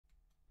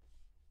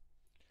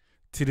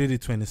Today, the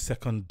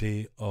 22nd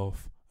day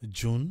of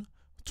June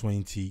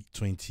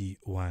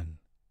 2021.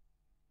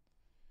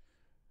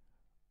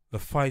 The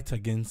fight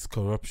against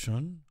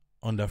corruption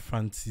under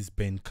Francis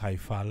Ben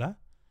Kaifala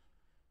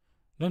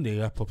don't they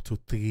wrap up to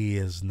 3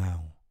 years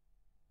now.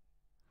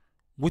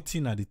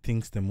 Waiting at the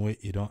things them way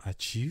it don't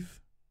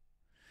achieve.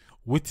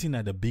 Waiting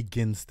at the big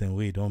gains them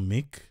way it don't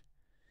make.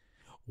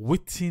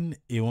 Waiting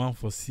a one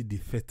for see the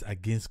fight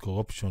against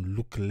corruption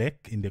look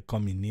like in the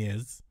coming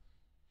years.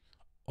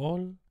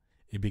 All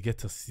a beget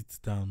to sit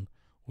down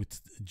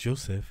with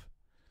Joseph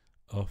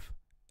of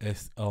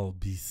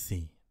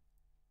SLBC.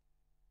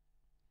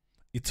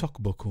 He talk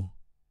boku.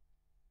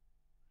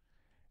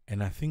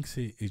 And I think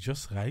say it's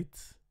just right.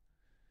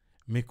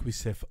 Make we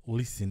self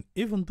listen,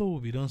 even though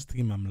we don't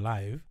stream them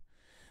live,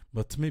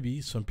 but maybe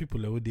some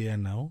people are there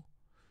now,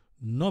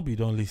 nobody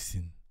don't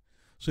listen.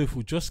 So if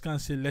we just can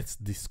say let's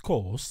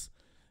discourse,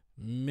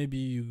 maybe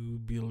you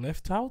be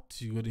left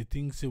out. You got the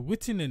thing say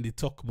waiting and the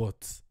talk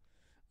but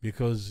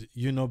because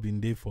you not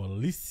been there for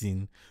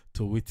listen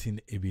to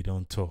waiting if we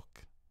don't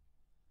talk.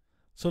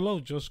 So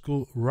let's just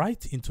go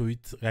right into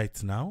it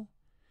right now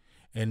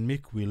and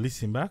make we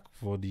listen back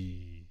for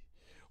the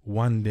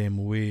one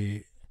them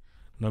way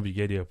not be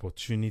get the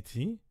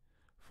opportunity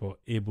for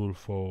able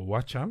for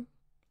watch them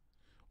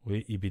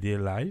where it be there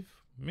live.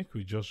 Make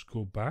we just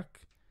go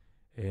back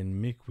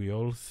and make we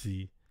all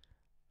see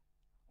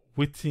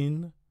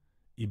waiting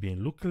it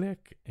been look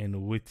like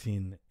and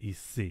waiting is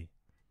say.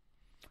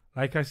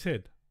 Like I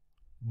said,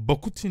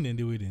 Bokutin in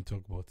the way they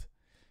talk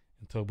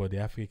about the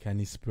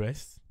Africanist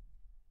press.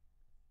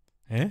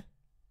 If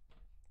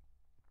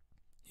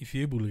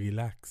you're able to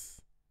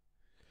relax,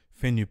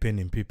 pen your pen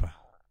and paper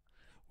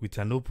with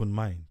an open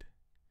mind,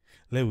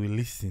 let we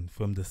listen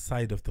from the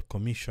side of the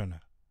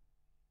commissioner.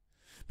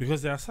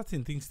 Because there are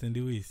certain things in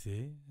the way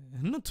say,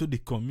 not to the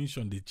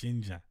commission they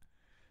change,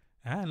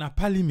 and a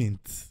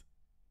parliament.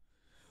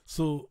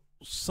 So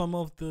some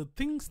of the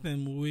things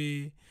them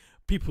way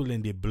people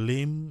and they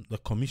blame the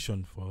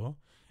commission for,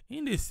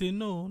 and they say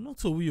no, not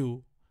to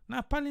you.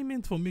 Now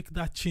parliament for make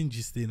that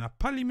changes there. Now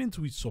parliament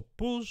we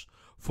suppose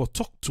for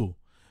talk to,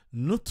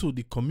 not to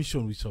the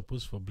commission we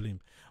suppose for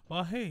blame.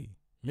 But hey,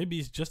 maybe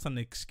it's just an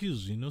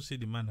excuse, say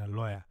the man a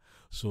lawyer.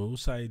 So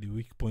side the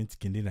weak point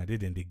can then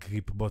did and the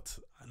grip. But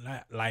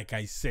like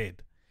I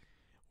said,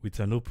 with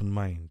an open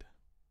mind,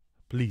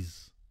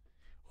 please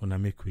wanna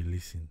make we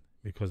listen.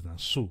 Because now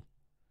so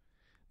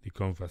the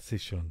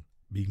conversation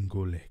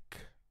bingo lek.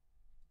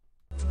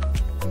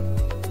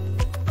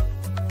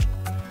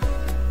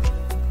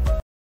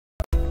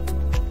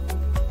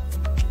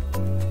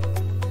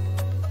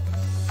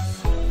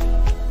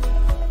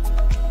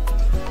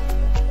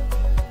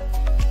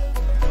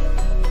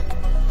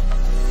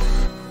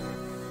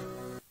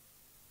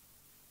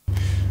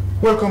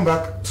 Welcome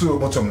back to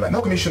Bottom Line.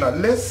 Now, Commissioner,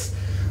 let's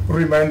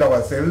remind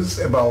ourselves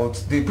about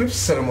the brief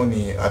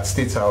ceremony at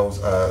State House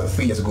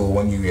 3 years ago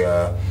when you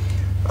were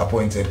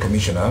appointed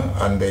Commissioner,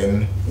 and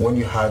then when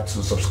you had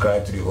to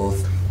subscribe to the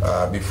oath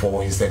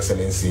before His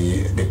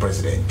Excellency the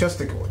President. Just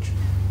take a watch.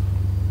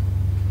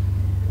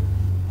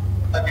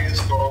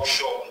 Against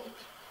corruption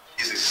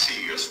is a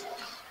serious one.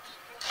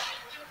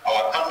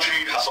 Our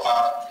country has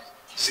suffered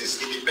since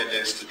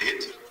independence to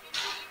date.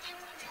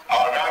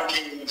 Our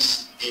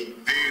rankings in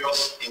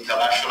various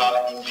international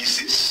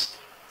indices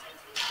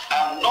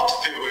are not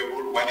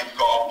favorable when it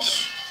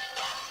comes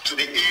to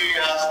the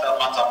areas that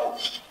matter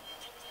most.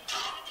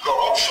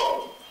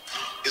 Corruption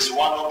is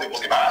one of the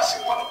most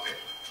embarrassing one of them.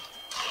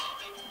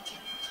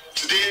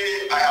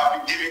 Today, I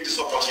have been given this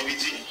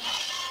opportunity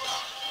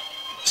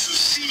to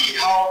see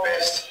how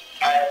best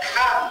I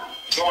can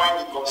join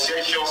the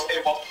conscientious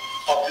effort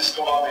of this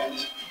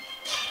government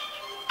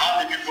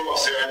and the people of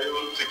Sierra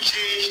Leone to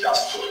change that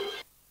story.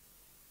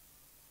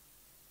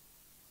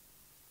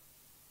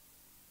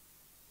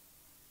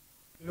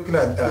 Looking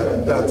at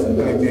that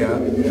clip there,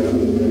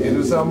 it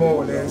was more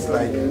or less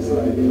like a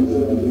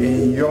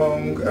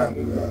young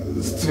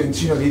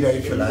student leader,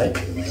 if you like.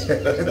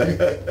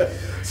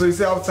 So you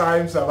see how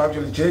times have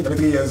actually changed.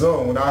 3 years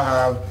old, we now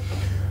have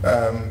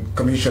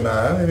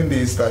commissioner, even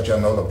the stature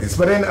and all of this.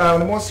 But then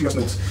on a more serious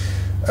note,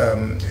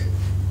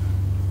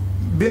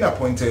 being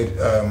appointed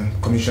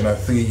commissioner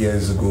 3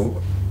 years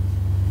ago,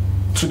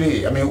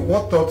 today, I mean,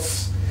 what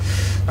thoughts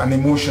and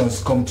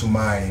emotions come to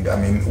mind, I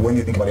mean, when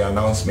you think about the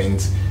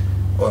announcement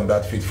on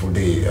that fateful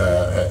day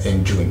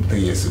in June 3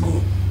 years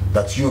ago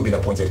that you've been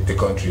appointed the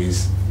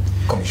country's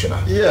commissioner?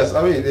 Yes,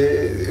 I mean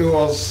it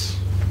was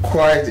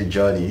quite a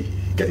journey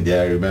getting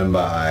there. I remember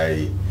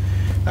I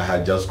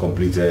had just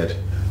completed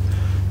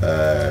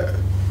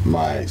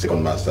my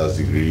second master's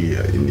degree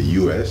in the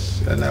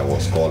US, and I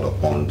was called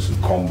upon to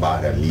come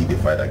back and lead the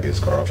fight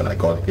against corruption. I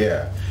got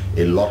here.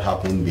 A lot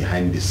happened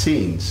behind the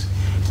scenes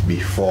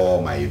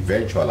before my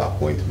eventual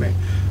appointment.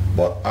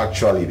 But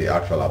actually, the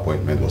actual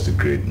appointment was a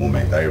great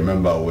moment. I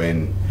remember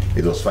when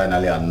it was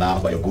finally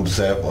announced by your good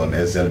self on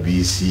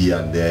SLBC,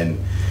 and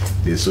then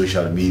the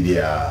social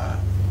media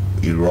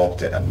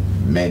erupted and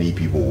many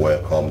people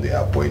welcomed the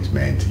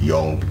appointment,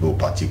 young people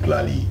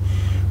particularly,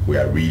 We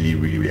are really,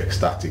 really, really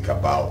ecstatic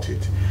about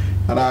it.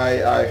 And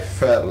I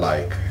felt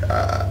like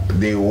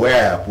they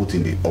were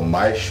putting on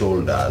my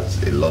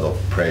shoulders a lot of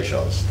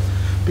pressures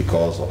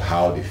because of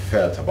how they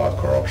felt about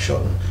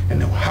corruption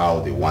and how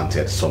they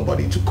wanted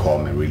somebody to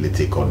come and really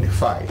take on the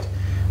fight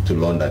to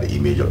launder the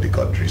image of the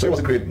country. So it was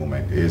a great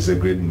moment. It's a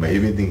great moment.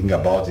 Even thinking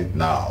about it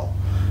now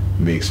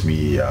makes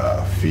me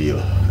feel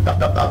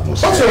that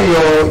atmosphere.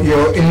 Also,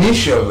 your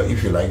initial,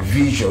 if you like,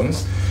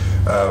 visions,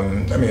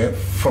 I mean,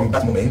 from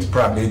that moment,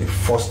 probably the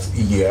first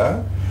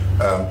year,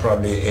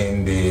 probably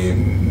in the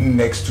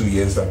next 2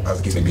 years,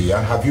 as it may be,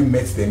 have you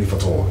met them if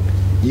at all?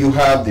 You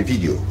have the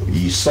video,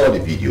 you saw the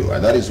video,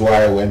 and that is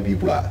why when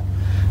people are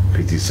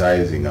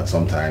criticizing, and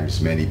sometimes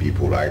many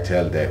people, I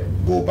tell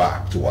them, go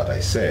back to what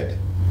I said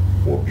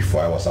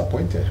before I was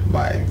appointed.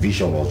 My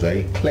vision was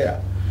very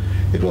clear.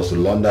 It was to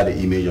launder the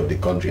image of the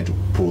country and to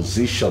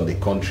position the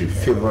country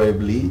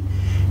favorably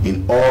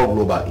in all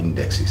global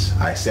indexes.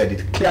 I said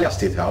it clearly at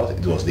State House.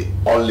 It was the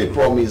only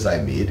promise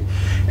I made,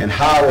 and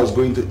how I was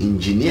going to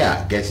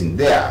engineer getting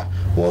there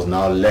was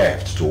now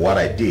left to what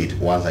I did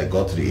once I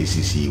got to the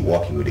ACC,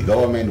 working with the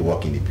government,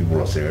 working with the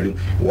people of Sierra Leone,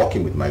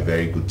 working with my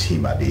very good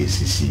team at the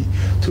ACC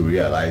to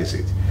realize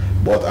it.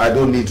 But I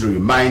don't need to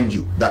remind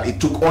you that it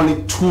took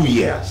only 2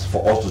 years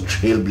for us to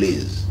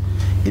trailblaze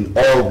in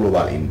all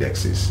global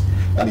indexes.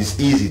 And it's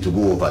easy to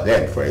go over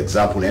them. For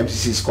example, the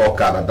MCC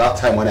scorecard at that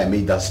time when I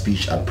made that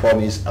speech and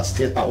promise at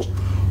State House,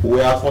 we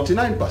were at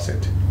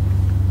 49%.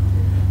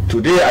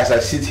 Today, as I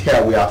sit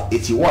here, we are at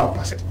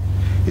 81%.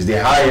 It's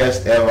the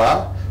highest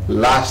ever.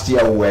 Last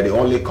year, we were the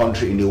only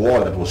country in the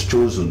world that was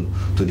chosen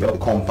to develop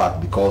the compact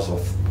because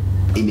of,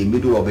 in the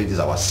middle of it is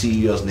our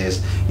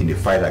seriousness in the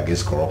fight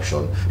against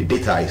corruption. The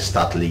data is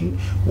startling.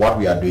 What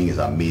we are doing is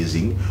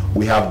amazing.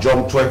 We have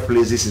jumped 12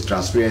 places in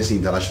Transparency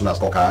International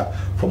scorecard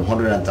from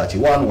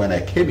 131 when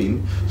I came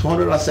in to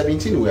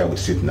 117 where we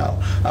sit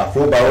now.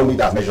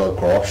 Afrobarometer has measured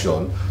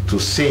corruption to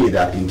say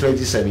that in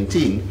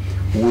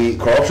 2017,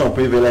 corruption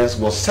prevalence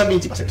was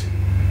 70%.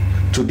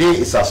 Today,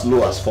 it's as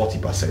low as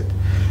 40%.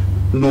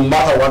 No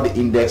matter what the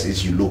index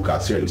is you look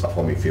at, Sierra Leone is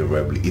performing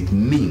favorably. It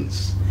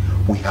means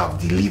we have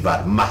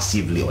delivered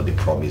massively on the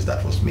promise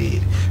that was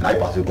made. And I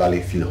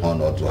particularly feel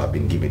honored to have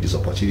been given this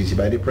opportunity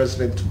by the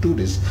president to do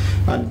this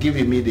and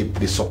giving me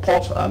the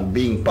support and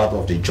being part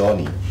of the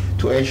journey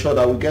to ensure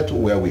that we get to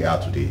where we are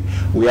today.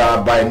 We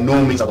are by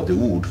no means out of the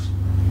woods,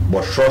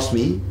 but trust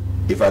me,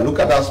 if I look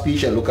at that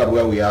speech and look at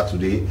where we are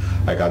today,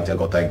 I can tell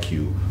God thank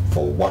you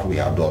for what we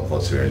have done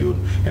for Sierra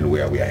Leone and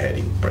where we are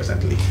heading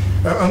presently.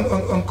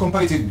 On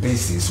comparative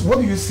basis, what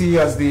do you see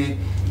as the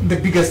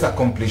biggest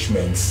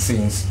accomplishments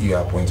since your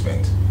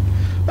appointment?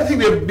 I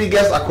think the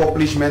biggest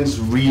accomplishments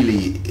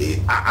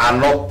really are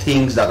not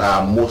things that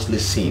are mostly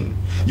seen.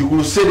 You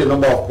could say the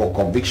number of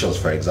convictions,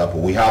 for example.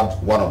 We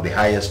have one of the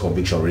highest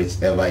conviction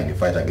rates ever in the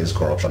fight against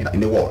corruption in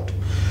the world.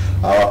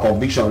 Our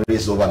conviction rate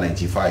is over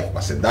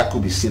 95%. That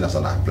could be seen as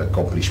an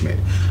accomplishment.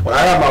 But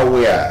I am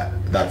aware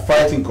that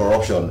fighting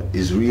corruption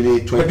is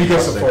really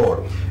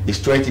 20%. It's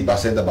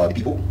 20% about the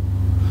people,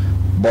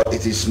 but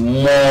it is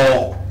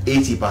more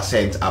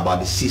 80% about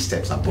the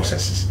systems and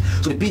processes.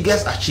 So the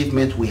biggest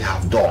achievement we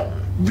have done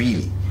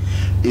really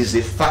is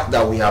the fact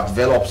that we have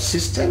developed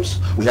systems.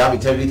 We have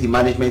integrity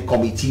management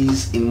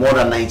committees in more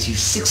than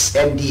 96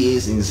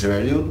 MDAs in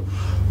Sierra Leone,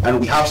 and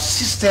we have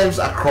systems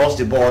across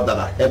the board that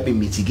are helping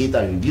mitigate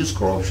and reduce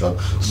corruption.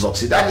 So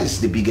that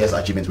is the biggest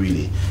achievement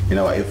really in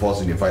our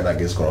efforts in the fight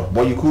against corruption.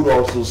 But you could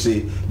also say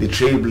the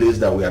trailblaze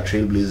that we are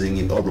trailblazing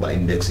in all global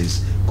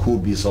indexes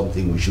could be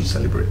something we should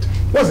celebrate.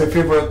 What's the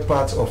favorite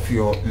part of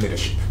your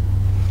leadership?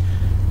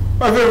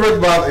 My favorite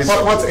part is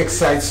what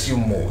excites you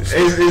most?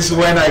 Is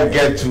when I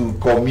get to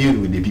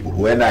commune with the people,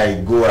 when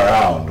I go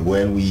around,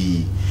 when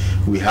we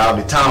have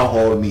the town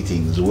hall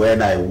meetings,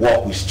 when I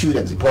work with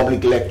students in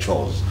public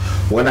lectures,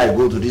 when I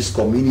go to this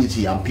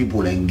community and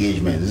people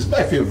engagement. It's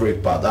my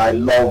favorite part. I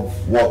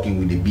love working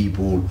with the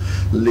people,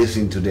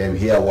 listening to them,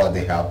 hear what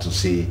they have to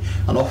say,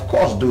 and of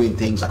course doing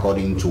things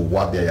according to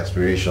what their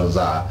aspirations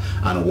are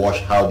and watch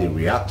how they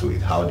react to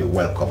it, how they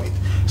welcome it.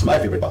 It's my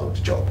favorite part of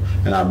the job,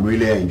 and I'm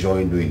really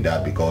enjoying doing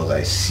that because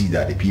I see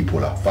that the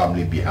people are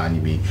family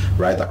behind me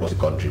right across the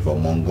country,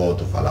 from Mongo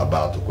to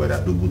Falaba to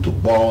Kwedadugu to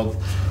Bond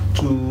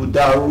to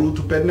Daru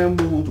to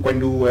Penembu to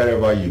Kwendu,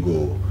 wherever you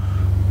go.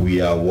 We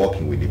are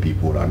working with the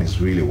people, and it's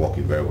really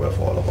working very well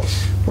for all of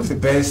us. What's the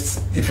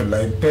best, if you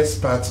like,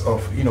 best part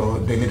of the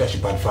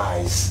leadership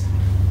advice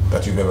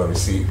that you've ever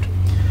received?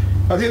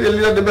 I think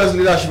the best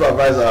leadership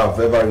advice I've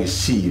ever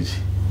received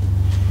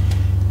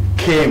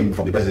came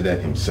from the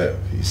president himself.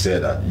 He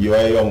said that you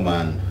are a young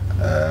man,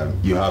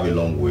 you have a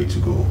long way to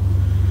go.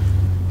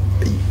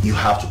 You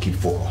have to keep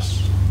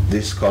focused.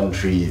 This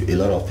country, a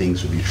lot of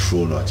things will be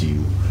thrown at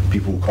you.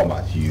 People come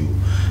at you,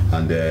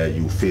 and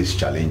you face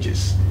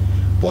challenges.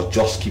 But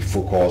just keep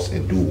focused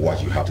and do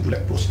what you have to do,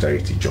 let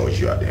posterity judge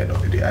you at the end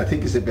of the day. I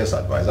think it's the best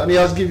advice. And he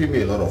has given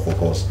me a lot of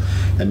focus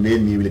and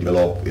made me really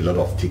develop a lot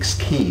of thick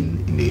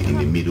skin in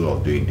the middle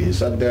of doing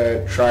this, and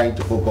trying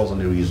to focus on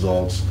the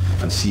results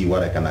and see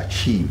what I can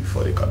achieve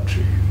for the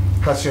country.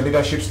 Has your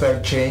leadership style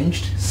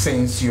changed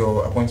since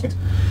your appointment?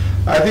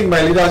 I think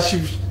my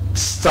leadership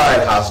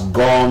style has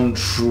gone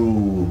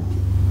through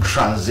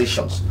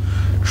transitions,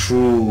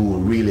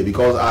 really,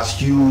 because as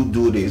you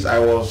do this, I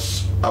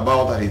was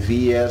about 33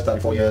 years,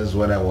 34 years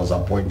when I was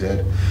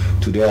appointed.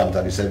 Today I'm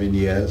 37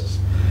 years.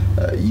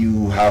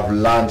 You have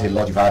learned a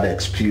lot, you've had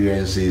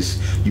experiences,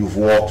 you've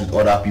worked with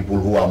other people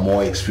who are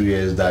more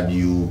experienced than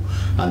you,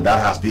 and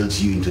that has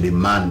built you into the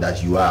man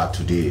that you are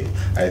today.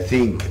 I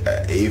think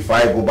if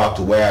I go back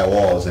to where I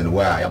was and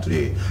where I am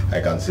today,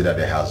 I can say that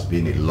there has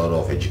been a lot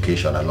of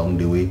education along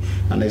the way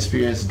and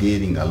experience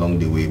gaining along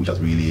the way, which has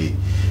really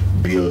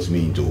built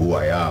me into who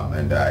I am,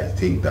 and I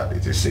think that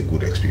it is a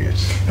good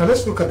experience. Now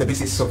let's look at the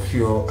basis of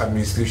your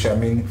administration. I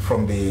mean,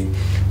 from the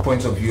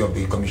point of view of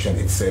the commission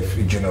itself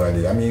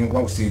generally. I mean,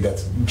 one would see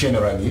that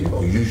generally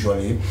or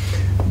usually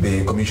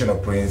the commission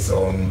operates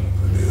on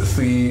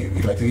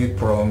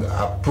three-pronged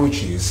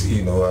approaches,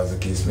 you know, as the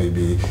case may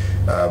be.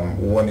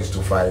 One is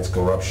to fight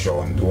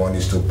corruption, one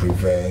is to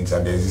prevent,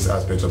 and there's this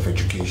aspect of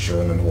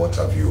education and what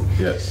have you.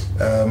 Yes.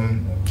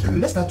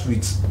 Let's start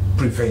with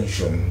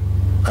prevention.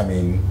 I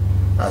mean,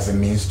 as a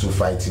means to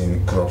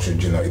fighting corruption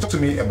generally. Talk to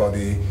me about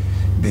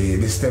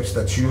the steps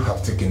that you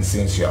have taken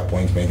since your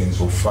appointment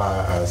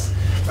insofar as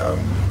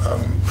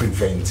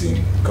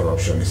preventing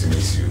corruption is an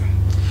issue.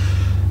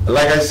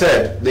 Like I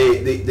said,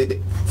 the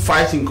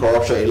fighting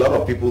corruption, a lot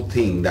of people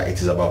think that it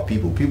is about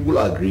people. People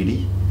are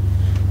greedy.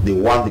 They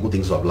want the good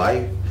things of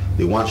life.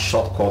 They want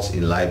shortcuts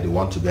in life. They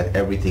want to get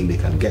everything they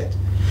can get.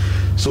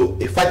 So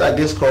a fight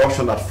against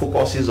corruption that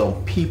focuses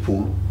on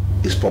people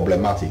is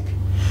problematic,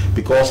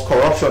 because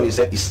corruption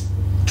is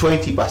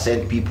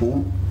 20%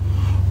 people,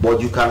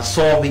 but you can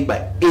solve it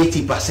by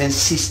 80%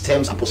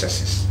 systems and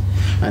processes.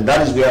 And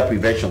that is where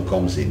prevention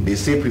comes in. They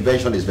say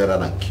prevention is better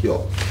than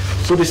cure.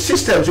 So the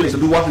systems really is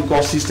to do what we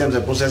call systems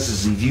and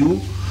processes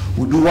review.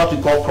 We do what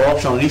we call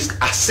corruption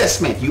risk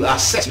assessment. You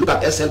assess, look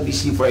at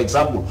SLBC for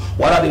example.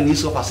 What are the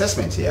risks of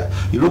assessment here?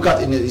 You look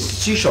at an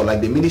institution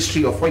like the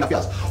Ministry of Foreign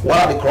Affairs.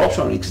 What are the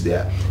corruption risks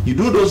there? You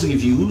do those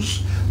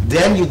reviews,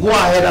 then you go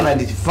ahead and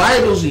identify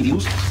those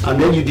reviews, and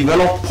then you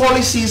develop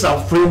policies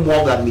and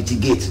framework that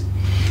mitigate.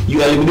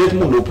 You eliminate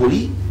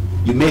monopoly.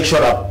 You make sure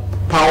that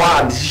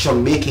power and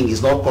decision making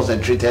is not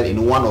concentrated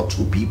in one or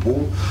two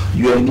people.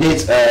 You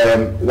eliminate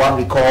what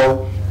we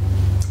call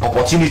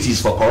opportunities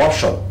for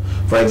corruption.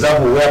 For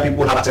example, where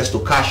people have access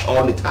to cash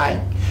all the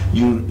time,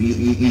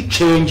 you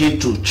change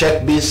it to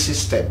check-based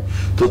system,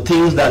 to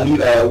things that leave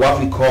what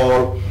we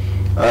call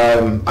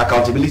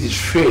accountability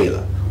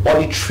trail,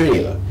 audit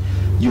trail.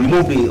 You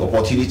remove the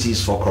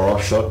opportunities for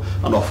corruption,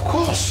 and of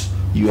course,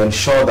 you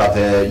ensure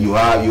that you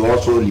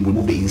also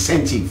remove the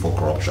incentive for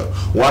corruption.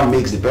 What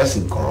makes the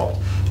person corrupt?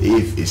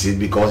 Is it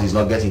because he's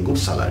not getting good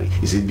salary?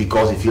 Is it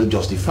because he feels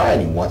justified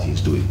in what he's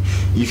doing?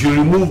 If you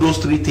remove those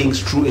three things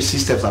through a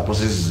systems and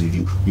processes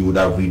review, you would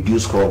have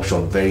reduced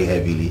corruption very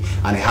heavily,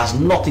 and it has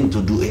nothing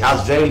to do, it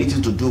has very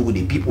little to do with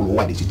the people who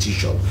are the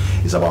institution.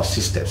 It's about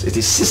systems. It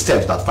is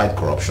systems that fight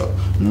corruption,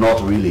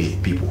 not really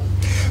people.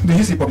 Do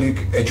you see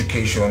public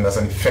education as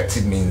an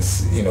effective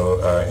means, you know,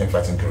 in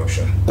fighting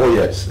corruption? Oh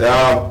yes.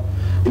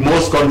 In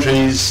most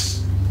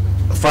countries,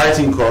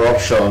 fighting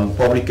corruption,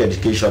 public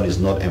education is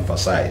not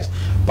emphasized,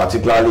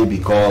 particularly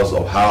because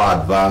of how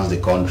advanced the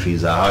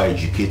countries are, how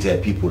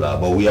educated people are.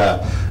 But we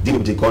are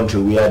dealing with a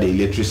country where the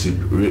illiteracy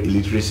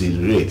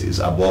rate is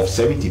above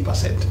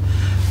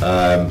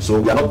 70%.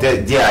 So we are not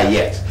there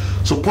yet.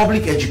 So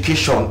public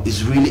education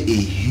is really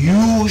a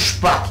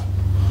huge part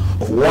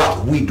of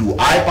what we do.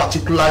 I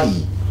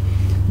particularly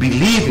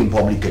believe in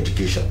public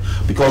education,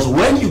 because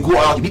when you go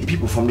out, you meet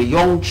people from the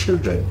young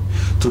children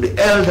to the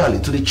elderly,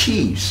 to the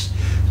chiefs,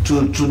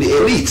 to the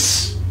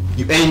elites.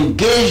 You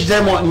engage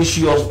them on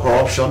issues of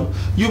corruption,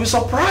 you'll be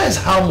surprised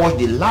how much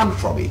they learn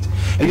from it,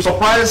 and you're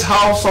surprised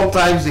how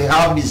sometimes they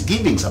have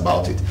misgivings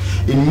about it.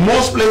 In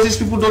most places,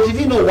 people don't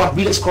even know what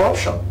really is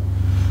corruption,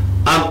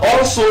 and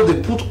also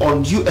they put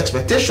undue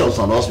expectations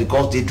on us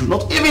because they do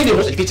not, even the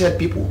most educated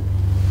people.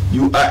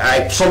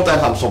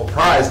 Sometimes I'm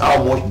surprised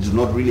how much they do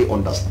not really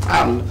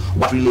understand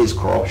what really is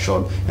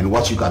corruption and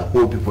what you can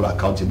hold people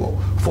accountable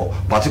for,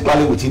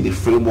 particularly within the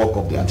framework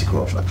of the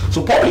anti-corruption.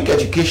 So public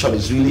education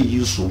is really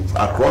useful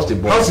across the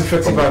board. How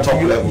effective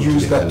have you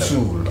used that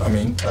tool? I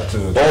mean,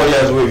 oh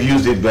yes, we've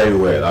used it very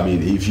well. I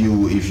mean, if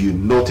you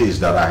notice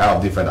that I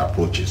have different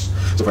approaches.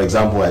 So for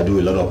example, I do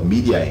a lot of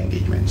media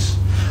engagements.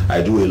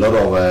 I do a lot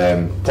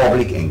of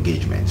public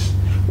engagements.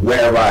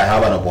 Wherever I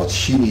have an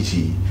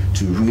opportunity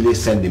to really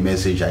send the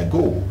message, I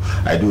go.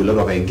 I do a lot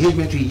of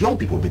engagement with young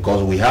people,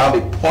 because we have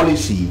a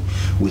policy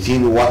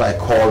within what I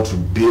call to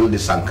build the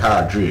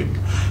Sankara dream,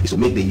 is to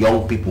make the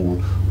young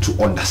people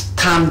to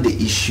understand the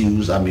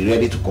issues and be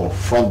ready to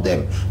confront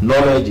them.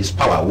 Knowledge is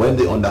power. When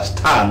they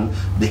understand,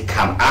 they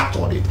can act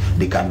on it.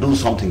 They can do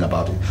something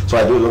about it. So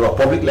I do a lot of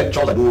public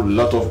lectures. I do a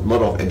lot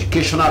of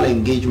educational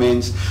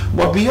engagements.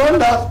 But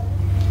beyond that,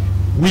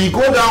 We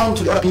go down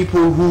to the other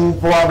people who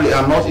probably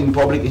are not in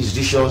public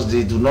institutions,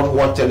 they do not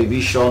watch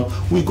television.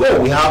 We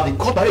have the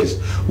court barracks.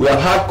 We have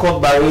had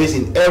court barracks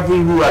in every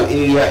rural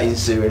area in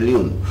Sierra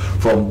Leone,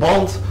 from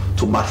Bont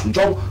to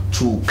Matrujon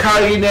to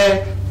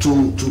Karine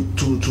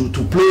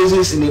to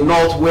places in the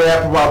north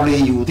where probably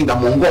you would think that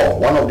Mongo,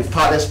 one of the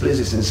farthest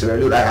places in Sierra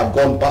Leone. I have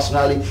gone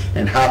personally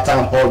and had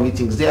town hall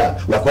meetings there.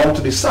 We have gone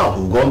to the south,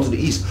 we've gone to the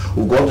east,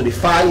 we've gone to the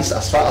far east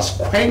as far as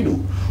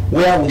Kwendu,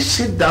 where we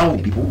sit down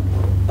with people,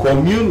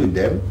 commune with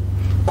them,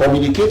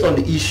 communicate on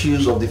the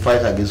issues of the fight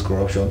against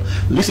corruption,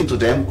 listen to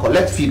them,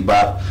 collect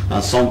feedback,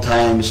 and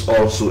sometimes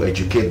also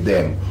educate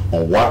them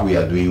on what we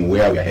are doing,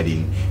 where we are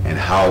heading, and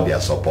how their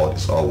support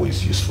is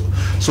always useful.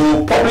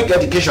 So public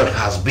education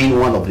has been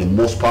one of the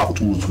most powerful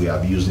tools we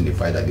have used in the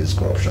fight against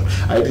corruption.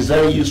 And it is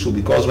very useful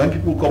because when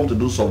people come to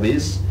do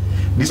surveys,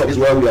 this is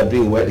where we are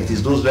doing well, it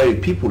is those very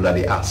people that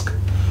they ask,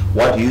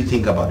 what do you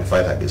think about the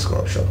fight against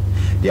corruption?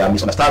 There are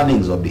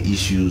misunderstandings of the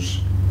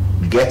issues.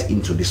 Get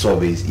into the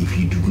surveys if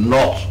you do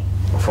not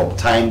from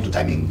time to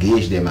time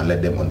engage them and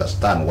let them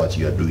understand what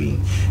you are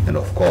doing, and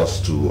of course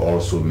to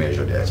also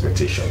measure their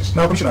expectations.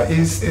 Now, Commissioner,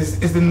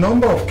 is the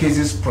number of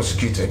cases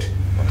prosecuted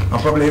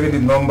and probably even the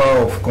number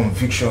of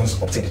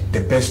convictions obtained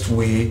the best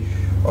way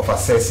of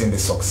assessing the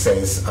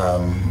success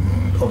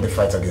of the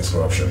fight against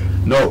corruption?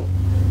 No.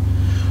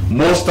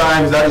 Most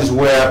times that is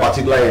where,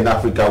 particularly in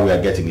Africa, we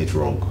are getting it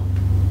wrong.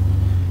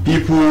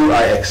 People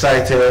are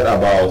excited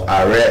about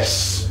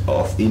arrests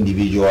of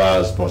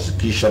individuals,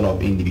 prosecution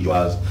of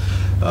individuals,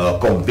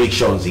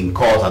 convictions in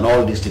court and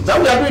all these things.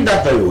 And we are doing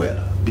that very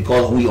well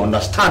because we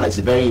understand it's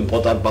a very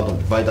important part of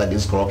the fight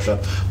against corruption,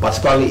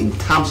 particularly in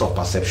terms of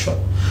perception.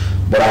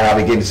 But I have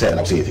again said, and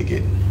I'll say it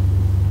again,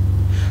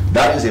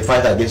 that is a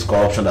fight against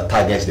corruption that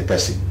targets the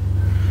person,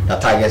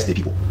 that targets the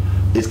people.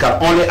 It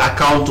can only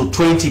account to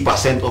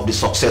 20% of the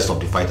success of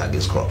the fight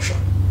against corruption.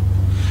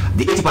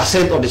 The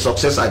 80% of the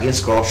success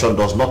against corruption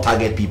does not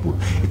target people.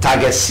 It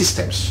targets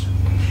systems.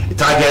 It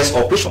targets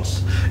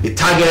operations. It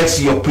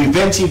targets your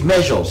preventive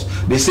measures.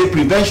 They say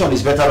prevention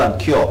is better than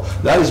cure.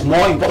 That is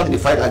more important in the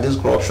fight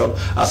against corruption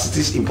as it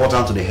is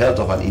important to the health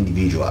of an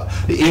individual.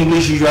 The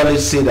English usually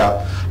say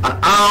that an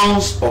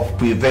ounce of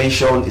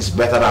prevention is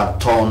better than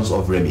tons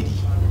of remedy.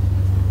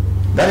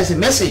 That is a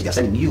message they're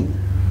sending you.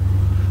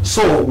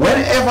 So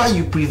whenever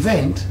you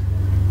prevent,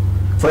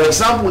 for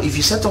example, if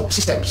you set up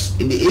systems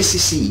in the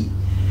ACC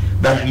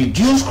that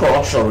reduce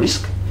corruption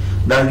risk,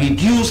 that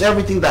reduce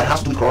everything that has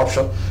to do with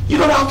corruption, you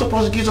don't have to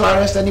prosecute or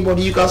arrest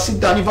anybody. You can sit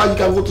down, in fact you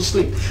can go to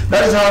sleep.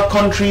 That is how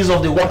countries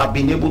of the world have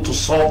been able to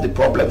solve the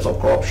problems of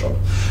corruption.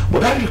 But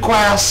that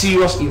requires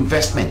serious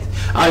investment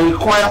and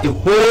requires a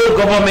whole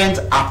government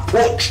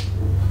approach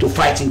to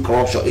fighting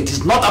corruption. It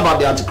is not about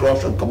the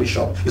Anti-Corruption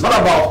Commission. It's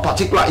not about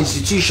particular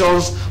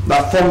institutions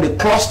that form the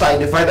cluster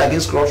in the fight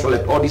against corruption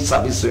like Audit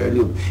Service Sierra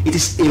Leone. It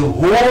is a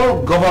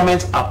whole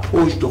government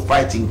approach to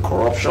fighting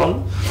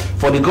corruption,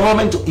 for the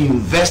government to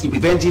invest in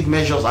preventive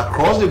measures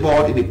across the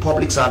board in the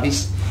public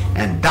service,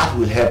 and that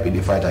will help in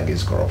the fight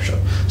against corruption.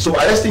 So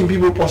arresting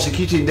people,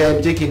 prosecuting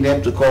them, taking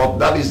them to court,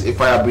 that is a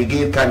fire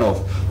brigade kind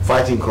of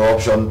fighting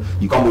corruption.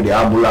 You come with the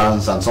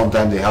ambulance and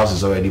sometimes the house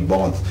is already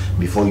burnt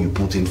before you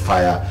put in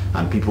fire,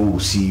 and people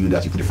will see you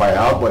that you put the fire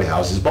out but the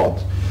house is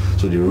burnt.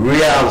 So the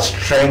real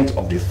strength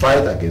of the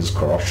fight against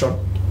corruption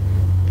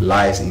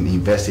lies in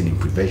investing in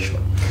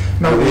prevention.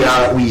 Now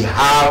we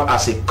have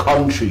as a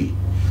country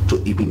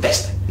to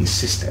invest in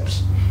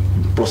systems,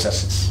 in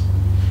processes.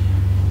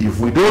 If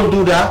we don't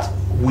do that,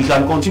 we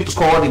can continue to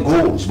score the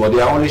goals, but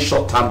they are only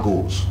short-term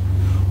goals.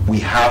 We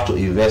have to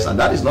invest, and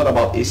that is not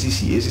about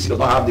ACC. ACC does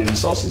not have the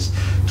resources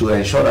to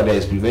ensure that there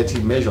is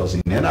preventive measures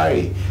in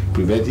NRA,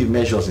 preventive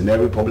measures in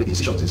every public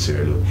institution in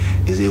Sierra Leone.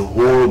 It's a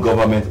whole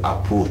government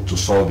approach to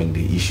solving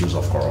the issues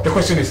of corruption. The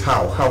question is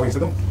how? How is it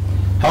done?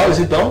 How is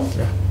it done?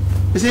 Yeah.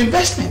 It's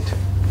investment.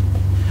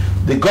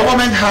 The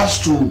government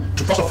has to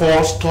first of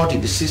all study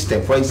the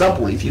system. For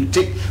example, if you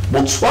take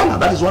Botswana,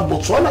 that is what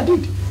Botswana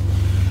did.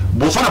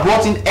 Botswana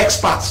brought in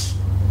experts.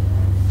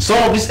 Some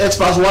of these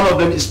experts, one of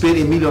them is paid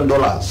 $1 million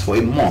for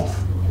a month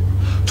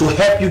to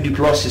help you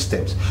deploy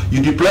systems.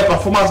 You deploy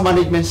performance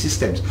management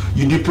systems.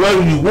 You deploy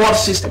reward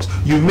systems.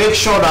 You make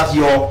sure that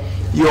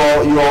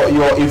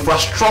your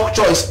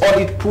infrastructure is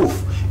audit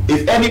proof.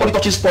 If anybody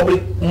touches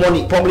public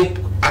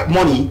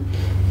money,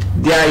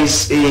 there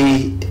is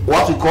a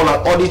what we call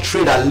an audit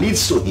trail that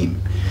leads to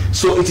him.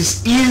 So it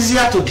is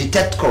easier to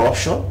detect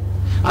corruption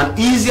and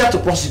easier to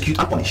prosecute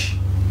and punish.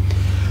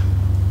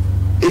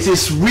 It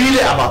is really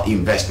about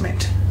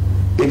investment.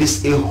 It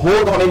is a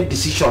whole government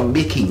decision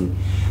making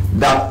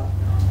that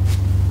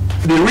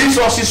the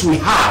resources we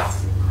have,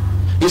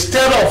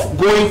 instead of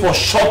going for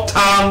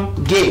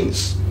short-term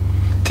gains,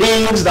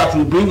 things that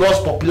will bring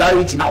us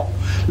popularity now,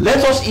 let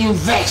us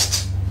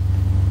invest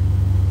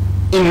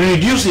in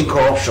reducing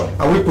corruption.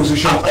 Are we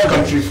positioned as a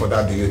country for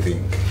that, do you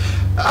think?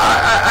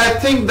 I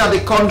think that the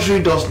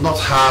country does not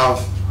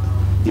have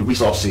the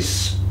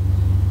resources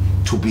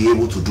to be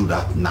able to do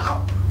that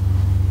now.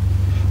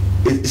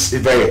 It's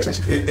very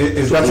expensive.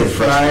 Is that a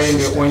fly in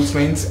the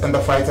ointment and the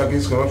fight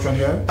against corruption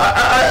here?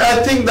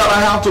 I think that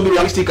I have to be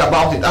realistic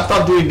about it.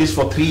 After doing this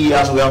for 3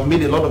 years, we have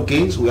made a lot of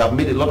gains, we have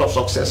made a lot of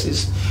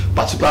successes,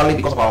 particularly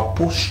because of our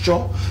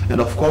posture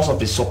and of course of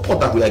the support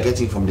that we are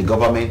getting from the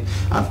government,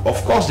 and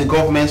of course the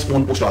government's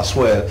own posture as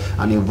well,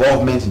 and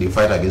involvement in the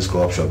fight against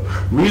corruption.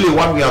 Really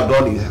what we have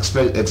done is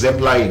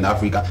exemplary in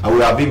Africa, and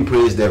we are being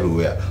praised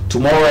everywhere.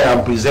 Tomorrow I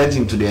am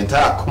presenting to the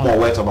entire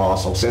Commonwealth of our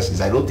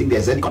successes. I don't think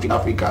there's any country in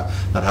Africa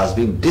that has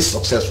been this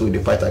successful in the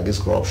fight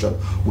against corruption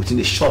within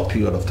a short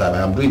period of time.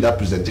 I am doing that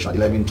presentation at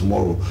 11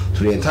 tomorrow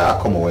to the entire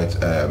Commonwealth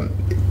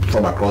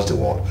from across the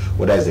world,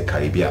 whether it's the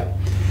Caribbean.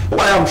 What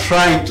I am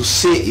trying to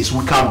say is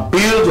we can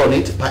build on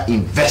it by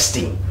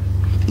investing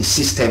in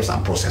systems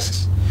and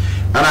processes.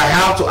 And I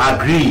have to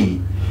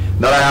agree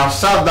that I have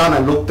sat down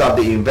and looked at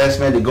the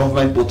investment, the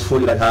government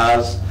portfolio that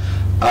has,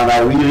 and I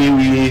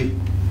really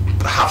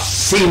have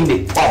seen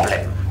the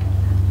problem.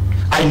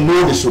 I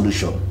know the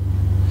solution.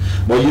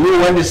 But you know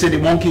when they say the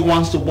monkey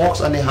wants to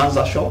box and the hands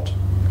are short?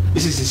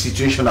 This is the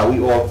situation that we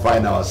all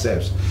find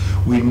ourselves.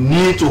 We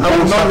need to I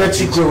will not let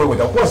you go away with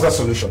that. What's that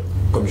solution,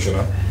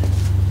 Commissioner?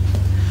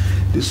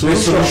 The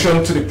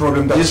solution to the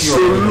problem that the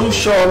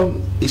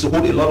solution is to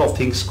hold a lot of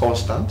things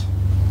constant.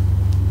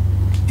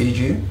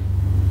 E.g.?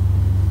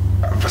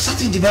 For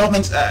certain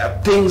development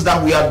things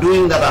that we are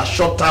doing that are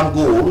short-term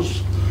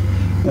goals,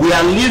 we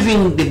are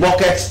leaving the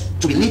buckets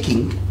to be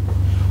leaking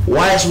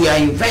whilst we are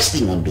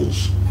investing on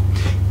those.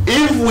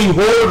 If we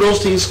hold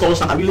those things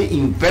constant and really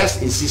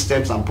invest in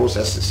systems and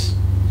processes,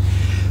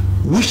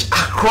 which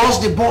across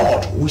the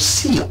board we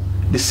see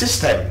the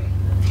system,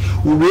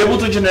 we'll be able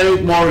to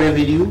generate more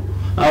revenue,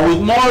 and with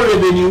more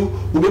revenue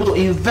we'll be able to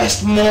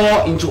invest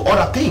more into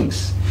other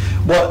things.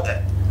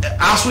 But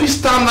as we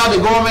stand now,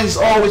 the government is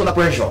always under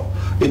pressure.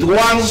 It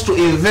wants to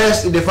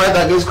invest in the fight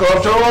against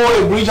corruption.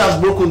 Oh, a bridge has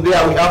broken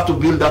there, we have to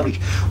build that bridge.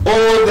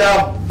 Oh, there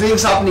are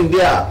things happening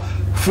there.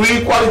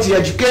 Free quality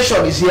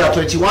education is here.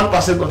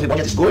 21% of the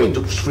budget is going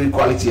to free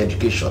quality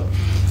education.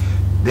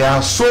 There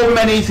are so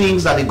many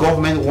things that the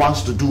government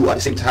wants to do at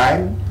the same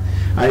time,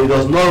 and it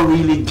does not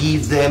really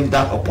give them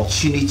that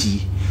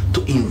opportunity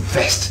to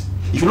invest.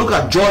 If you look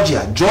at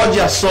Georgia,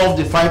 Georgia solved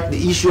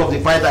the issue of the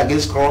fight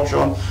against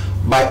corruption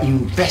by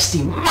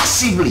investing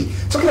massively.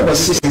 Talking about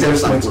the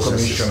investment,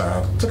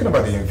 Commissioner, talking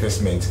about the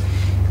investment,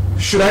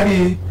 should I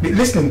be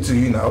listening to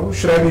you now?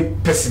 Should I be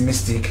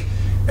pessimistic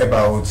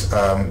about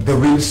the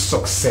real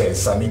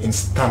success, I mean, in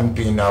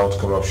stamping out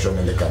corruption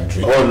in the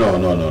country? Oh,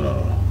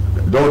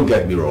 no. Don't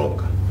get me wrong.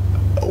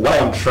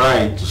 What I'm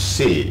trying to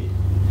say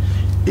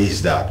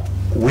is that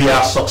we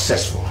are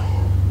successful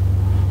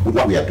with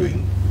what we are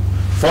doing.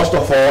 First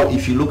of all,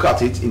 if you look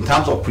at it in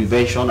terms of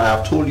prevention, I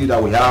have told you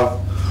that we have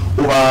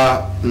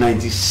over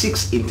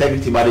 96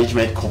 integrity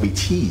management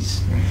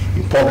committees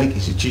in public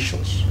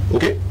institutions.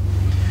 Okay?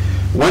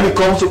 When it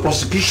comes to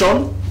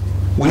prosecution,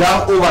 we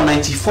have over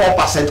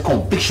 94%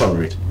 conviction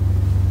rate.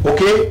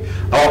 Okay?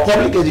 Our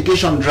public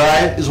education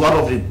drive is one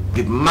of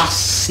the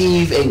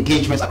massive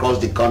engagements across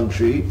the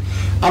country.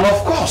 And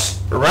of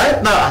course,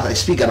 right now as I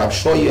speak, and I'm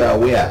sure you are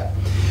aware,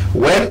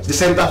 when the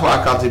Center for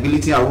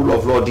Accountability and Rule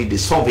of Law did the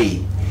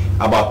survey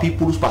about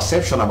people's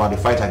perception about the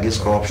fight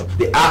against corruption,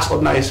 they asked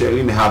ordinary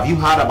Sierra, have you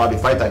heard about the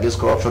fight against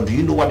corruption? Do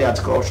you know what the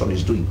anti-corruption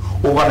is doing?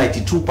 Over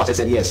 92%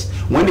 said yes.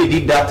 When they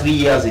did that 3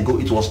 years ago,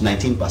 it was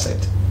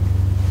 19%.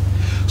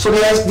 So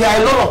there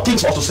are a lot of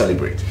things also to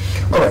celebrate.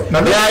 All right.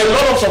 Now there are a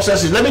lot of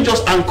successes. Let me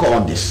just anchor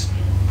on this.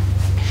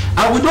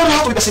 And we don't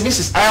have to be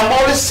pessimistic. I am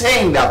always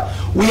saying that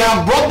we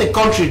have brought the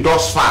country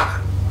thus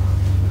far.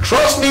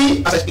 Trust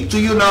me, as I speak to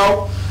you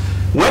now,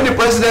 when the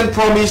president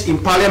promised in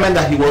parliament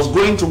that he was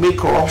going to make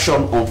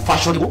corruption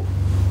unfashionable,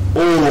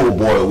 oh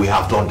boy, we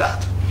have done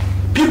that.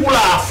 People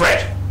are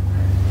afraid.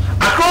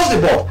 Across the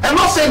board. I'm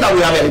not saying that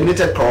we have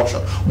eliminated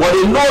corruption, but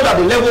they know that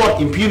the level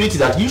of impunity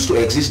that used to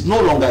exist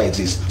no longer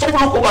exists. Some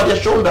people look over their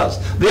shoulders.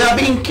 They are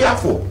being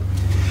careful.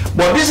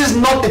 But this is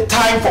not the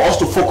time for us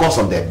to focus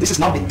on them. This is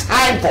not the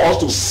time for us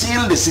to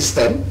seal the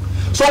system,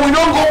 so we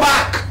don't go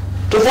back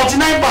to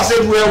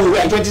 49% where we were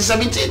in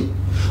 2017.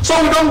 So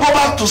we don't go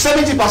back to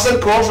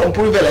 70% corruption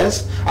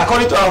prevalence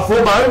according to our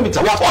full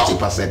barometer. We are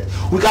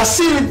 40%. We can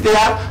seal it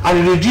there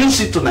and reduce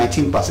it to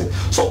 19%.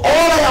 So all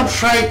I am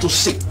trying to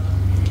say,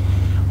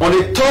 on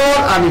the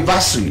 3rd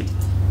anniversary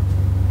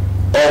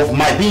of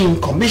my being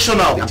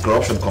commissioner of the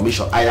Anti-Corruption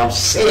Commission, I am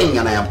saying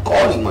and I am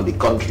calling on the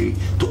country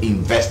to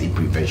invest in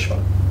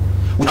prevention.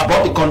 We have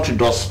brought the country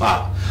thus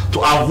far to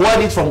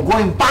avoid it from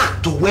going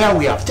back to where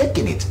we have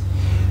taken it,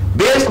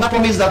 based on the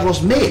promise that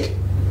was made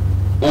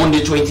on the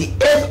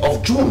 28th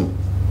of June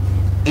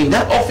in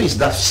that office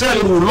that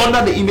said we will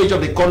launder the image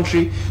of the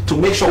country to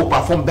make sure we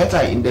perform better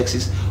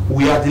indexes.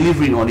 We are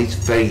delivering on it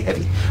very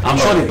heavy. I'm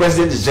sure the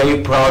president is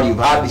very proud. You've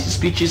heard his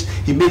speeches.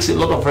 He makes a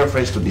lot of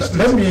reference to this.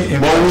 But we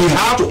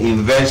have to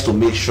invest to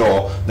make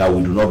sure that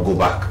we do not go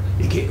back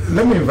again.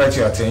 Let me invite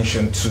your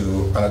attention to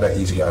another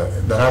issue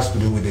that has to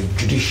do with the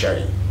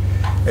judiciary,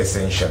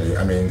 essentially.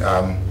 I mean,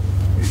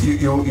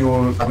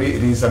 you'll agree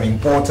it is an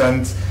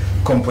important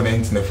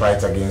component in the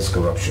fight against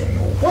corruption.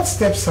 What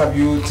steps have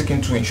you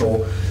taken to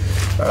ensure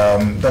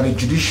that the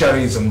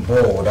judiciary is on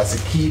board as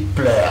a key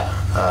player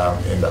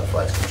in that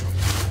fight?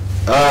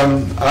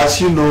 As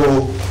you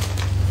know,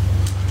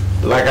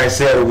 like I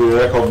said, we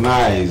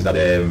recognize that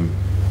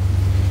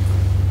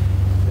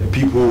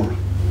people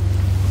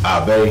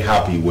are very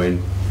happy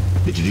when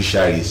the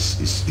judiciary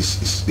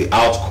is the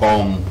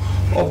outcome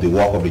of the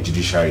work of the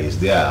judiciary is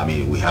there. I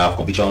mean, we have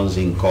convictions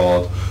in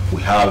court,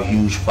 we have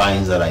huge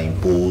fines that are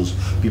imposed,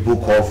 people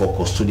call for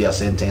custodial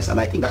sentence, and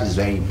I think that is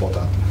very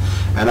important.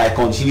 And I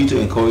continue to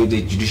encourage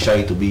the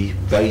judiciary to be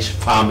very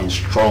firm and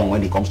strong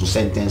when it comes to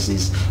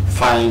sentences,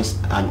 fines,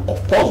 and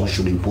of course we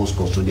should impose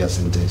custodial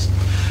sentence.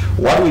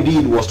 What we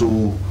did was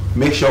to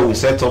make sure we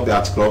set up the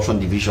anti-corruption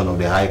division of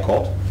the High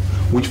Court,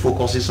 which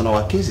focuses on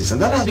our cases,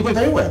 and that has been going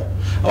very well.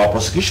 Our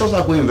prosecutions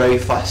are going very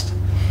fast.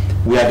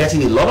 We are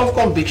getting a lot of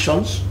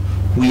convictions.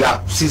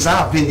 Since I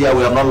have been there,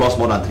 we have not lost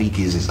more than 3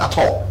 cases at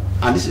all,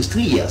 and this is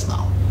 3 years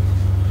now.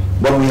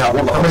 But we have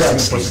won How many have been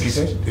 6 cases.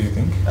 prosecuted, do you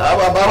think?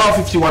 About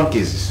 51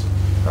 cases.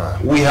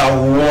 We have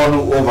won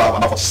over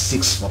about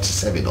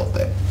 47 of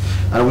them,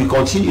 and we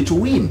continue to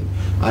win.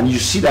 And you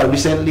see that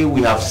recently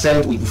we've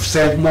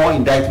sent more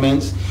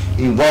indictments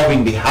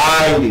involving the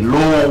high, the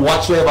low,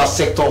 whatsoever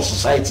sector of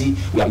society.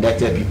 We have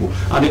indicted people,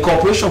 and the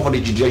cooperation for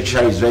the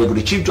judiciary is very good.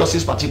 The Chief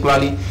Justice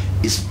particularly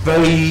is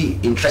very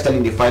interested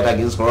in the fight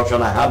against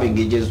corruption. I have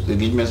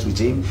engagements with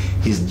him.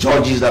 His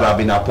judges that have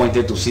been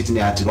appointed to sit in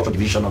the anti-corruption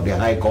division of the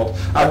High Court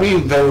are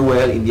doing very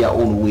well in their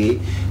own way.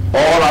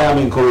 All I am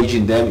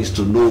encouraging them is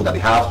to know that they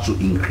have to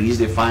increase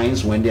the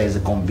fines when there is a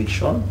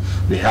conviction.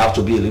 They have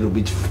to be a little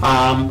bit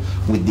firm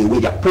with the way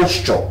their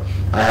posture.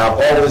 I have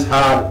always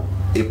had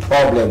a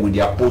problem with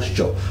their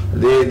posture.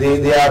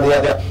 They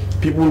are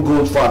people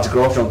go for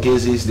anti-corruption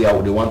cases. They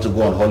want to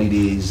go on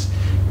holidays.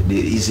 They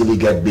easily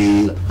get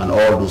bail and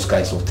all those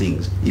kinds of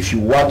things. If you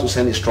want to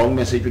send a strong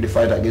message to the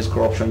fight against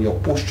corruption, your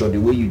posture, the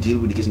way you deal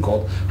with the case in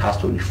court, has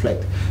to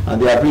reflect.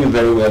 And they are doing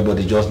very well, but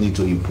they just need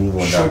to improve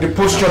on that. Should the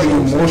posture be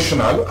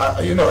emotional?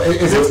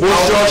 The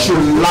posture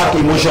should lack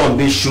emotion.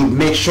 They should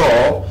make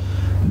sure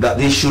that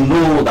they should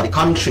know that the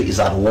country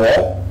is at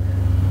war,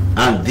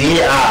 and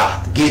they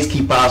are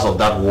gatekeepers of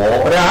that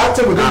war. But they are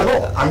acting within the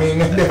law. I mean,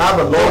 they have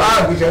a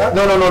law.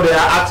 No, they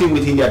are acting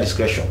within their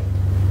discretion.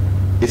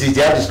 It is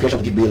their discretion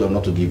to give bail or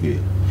not to give bail.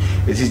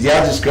 It is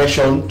their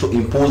discretion to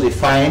impose a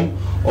fine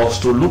or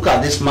to look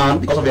at this man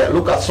because of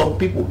look at some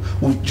people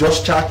who've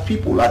just charged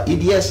people at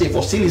EDSA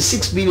for stealing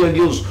 6 billion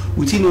euros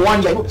within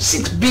 1 year.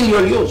 6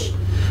 billion euros.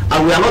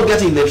 And we are not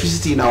getting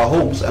electricity in our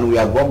homes, and we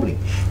are grumbling.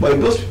 But if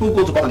those people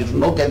go to court and they do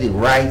not get the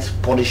right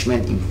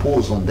punishment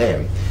imposed on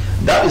them,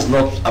 that is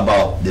not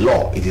about the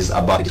law. It is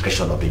about the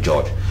discretion of the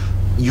judge.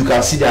 You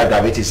can see the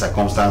aggravated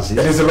circumstances.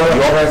 There is a lot of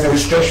authorized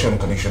discretion,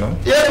 Commissioner.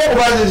 Yeah, it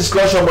provides the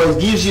discretion, but it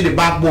gives you the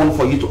backbone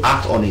for you to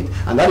act on it.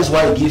 And that is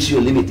why it gives you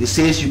a limit. It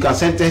says you can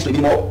sentence to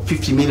minimum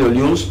 50 million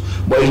euros,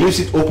 but it leaves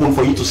it open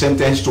for you to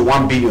sentence to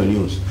 1 billion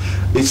euros.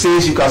 It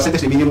says you can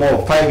sentence a minimum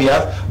of 5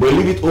 years, but it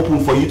leaves it open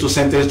for you to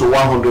sentence to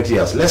 100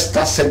 years. Let's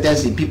start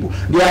sentencing people.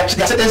 They are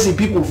sentencing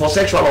people for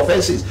sexual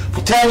offenses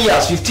for 10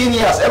 years, 15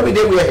 years. Every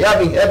day we are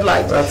having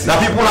headlines that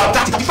people are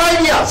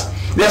 35 years.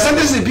 They are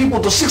sentencing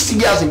people to 60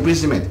 years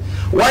imprisonment.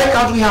 Why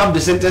can't we have the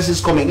sentences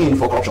coming in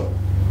for corruption?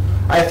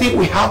 I think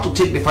we have to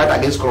take the fight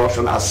against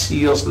corruption as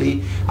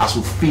seriously as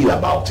we feel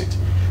about it.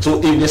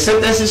 So if the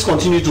sentences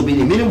continue to be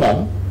the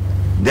minimum,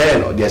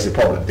 then there's a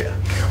problem there.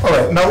 All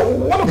right. Now,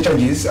 one of the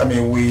challenges, I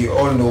mean, we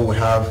all know we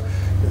have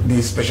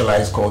these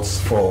specialized courts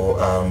for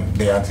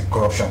the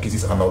anti-corruption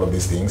cases and all of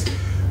these things.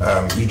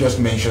 You just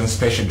mentioned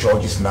special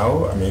judges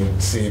now. I mean,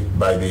 say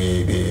by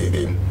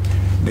the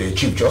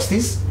Chief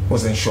Justice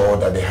was ensured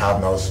that they have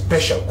now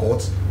special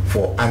courts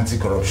for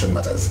anti-corruption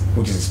matters,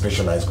 which is a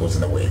specialized courts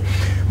in a way.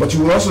 But you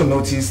will also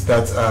notice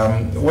that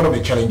one of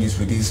the challenges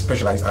with these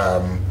specialized,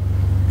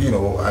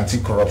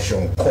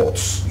 anti-corruption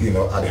courts,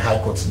 at the high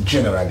courts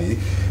generally,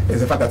 is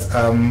the fact that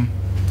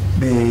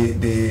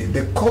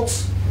the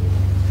courts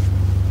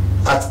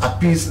at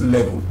appeals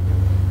level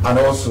and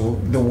also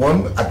the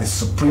one at the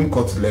Supreme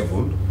Court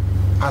level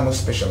are not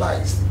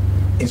specialized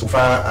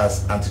insofar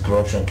as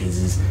anti-corruption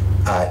cases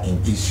are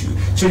in issue.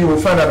 So you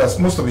will find out that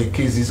most of the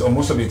cases or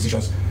most of the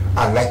decisions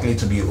are likely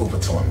to be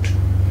overturned.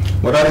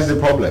 But that is the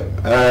problem.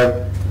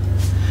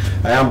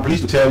 I am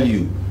pleased to tell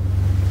you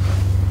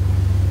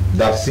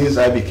that since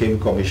I became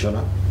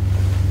commissioner,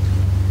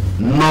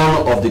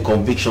 none of the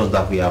convictions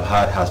that we have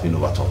had has been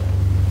overturned.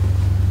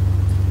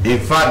 In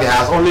fact, there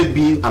has only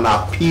been an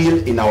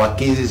appeal in our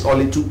cases.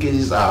 Only 2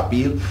 cases are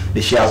appealed.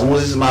 The Shares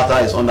Moses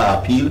matter is under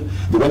appeal.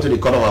 They went to the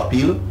Court of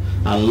Appeal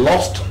and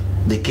lost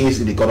the case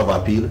in the Court of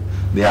Appeal.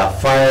 They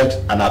have filed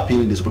an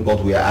appeal in the Supreme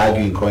Court. We are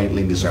arguing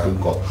currently in the Supreme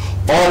Court.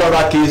 All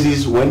other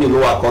cases, when the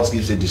lower court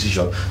gives a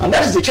decision, and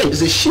that is the change.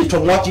 It's a shift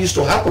from what used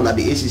to happen at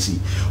the ACC.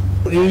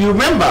 You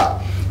remember,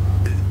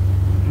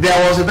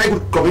 there was a very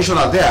good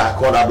commissioner there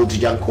called Abdul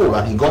Tijan Cole,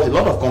 and he got a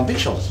lot of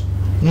convictions.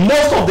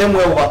 Most of them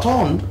were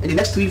overturned in the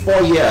next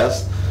 3-4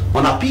 years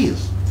on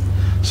appeals.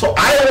 So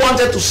I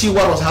wanted to see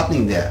what was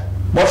happening there.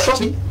 But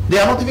trust me, they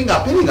are not even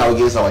appealing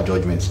against our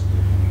judgments.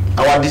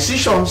 Our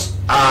decisions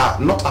are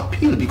not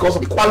appealed because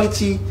of the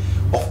quality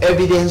of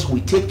evidence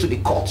we take to the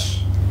courts.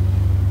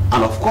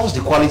 And of course,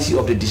 the quality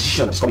of the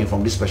decision is coming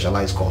from this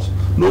specialized court.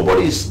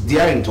 Nobody is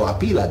daring to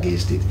appeal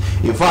against it.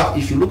 In fact,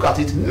 if you look at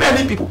it,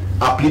 many people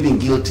are pleading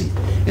guilty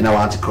in our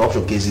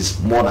anti-corruption cases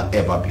more than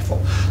ever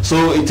before.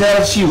 So it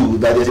tells you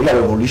that there's a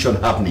revolution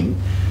happening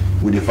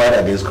with the fight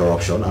against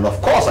corruption. And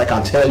of course, I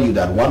can tell you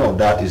that one of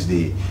that is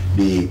the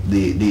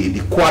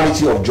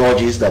quality of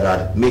judges that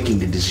are making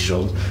the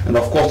decisions, and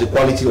of course the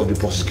quality of the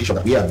prosecution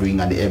that we are doing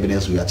and the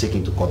evidence we are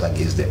taking to court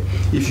against them.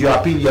 If you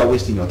appeal, you are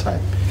wasting your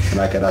time, and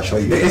I can assure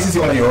you. The ACC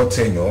under your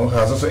tenure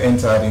has also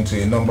entered into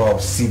a number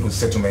of civil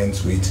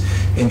settlements with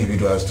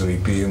individuals to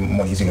repay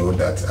monies,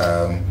 that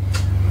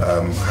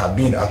have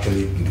been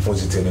actually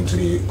deposited into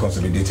the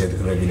consolidated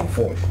revenue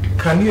fund.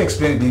 Can you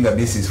explain the legal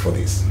basis for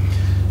this?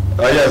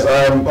 Yes,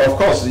 of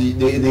course, the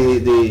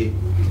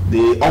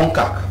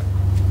UNCAC,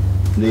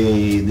 the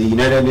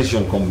United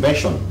Nations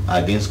Convention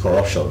Against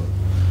Corruption,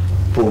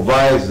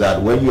 provides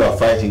that when you are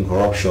fighting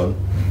corruption,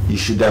 you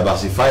should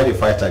diversify the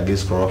fight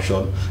against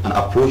corruption and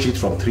approach it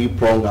from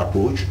three-pronged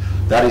approach.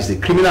 That is the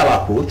criminal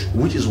approach,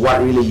 which is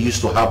what really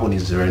used to happen in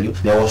Sierra Leone.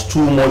 There was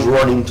too much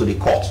running to the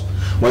court.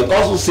 But it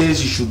also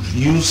says you should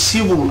use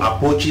civil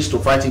approaches to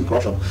fighting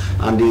corruption,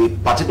 and they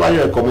particularly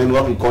recommend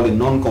what we call a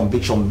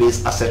non-conviction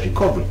based asset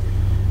recovery.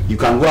 You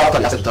can go after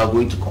the assets without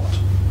going to court.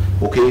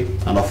 Okay,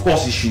 and of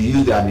course you should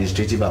use the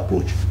administrative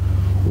approach.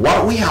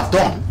 What we have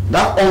done,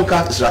 that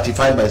UNCAC is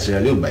ratified by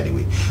Sierra Leone, by the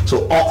way.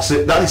 So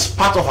that is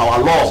part of our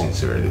laws in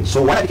Sierra Leone.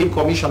 So when I became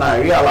commissioner,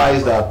 I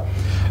realized that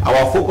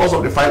our focus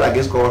of the fight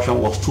against corruption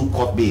was too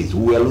court-based.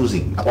 We were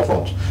losing at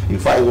front. In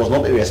fact, it was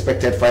not a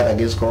respected fight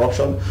against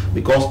corruption,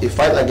 because a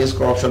fight against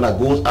corruption that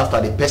goes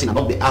after the person and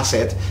not the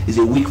asset is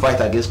a weak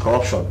fight against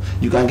corruption.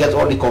 You can get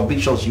all the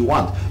convictions you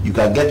want. You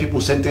can get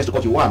people sentenced to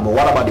what you want. But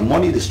what about the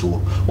money they stole?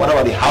 What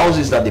about the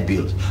houses that they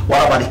built?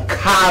 What about the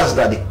cars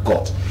that they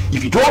got?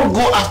 If you don't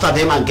go after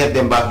them and get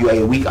them back, you are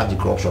a weak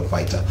anti-corruption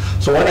fighter.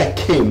 So when I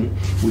came,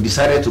 we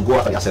decided to go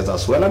after the assets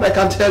as well. And I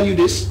can tell you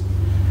this.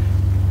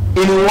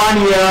 In 1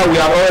 year, we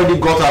have already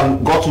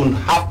gotten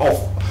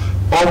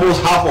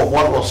almost half of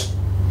what was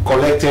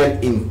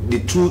collected in the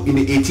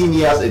 18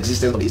 years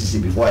existence of the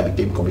ACC before I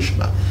became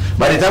commissioner.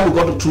 By the time we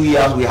got to 2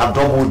 years, we have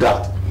doubled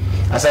that.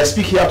 As I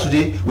speak here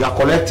today, we have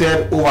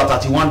collected over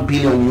 31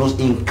 billion euros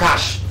in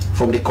cash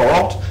from the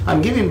corrupt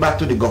and given back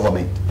to the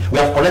government. We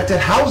have collected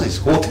houses,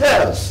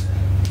 hotels,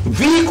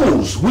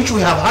 vehicles, which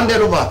we have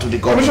handed over to the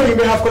government. Commissioner, you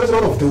may have collected a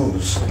lot of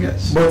those.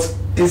 Yes. But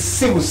is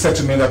civil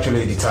settlement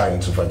actually a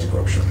deterrent to fighting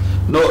corruption?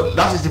 No,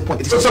 that is the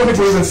point. So some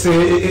people even say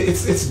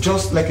it's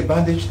just like a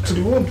bandage to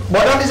the wound.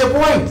 But that is the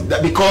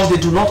point, because they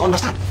do not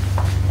understand.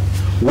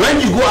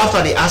 When you go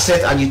after the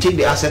asset and you take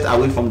the asset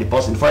away from the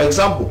person, for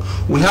example,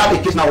 we have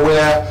a case now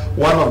where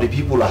one of the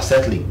people are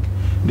settling.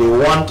 They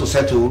want to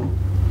settle,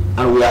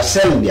 and we are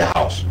selling their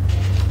house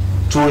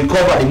to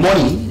recover the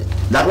money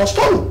that was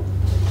stolen.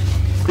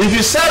 If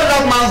you sell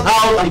that man's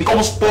house and he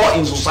becomes poor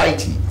in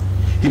society,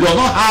 he does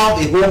not have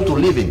a home to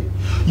live in,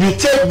 you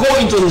go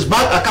into his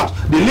bank account,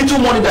 the little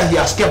money that he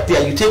has kept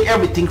there, you take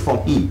everything from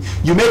him,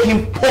 you make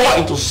him poor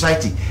into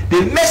society.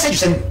 The message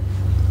sent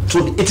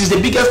to it is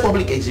the biggest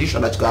public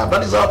exhibition that you can have.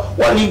 That is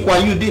what Lee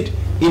Kuan Yew did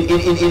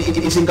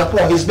in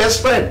Singapore. His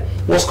best friend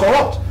was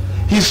corrupt.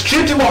 He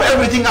stripped him of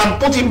everything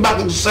and put him back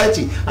in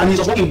society, and he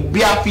was walking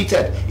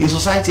barefooted in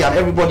society, and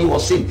everybody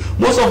was saying.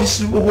 Most of these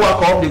people who are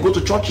corrupt, they go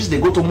to churches, they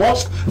go to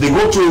mosques, they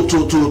go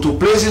to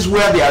places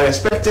where they are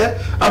respected,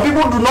 and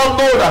people do not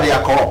know that they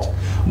are corrupt.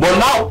 But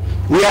now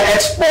we are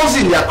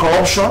exposing their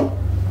corruption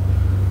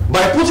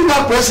by putting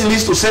that press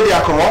release to say they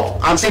are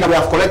corrupt and saying that we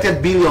have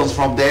collected billions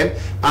from them,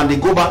 and they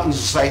go back in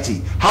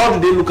society. How do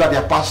they look at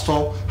their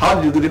pastor?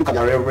 How do they look at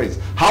their reverends?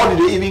 How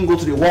do they even go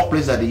to the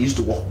workplace that they used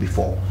to work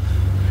before?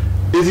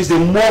 It is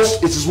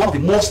one of the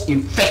most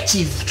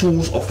effective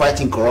tools of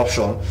fighting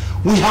corruption.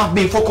 We have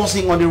been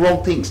focusing on the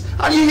wrong things.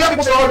 And you hear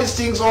people say all these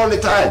things all the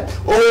time.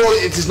 Oh,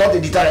 it is not a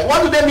deterrent.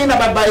 What do they mean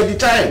by a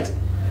deterrent?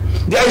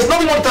 There is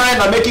nothing more deterrent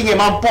than making a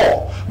man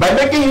poor. By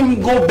making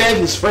him go beg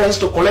his friends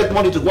to collect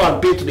money to go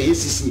and pay to the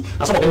ACC.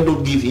 And some of them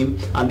don't give him.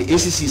 And the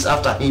ACC is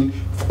after him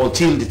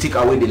until they take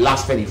away the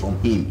last penny from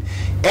him.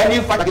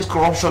 Any fight against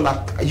corruption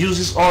that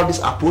uses all these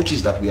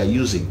approaches that we are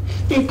using,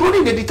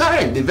 including the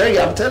deterrent,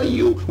 I'm telling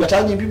you, we're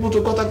charging people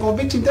to go and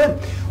convicting them.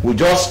 We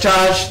just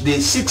charged the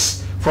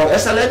 6 from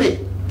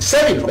SLMA,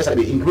 7 from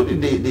SLMA,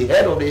 including the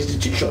head of the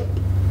institution.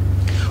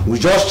 We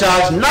just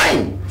charged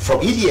 9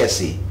 from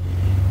EDSA.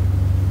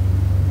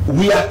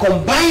 We are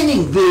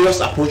combining various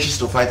approaches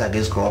to fight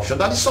against corruption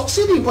that is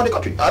succeeding for the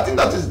country. I think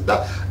that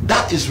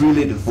is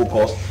really the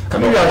focus.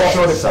 Can you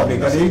assure the public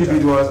that the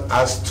individuals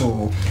asked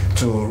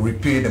to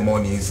repay the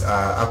monies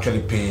are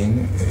actually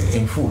paying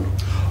in full?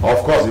 Of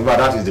course, in fact,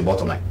 that is the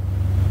bottom line.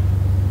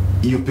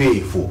 You pay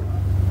in full.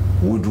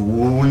 We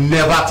will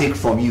never take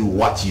from you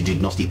what you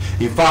did not steal.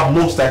 In fact,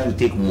 most times we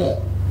take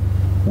more.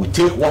 We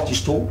take what you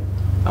stole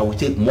and we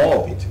take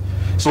more of it.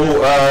 So,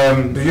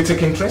 do you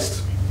take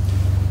interest?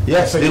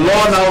 Yes, the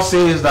law now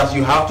says that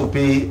you have to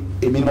pay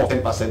a minimum of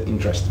 10%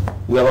 interest.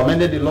 We have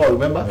amended the law,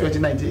 remember,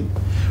 2019.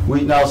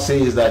 We now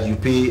says that you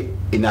pay,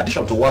 in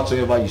addition to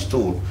whatsoever you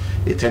stole,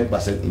 a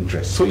 10%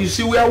 interest. So you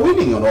see, we are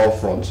winning on all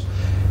fronts.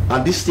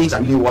 And these things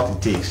are really what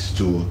it takes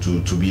to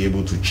be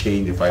able to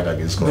change the fight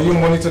against corruption. Do you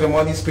monitor the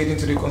money paid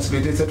into the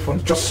consolidated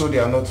fund just so they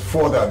are not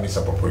further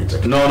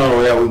misappropriated?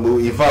 No. Yeah,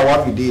 in fact,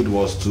 what we did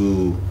was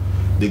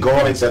the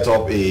government set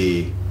up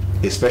a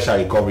special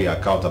recovery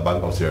account at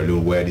Bank of Sierra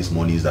Leone where these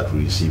monies that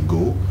we receive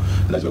go,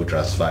 that's where we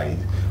transfer it,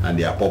 and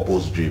they are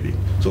purpose driven.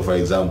 So, for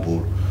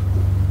example,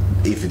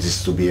 if it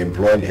is to be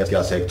employed in the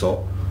healthcare sector,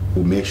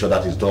 we make sure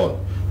that is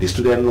done. The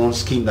student loan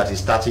scheme that is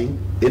starting,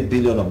 8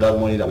 billion of that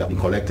money that we have been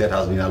collected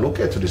has been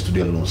allocated to the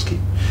student loan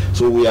scheme.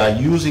 So we are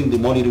using the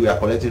money that we are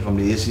collecting from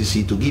the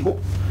ACC to give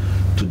hope,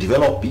 to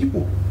develop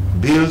people,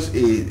 build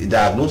a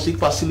diagnostic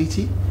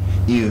facility,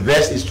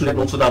 invest in student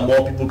loans so that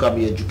more people can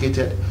be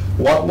educated.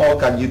 What more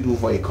can you do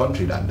for a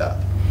country than that?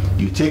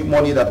 You take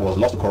money that was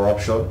lost to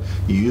corruption,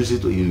 you use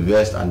it to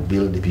invest and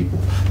build the people.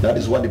 That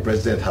is what the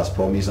president has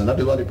promised, and that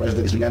is what the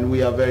president is doing, and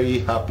we are very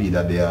happy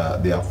that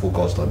they are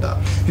focused on that.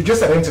 You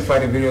just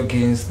identified the various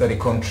gains that the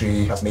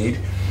country has made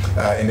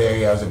in the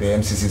areas of the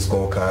MCC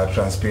scorecard,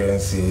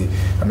 transparency,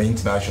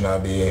 international,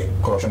 the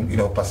corruption,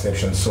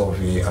 perception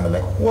survey, and the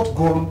like. What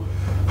goal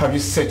have you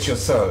set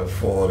yourself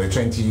for the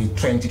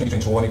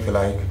 2020-2021, if you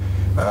like,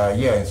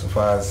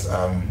 insofar as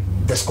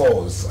the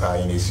scores are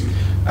in issue?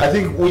 I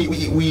think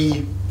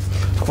we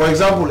for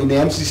example, in the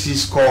MCC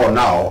score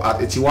now, at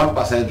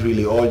 81%,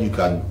 really all you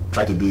can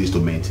try to do is to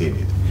maintain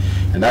it.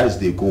 And that is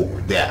the goal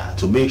there,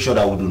 to make sure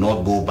that we do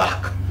not go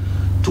back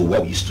to where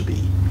we used to be.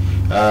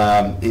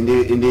 In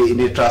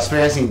the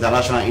Transparency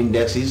International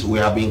indexes, we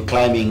have been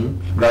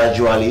climbing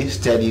gradually,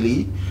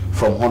 steadily.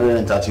 From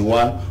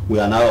 131, we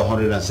are now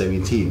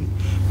 117.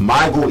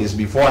 My goal is,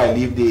 before I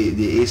leave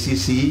the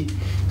ACC,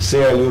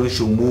 Sierra Leone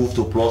should move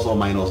to plus or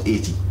minus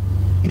 80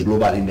 in the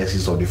global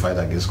indexes of the fight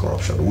against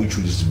corruption, which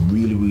is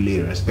really, really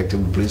a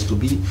respectable place to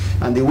be.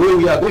 And the way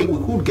we are going,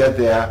 we could get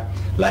there,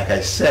 like I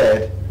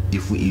said,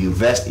 if we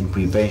invest in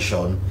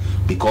prevention,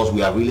 because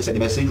we have really set the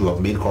message. We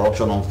have made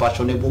corruption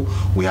unfashionable.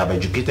 We have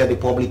educated the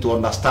public to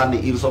understand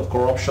the ills of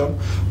corruption.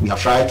 We have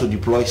tried to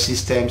deploy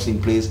systems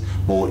in place,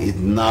 but it's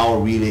now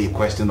really a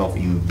question of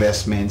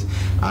investment.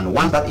 And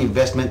once that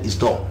investment is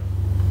done,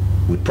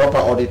 with proper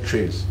audit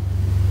trails,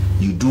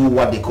 you do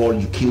what they call,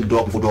 you kill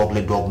dog before dog,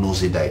 let dog know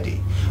say die day.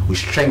 We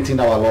strengthen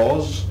our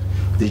laws.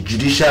 The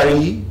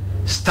judiciary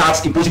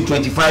starts imposing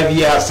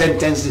 25-year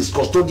sentences,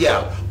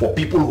 custodial, for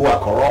people who are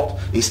corrupt,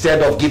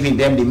 instead of giving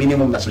them the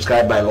minimum that's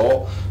prescribed by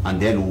law,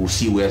 and then we will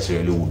see where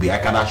Sierra Leone will be. I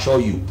can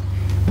assure you,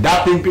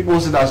 that thing people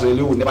say that Sierra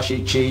Leone will never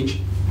change,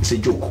 it's a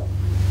joke.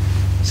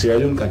 Sierra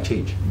Leone can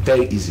change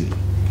very easily.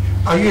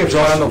 Are you a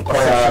fan of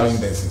perception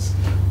indices?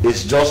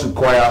 It just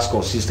requires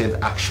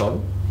consistent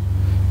action,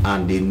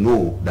 and they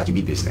know that you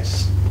mean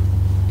business.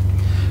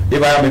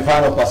 If I am a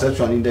fan of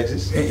perception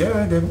indexes?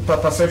 Yeah, the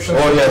perception.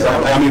 Oh yes,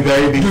 I am a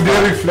very big fan. Do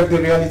they reflect the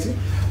reality?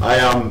 I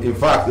am, in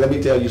fact, let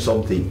me tell you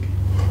something.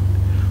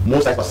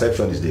 Most like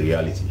perception is the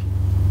reality.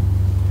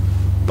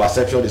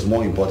 Perception is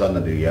more important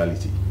than the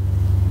reality.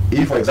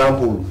 If, for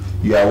example,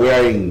 you are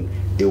wearing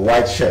a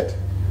white shirt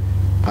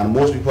and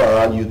most people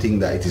around you think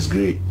that it is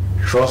gray,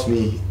 trust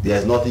me,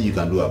 there's nothing you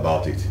can do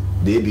about it.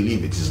 They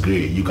believe it is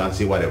gray. You can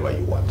say whatever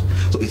you want.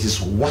 So it is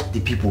what the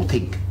people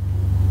think.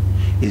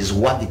 It is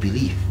what they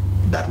believe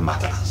that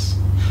matters.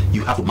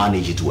 You have to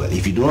manage it well.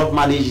 If you do not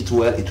manage it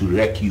well, it will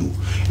wreck you.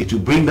 It will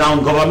bring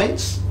down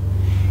governments.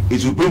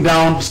 It will bring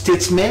down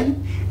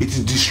statesmen. It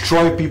will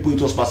destroy people.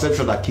 It was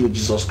perception that killed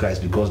Jesus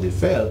Christ, because they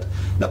felt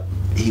that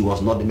he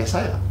was not the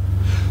Messiah.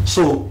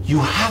 So you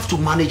have to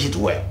manage it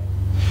well.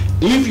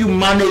 If you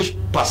manage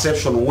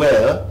perception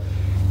well,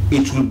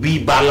 it will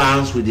be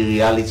balanced with the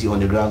reality on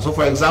the ground. So,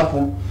 for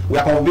example, we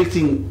are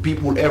convicting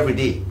people every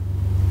day.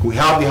 We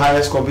have the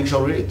highest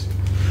conviction rate.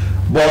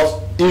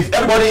 But if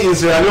everybody in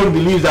Sierra Leone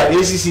believes that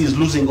ACC is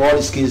losing all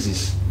its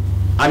cases,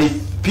 and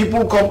if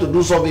people come to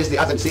do surveys, they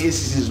ask them, say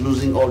ACC is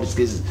losing all its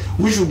cases,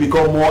 which should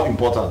become more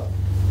important?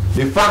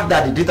 The fact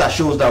that the data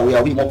shows that we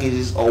are winning more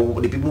cases,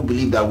 or the people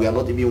believe that we are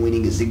not even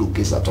winning a single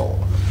case at all.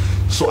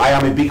 So I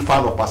am a big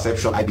fan of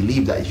perception. I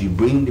believe that if you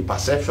bring the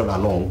perception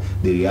along,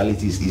 the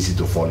reality is easy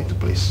to fall into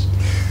place.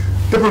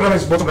 The program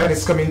is Bottom Line.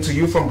 It's coming to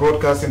you from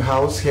Broadcasting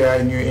House here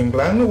in New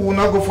England. We'll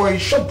now go for a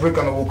short break,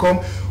 and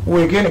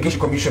we'll again engage the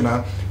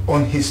Commissioner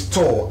on his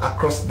tour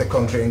across the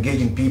country,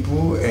 engaging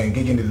people,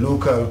 engaging the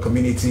local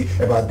community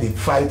about the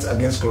fight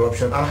against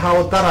corruption and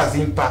how that has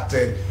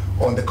impacted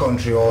on the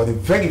country, or the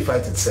very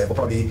fight itself, or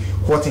probably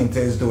what it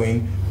is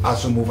doing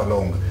as we move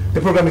along.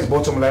 The program is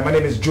Bottom Line. My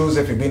name is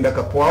Joseph Ibinda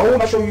Kapua. I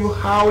want to show you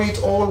how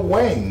it all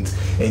went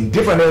in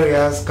different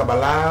areas: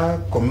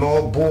 Kabbalah,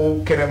 Komno,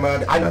 Bo, Kenema,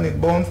 the island in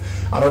Bonds,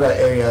 and other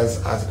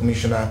areas as the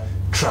Commissioner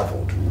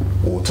traveled.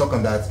 We'll talk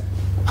on that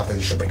after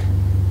the short break.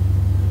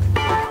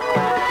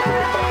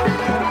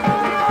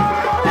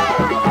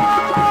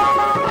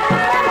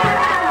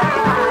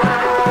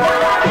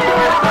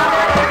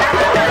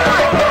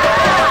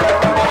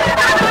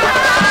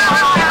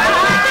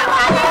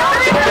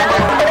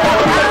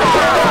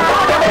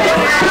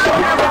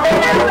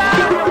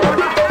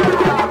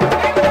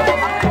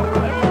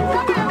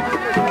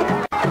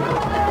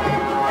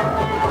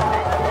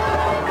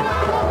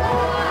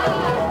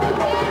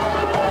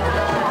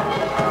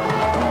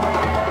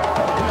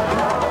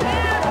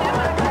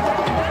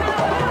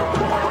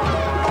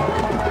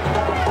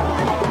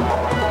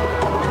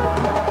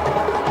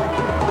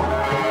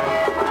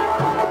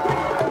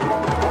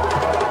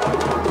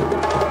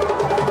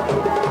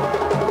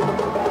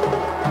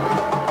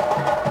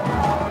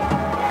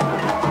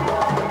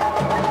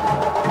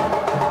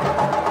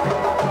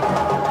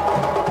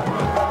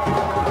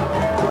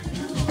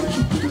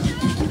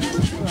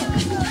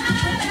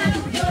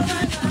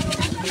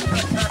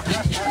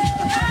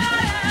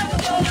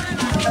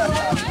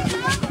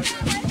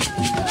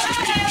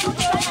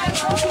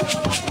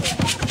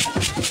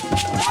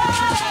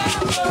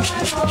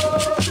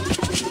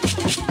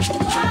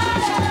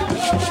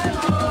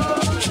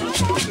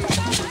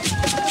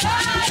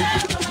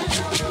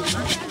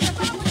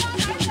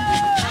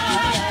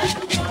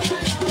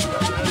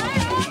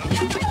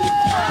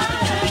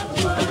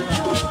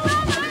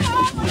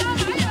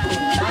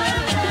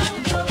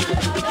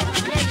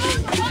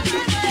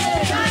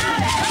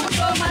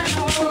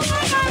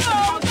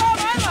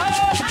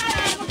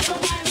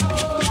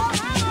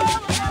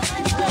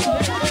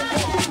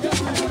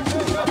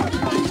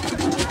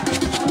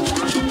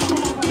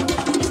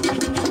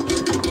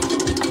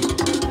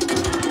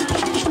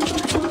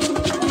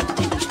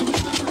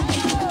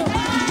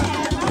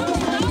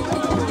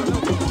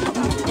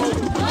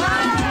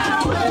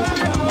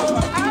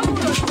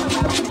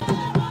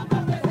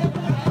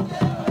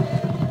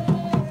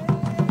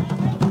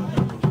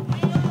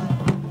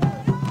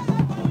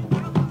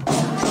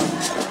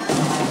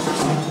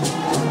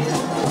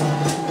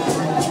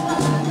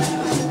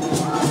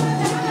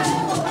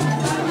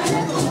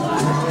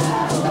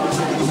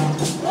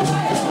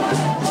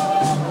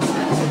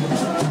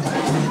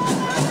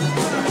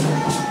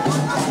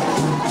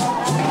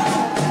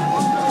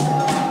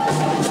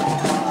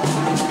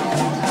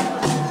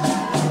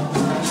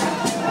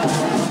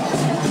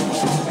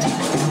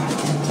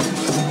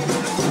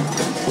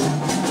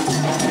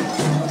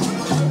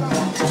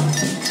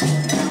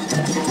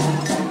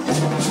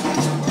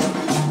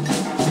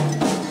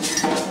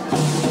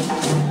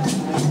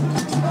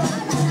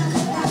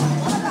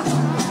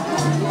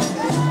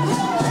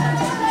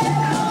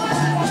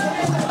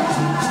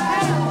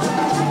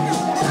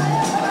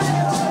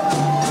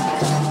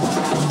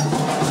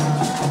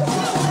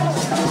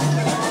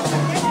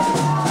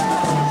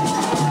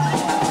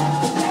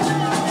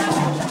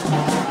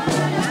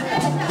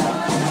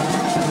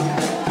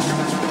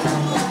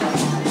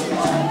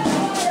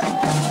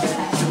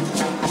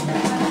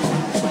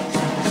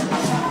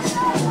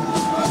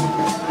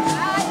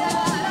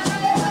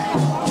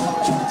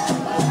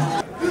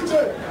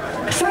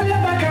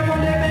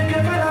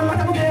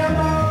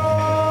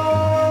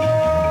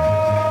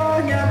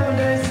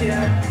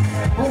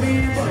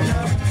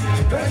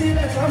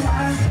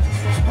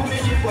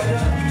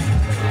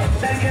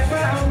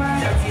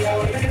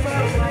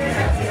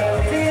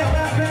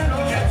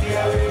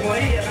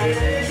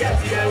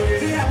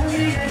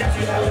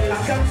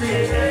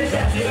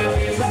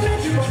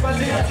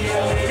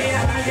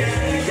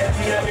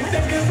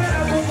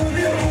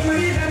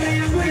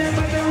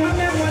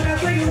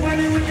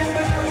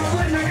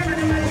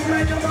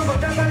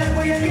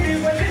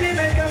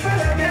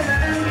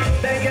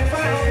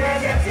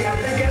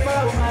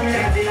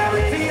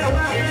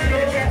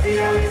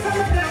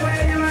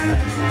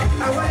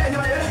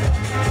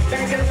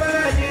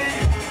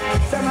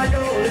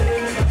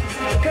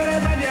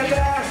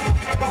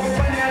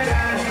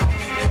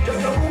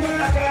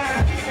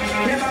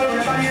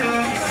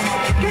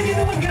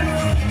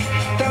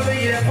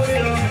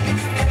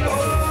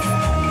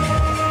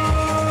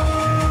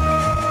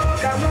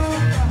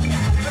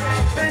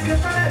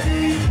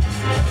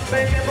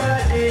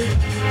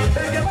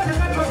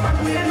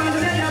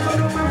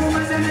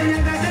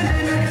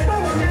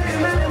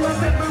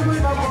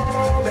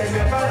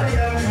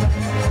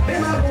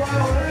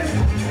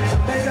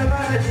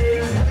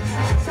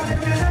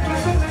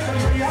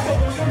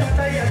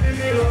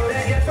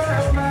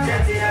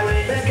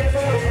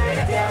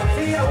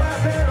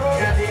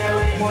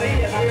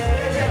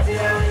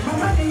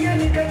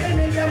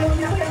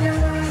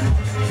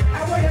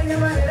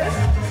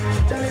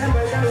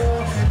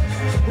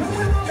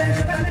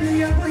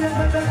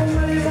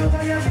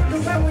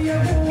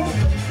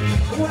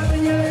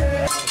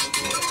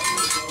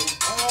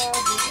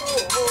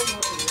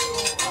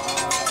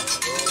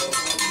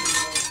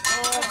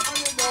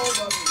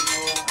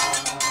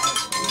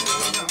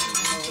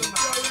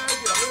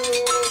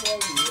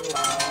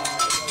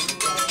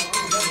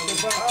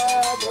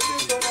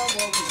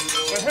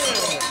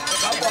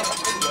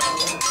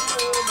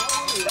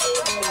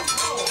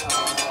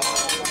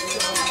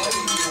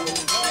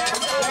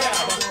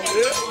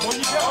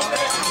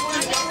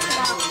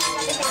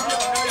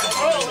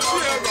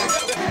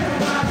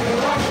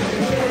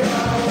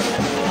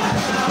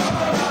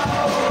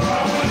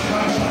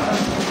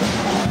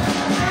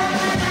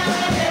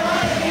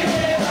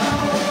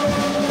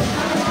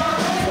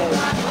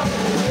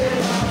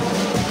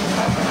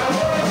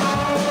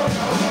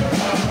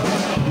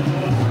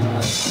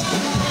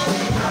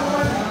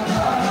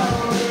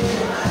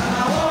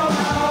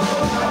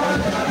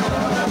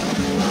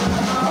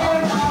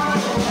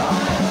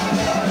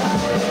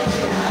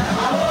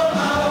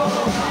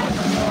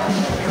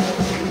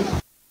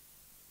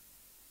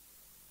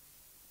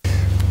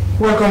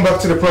 Welcome back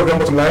to the program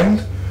Bottom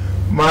Line.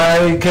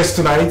 My guest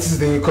tonight is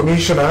the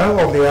Commissioner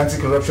of the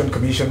Anti-Corruption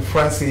Commission,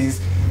 Francis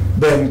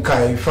Ben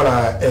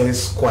Kaifala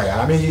Esquire.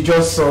 I mean, you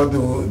just saw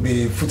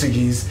the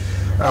footages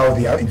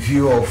of the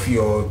view of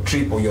your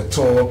trip or your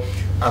tour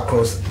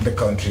across the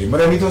country. But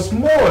then it was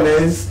more or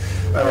less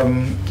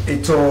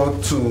a tour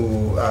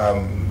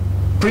to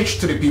preach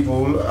to the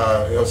people,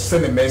 or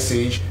send a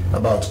message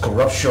about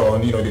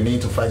corruption, you know, the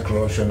need to fight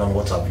corruption and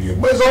what have you.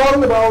 But it's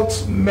all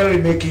about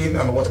merrymaking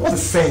and what's the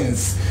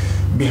sense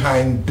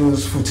behind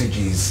those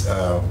footages,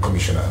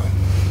 Commissioner?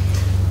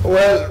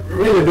 Well,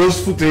 really,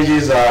 those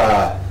footages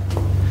are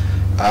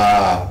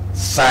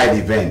side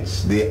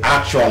events. The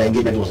actual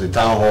engagement was a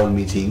town hall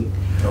meeting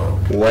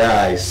where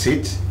I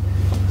sit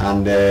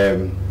and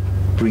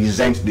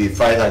present the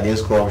fight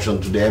against corruption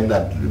to them,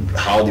 that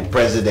how the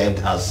president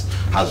has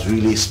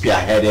really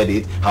spearheaded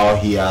it, how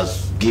he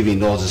has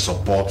given us the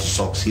support to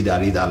succeed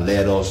at it and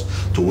led us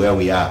to where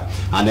we are.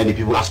 And then the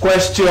people ask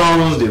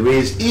questions, they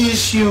raise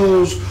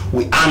issues,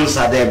 we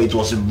answer them. It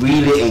was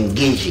really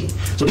engaging.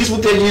 So these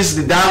footages,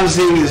 the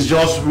dancing is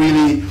just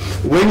really,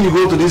 when you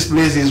go to these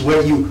places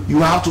where you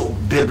have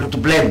to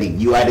blend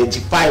in, you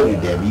identify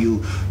with them,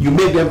 you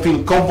make them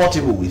feel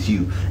comfortable with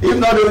you. If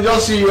not, they will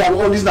just see you,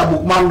 oh, this is the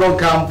bookman, don't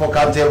come for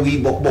can't tell we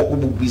book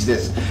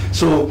business.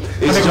 So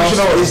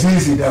it's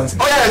easy dancing.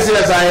 Oh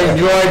yes, I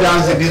enjoy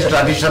dancing these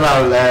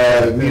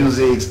traditional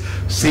music,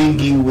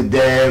 singing with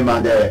them,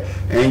 and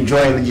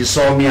enjoying. You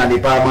saw me and the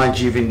Paramount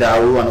Chief in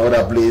Daru and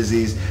other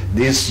places.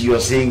 This you're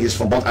seeing is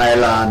from Bond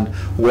Island,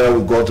 where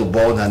we go to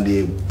Bond, and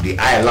the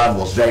island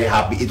was very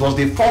happy. It was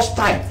the first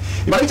time.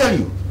 Let me tell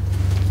you,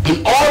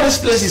 in all these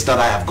places that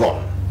I have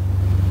gone,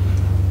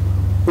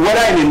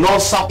 whether in the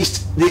north, south,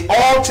 east, they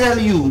all tell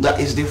you that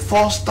it's the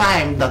first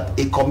time that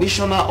a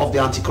commissioner of the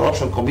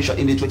Anti-Corruption Commission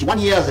in the 21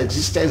 years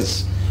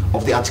existence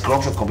of the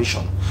Anti-Corruption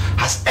Commission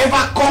has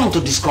ever come to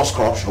discuss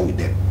corruption with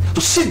them,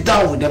 to sit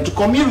down with them, to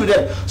commune with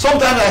them.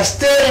 Sometimes I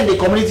stay in the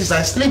communities,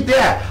 I sleep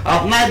there.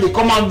 At night they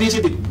come and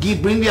visit, they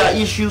bring their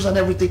issues and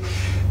everything.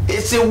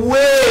 It's a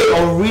way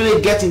of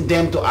really getting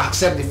them to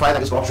accept the fight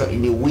against corruption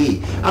in a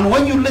way. And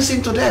when you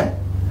listen to them,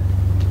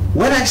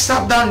 when I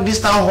sat down in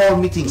these town hall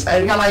meetings, I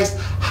realized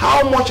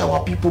how much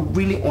our people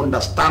really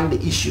understand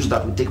the issues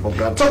that we take for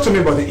granted. Talk to me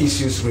about the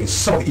issues, Ray.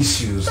 Some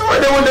issues.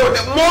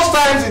 Most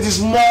times it is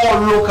more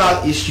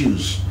local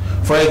issues.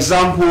 For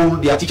example,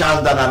 there are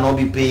teachers that are not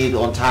being paid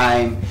on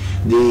time.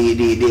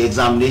 the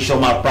examination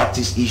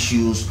malpractice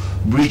issues,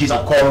 bridges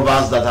and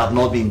culverts that have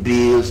not been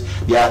built.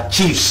 There are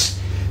chiefs,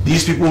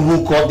 these people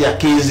who caught their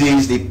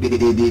cases,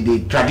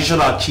 the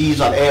traditional chiefs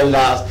and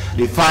elders,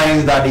 the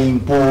fines that they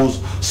impose,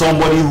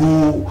 somebody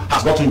who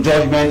has gotten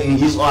judgment in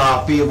his or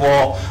her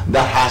favor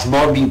that has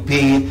not been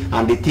paid,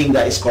 and they think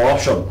that it's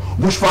corruption.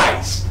 Bush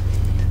fights.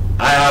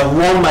 I have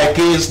won my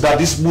case that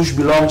this bush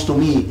belongs to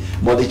me,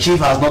 but the chief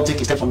has not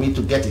taken steps for me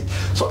to get it.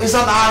 So it's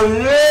an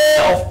array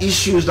of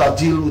issues that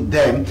deal with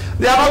them.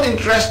 They are not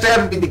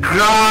interested in the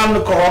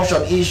grand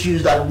corruption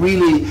issues that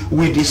really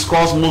we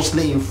discuss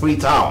mostly in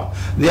Freetown.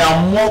 They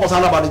are more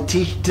concerned about the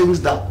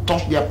things that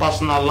touch their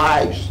personal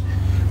lives.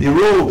 The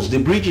roads, the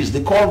bridges,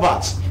 the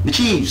culverts, the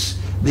chiefs,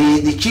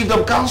 the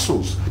chiefdom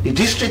councils, the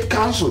district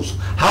councils,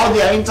 how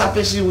they are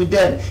interfacing with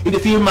them. If they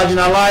feel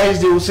marginalized,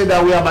 they will say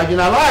that we are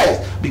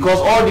marginalized because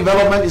all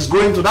development is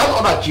going to that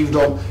other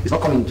chiefdom, it's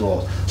not coming to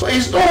us. So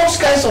it's those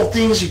kinds of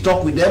things you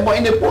talk with them, but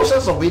in the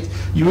process of it,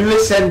 you really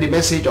send the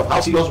message of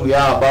how serious we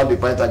are about the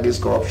fight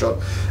against corruption.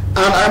 And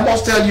I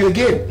must tell you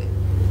again,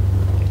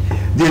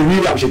 they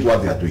really appreciate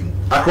what they are doing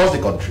across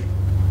the country.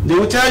 They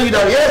will tell you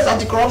that, yes,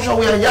 anti-corruption,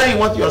 we are hearing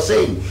what you are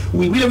saying.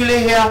 We really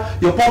hear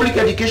your public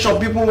education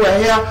people who are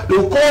here. They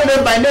will call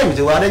them by names.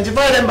 They will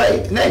identify them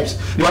by names.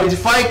 They will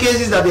identify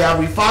cases that they have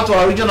referred to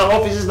our regional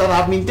offices that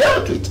have been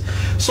dealt with.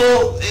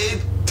 So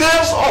it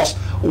tells us,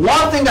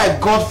 one thing I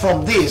got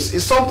from this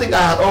is something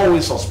I had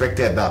always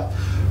suspected, that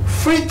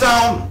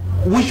Freetown,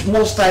 which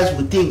most times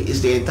we think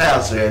is the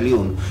entire Sierra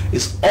Leone,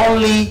 is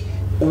only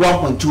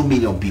 1.2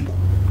 million people.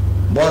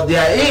 But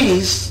there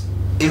is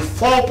a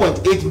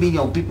 4.8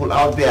 million people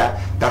out there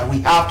that we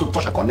have to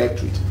touch and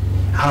connect with,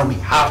 and we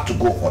have to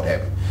go for them.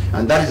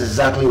 And that is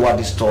exactly what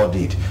this tour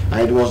did,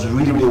 and it was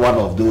really one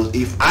of those.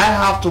 If I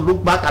have to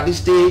look back at this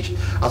stage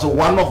as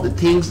one of the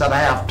things that I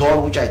have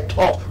done, which I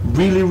thought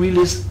really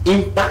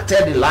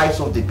impacted the lives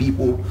of the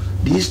people,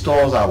 these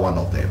tours are one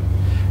of them.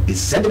 It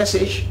sent a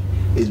message,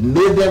 it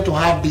made them to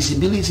have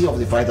visibility of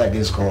the fight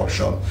against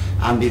corruption,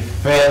 and they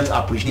felt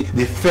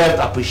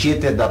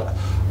appreciated that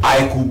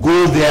I could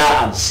go there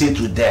and sit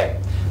with them.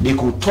 They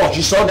could touch.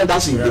 You saw them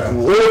dancing. Yeah. They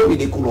could hold me.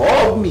 They could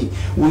hug me.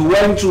 We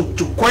went to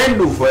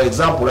Kwendu, for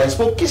example. I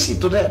spoke Kisi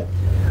to them.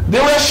 They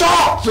were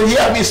shocked to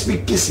hear me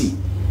speak Kisi,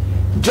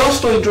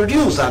 just to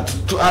introduce and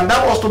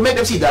that was to make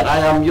them see that I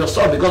am your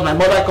son, because my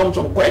mother comes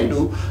from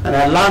Kwendu and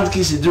I learned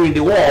Kisi during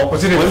the war.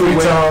 Was it a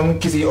Freetown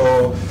Kisi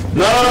or?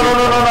 No.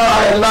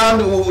 I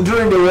learned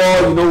during the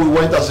war. You know, we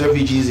went as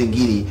refugees in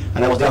Guinea,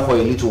 and I was there for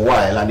a little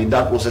while. And in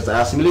that process,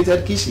 I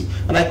assimilated Kisi,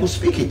 and I could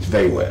speak it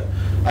very well.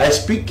 I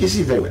speak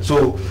Kisi very well.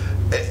 So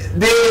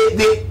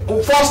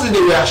firstly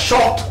they were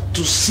shocked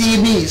to see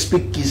me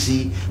speak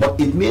Kisi, but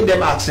it made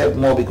them accept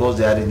more because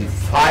they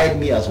identified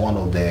me as one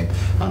of them,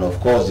 and of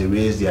course they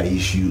raised their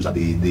issues, and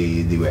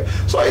they were.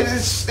 So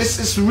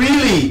it's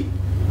really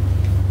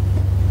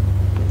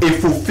a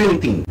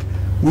fulfilling thing.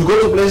 We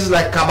go to places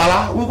like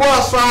Kaifala, we go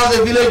as far as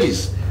the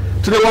villages,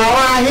 to the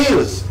Wawa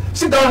Hills,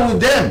 sit down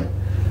with them.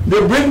 They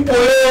bring polo,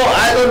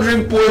 I don't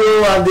drink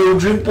polo, and they will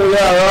drink polo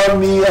around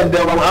me, and they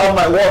will have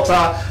my water,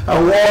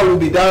 and we all will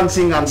be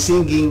dancing and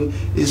singing.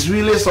 It's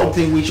really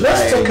something which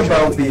Let's talk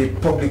about the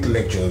public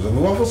lectures.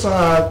 We've also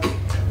had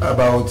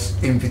about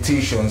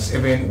invitations,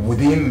 even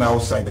within and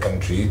outside the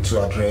country,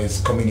 to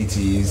address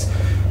communities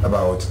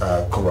about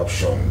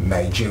corruption.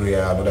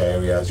 Nigeria and other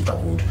areas, you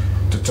traveled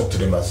to talk to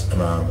them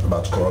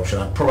about corruption,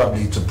 and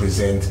probably to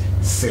present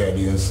Sierra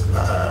Leone's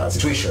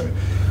situation.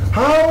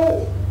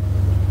 How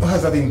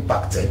has that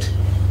impacted,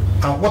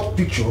 and what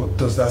picture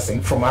does that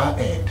send from our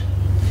end?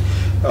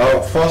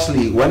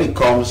 Firstly, when it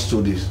comes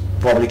to these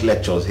public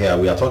lectures here,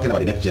 we are talking about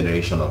the next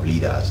generation of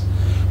leaders,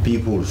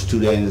 people,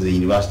 students, the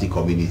university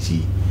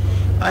community.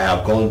 I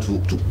have gone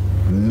to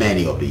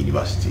many of the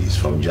universities,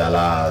 from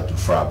Jala to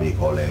Frabe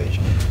College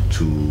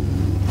to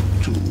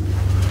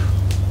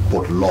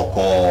Port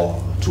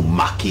Loko to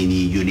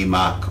Makini,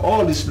 Unimac,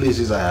 all these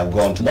places I have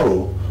gone.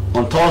 Tomorrow,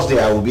 on Thursday,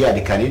 I will be at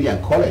the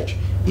Canadian College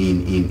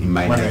in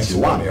my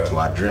 91 to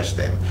address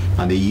them,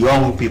 and the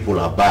young people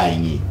are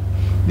buying in.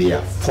 They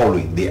are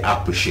following, they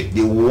appreciate,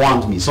 they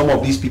want me. Some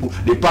of these people,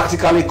 they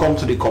practically come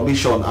to the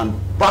commission and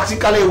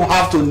practically will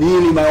have to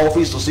kneel in my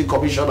office to say,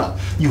 Commissioner,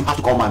 you have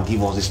to come and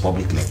give us this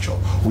public lecture.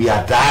 We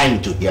are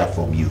dying to hear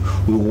from you.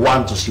 We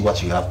want to see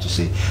what you have to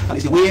say. And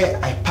it's the way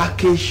I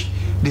package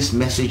these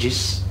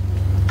messages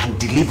and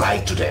deliver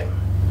it to them.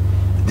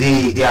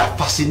 They are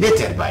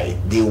fascinated by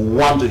it. They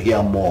want to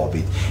hear more of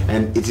it,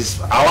 and it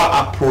is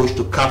our approach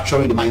to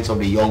capturing the minds of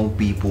the young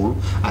people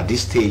at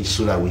this stage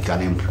so that we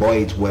can employ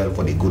it well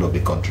for the good of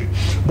the country.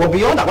 But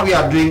beyond that, what we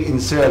are doing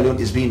in Sierra Leone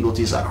is being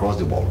noticed across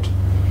the world.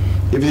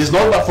 If it is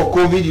not that for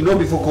COVID, you know,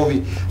 before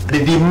COVID,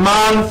 the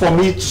demand for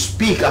me to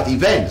speak at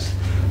events,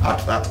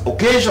 at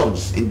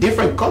occasions in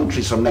different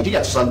countries, from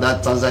Nigeria to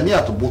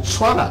Tanzania to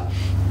Botswana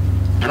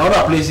and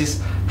other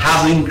places,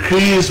 has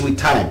increased with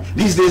time.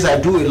 These days I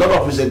do a lot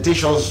of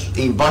presentations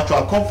in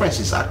virtual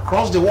conferences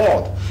across the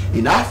world.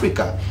 In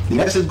Africa, the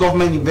United States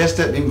government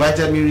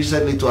invited me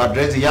recently to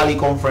address the yearly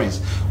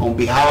conference on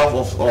behalf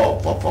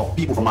of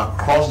people from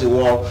across the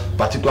world,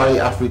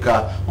 particularly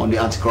Africa, on the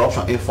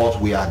anti-corruption efforts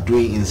we are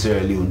doing in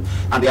Sierra Leone.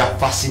 And they are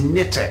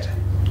fascinated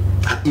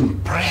and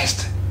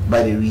impressed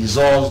by the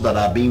results that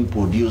are being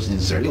produced in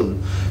Sierra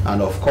Leone,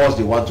 and of course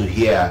they want to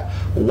hear,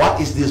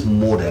 what is this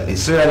model? In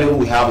Sierra Leone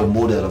we have a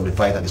model of the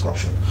fight against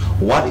corruption.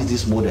 What is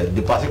this model?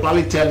 They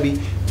particularly tell me,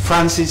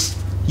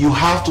 Francis, you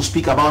have to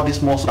speak about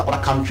this more so that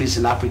other countries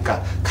in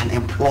Africa can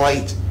employ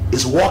it.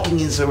 It's working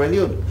in Sierra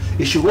Leone.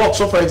 It should work.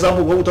 So for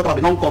example, when we talk about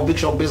the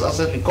non-conviction based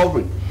asset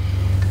recovery,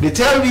 they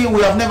tell me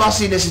we have never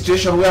seen a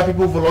situation where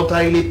people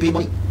voluntarily pay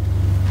money.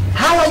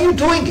 How are you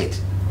doing it?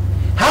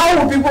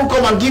 How will people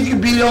come and give you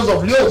billions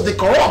of leos? The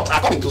corrupt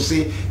are coming to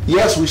say,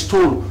 yes, we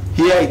stole,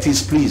 here it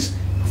is, please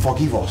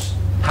forgive us.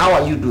 How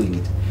are you doing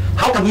it?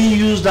 How can we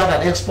use that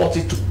and export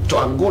it to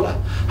Angola?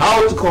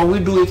 How can we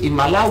do it in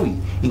Malawi,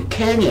 in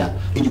Kenya,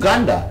 in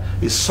Uganda?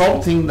 Is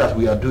something that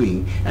we are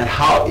doing, and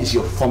how is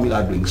your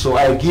formula doing? So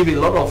I give a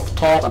lot of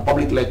talks and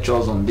public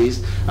lectures on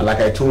this, and like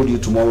I told you,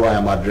 tomorrow I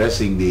am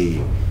addressing the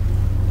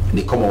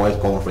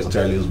Commonwealth Conference on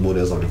Sierra Leone's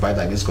models of the fight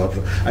against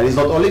corruption. And it's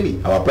not only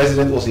me. Our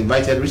president was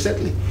invited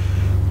recently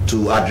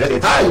to address the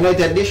entire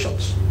United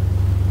Nations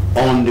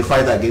on the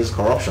fight against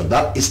corruption.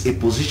 That is a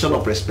position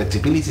of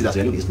respectability that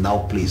Sierra Leone is now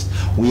placed.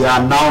 We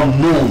are now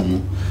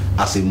known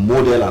as a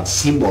model and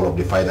symbol of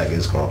the fight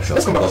against corruption.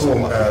 Let's come back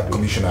home,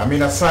 Commissioner. I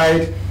mean,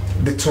 aside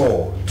the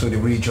tour to the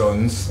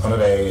regions and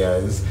other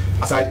areas,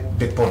 aside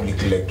the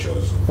public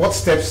lectures, what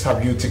steps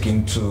have you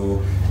taken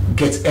to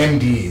get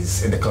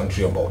MDs in the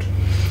country on board?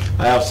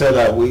 I have said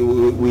that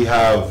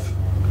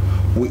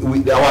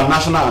our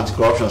national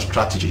anti-corruption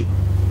strategy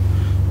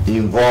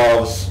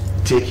involves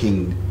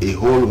taking a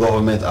whole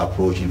government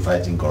approach in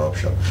fighting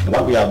corruption. And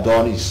what we have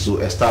done is to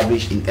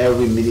establish in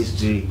every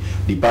ministry,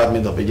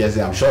 department of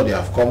agency, I'm sure they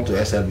have come to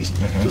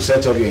SLBC, to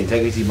set up your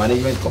integrity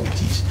management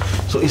committees.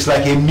 So it's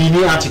like a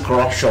mini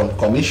anti-corruption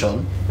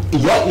commission in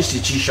your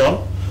institution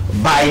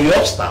by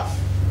your staff,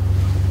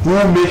 who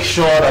make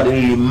sure that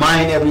they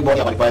remind everybody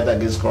about the fight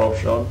against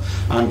corruption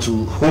and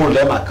to hold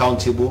them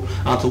accountable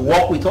and to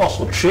work with us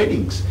for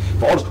trainings.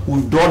 For us,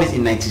 we've done it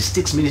in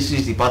 96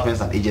 ministries, departments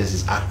and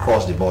agencies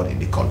across the board in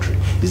the country.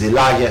 It's the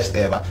largest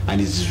ever,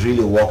 and it's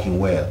really working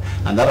well.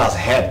 And that has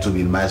helped to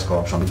minimize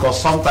corruption,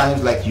 because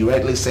sometimes, like you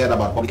rightly said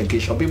about public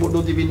education, people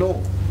don't even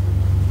know.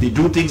 They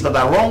do things that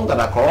are wrong, that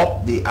are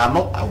corrupt. They are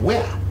not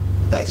aware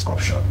that it's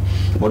corruption.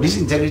 But these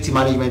integrity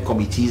management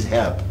committees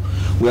help.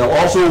 We have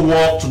also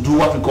worked to do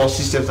what we call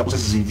systems and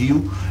processes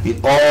review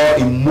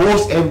in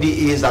most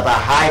MDAs that are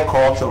high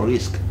corruption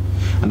risk.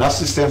 And that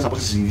systems and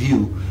processes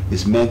review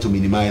is meant to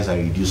minimize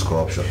and reduce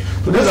corruption.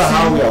 So these are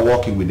how we are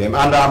working with them.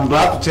 And I'm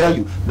glad to tell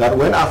you that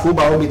when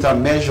Afrobarometer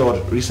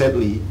measured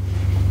recently,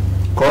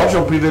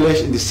 corruption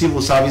prevalence in the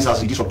civil service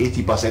has reduced from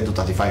 80% to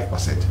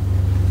 35%.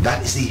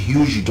 That is a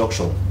huge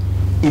reduction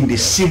in the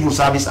civil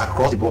service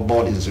across the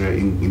board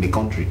in the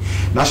country.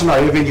 National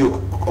Revenue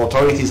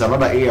Authority is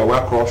another area where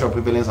corruption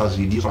prevalence has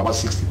reduced from about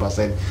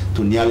 60%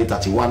 to nearly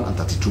 31 and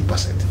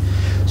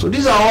 32%. So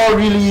these are all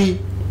really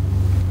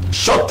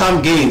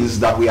short-term gains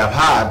that we have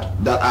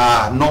had that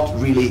are not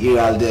really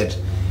heralded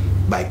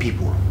by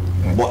people.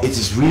 But it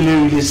is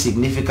really, really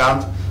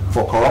significant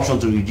for corruption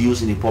to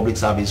reduce in the public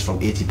service from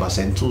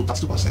 80% to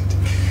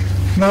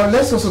 32%. Now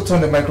let's also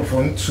turn the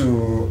microphone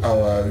to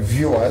our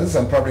viewers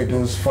and probably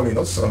those following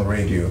us on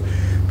radio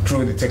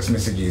through the text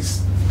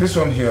messages. This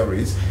one here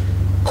is,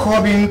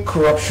 curbing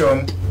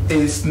corruption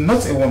is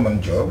not a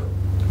one-man job.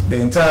 The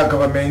entire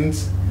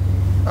government,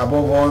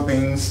 above all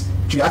things,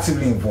 should be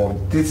actively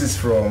involved. This is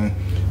from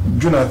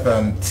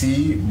Jonathan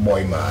T.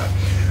 Boyma.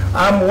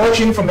 I'm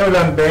watching from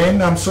Maryland,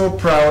 Ben. I'm so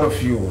proud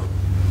of you.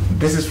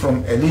 This is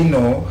from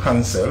Elino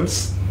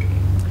Hansels.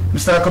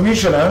 Mr.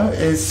 Commissioner,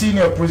 a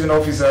senior prison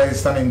officer is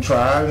standing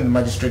trial in the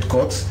magistrate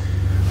court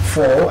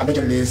for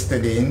allegedly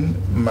stealing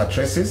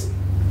mattresses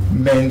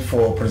meant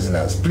for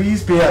prisoners.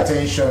 Please pay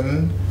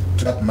attention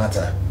to that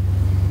matter.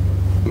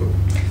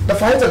 The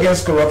fight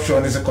against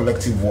corruption is a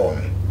collective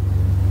one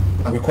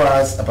and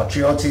requires a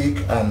patriotic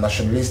and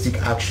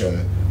nationalistic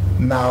action.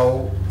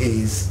 Now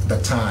is the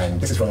time.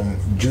 This is from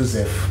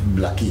Joseph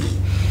Blackie.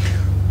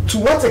 To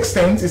what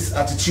extent is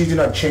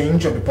attitudinal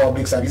change of the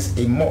public service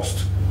a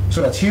must,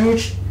 so that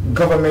huge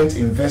government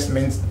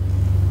investment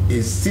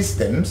in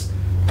systems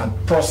and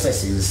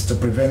processes to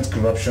prevent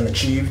corruption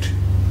achieved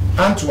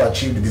and to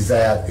achieve the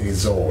desired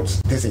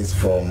results? This is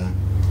from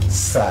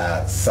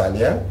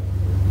Salia.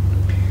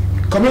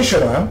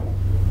 Commissioner,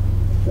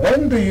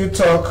 when you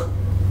talk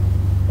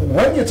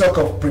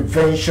of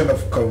prevention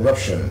of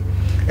corruption,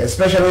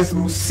 especially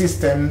through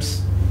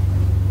systems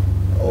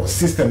or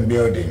system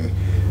building,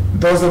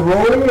 does the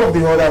role of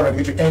the other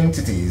regulatory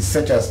entities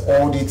such as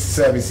audit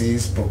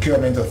services,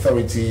 procurement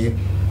authority,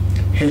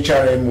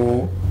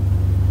 HRMO,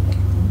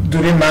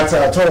 do they matter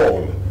at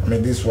all? I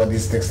mean, this is what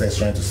this text is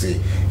trying to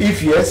say.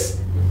 If yes,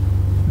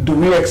 do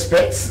we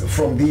expect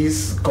from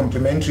these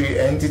complementary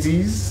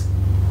entities?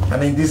 I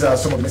mean, these are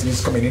some of the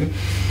messages coming in.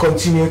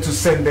 Continue to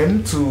send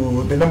them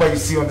to the number you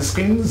see on the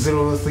screen,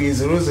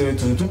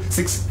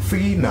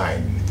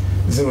 030022639.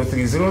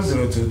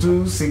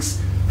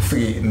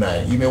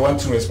 030022639. You may want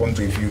to respond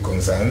to a few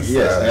concerns.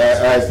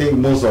 Yes, I think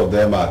most of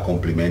them are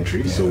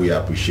complimentary, so we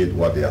appreciate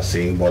what they are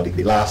saying. But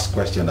the last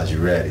question that you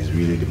read is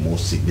really the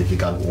most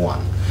significant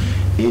one.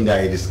 In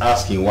that it is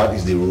asking what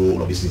is the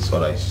role of these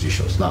other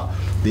institutions. Now,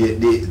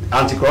 the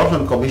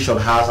Anti-Corruption Commission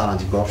has an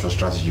anti-corruption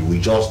strategy. We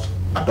just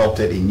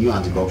adopted a new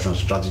anti-corruption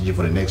strategy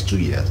for the next 2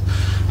 years,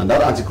 and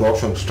that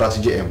anti-corruption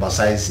strategy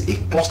emphasizes a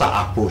cluster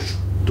approach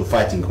to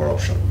fighting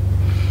corruption.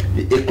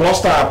 A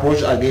cluster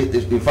approach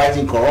in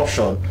fighting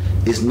corruption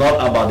is not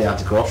about the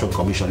Anti-Corruption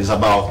Commission. It's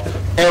about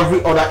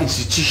every other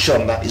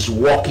institution that is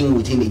working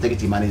within the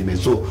integrity management.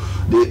 So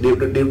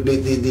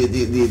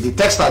the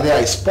text there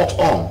is spot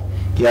on.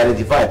 He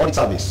identified audit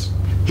service,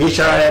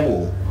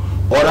 HRMO,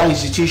 other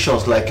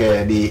institutions like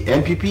the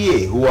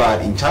NPPA, who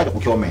are in charge of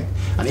procurement,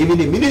 and even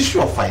the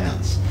Ministry of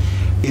Finance.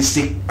 It's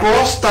a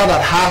cluster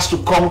that has to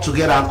come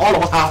together, and all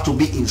of us have to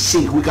be in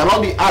sync. We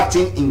cannot be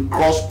acting in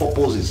cross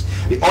purposes.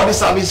 The audit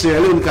service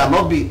Leone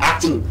cannot be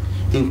acting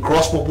in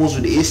cross purpose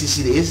with the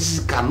ACC. The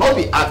ACC cannot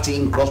be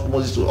acting in cross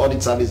purposes to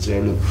audit service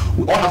Leone.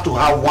 We all have to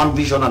have one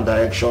vision and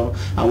direction,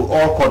 and we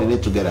all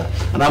coordinate together.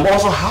 And I'm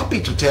also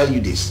happy to tell you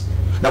this,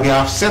 that we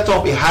have set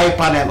up a high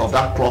panel of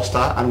that cluster,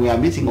 and we are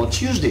meeting on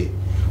Tuesday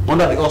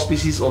under the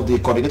auspices of the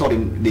coordinator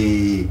in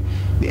the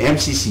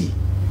MCC.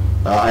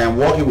 I am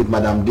working with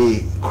Madam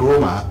D.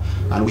 Kroma,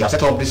 and we have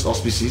set up these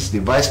auspices. The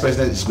Vice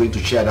President is going to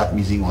chair that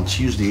meeting on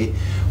Tuesday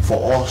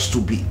for us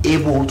to be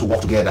able to work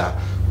together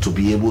to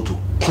be able to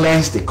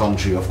cleanse the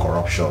country of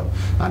corruption.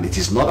 And it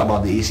is not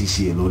about the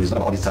ACC alone, it's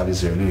not about the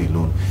service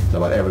alone, it's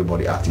about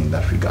everybody acting in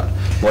that regard.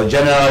 But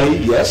generally,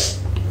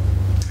 yes,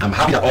 I'm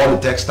happy that all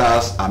the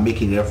textiles are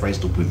making reference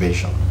to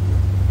prevention.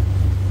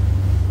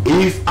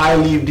 If I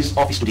leave this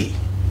office today,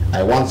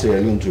 I want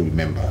Sierra Leone to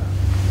remember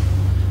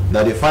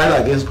that the fight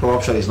against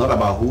corruption is not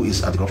about who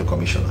is Anti-Corruption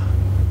Commissioner.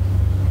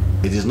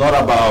 It is not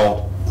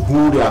about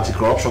who the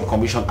Anti-Corruption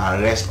Commission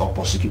arrests or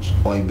prosecutes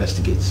or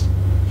investigates.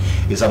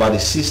 It's about the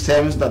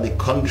systems that the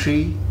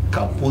country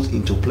can put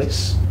into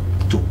place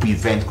to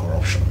prevent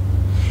corruption.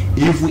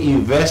 If we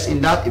invest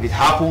in that, if it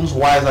happens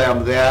whilst I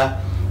am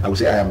there, I would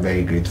say I am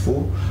very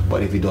grateful.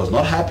 But if it does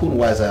not happen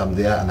whilst I am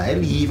there and I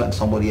leave and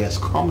somebody else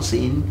comes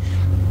in,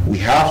 we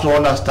have to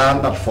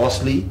understand that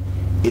firstly,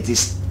 it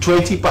is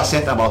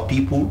 20% about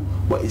people,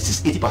 but it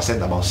is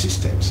 80% about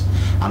systems,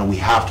 and we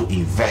have to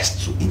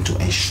invest into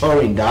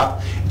ensuring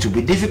that. It will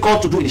be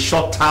difficult to do in the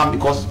short term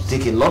because it will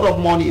take a lot of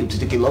money, it will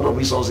take a lot of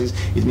resources.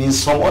 It means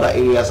some other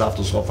areas have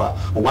to suffer,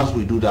 but once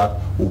we do that,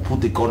 we'll put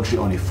the country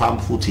on a firm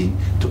footing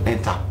to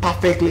enter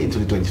perfectly into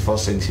the 21st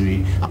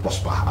century and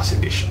prosper as a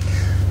nation.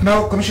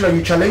 Now, Commissioner,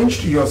 you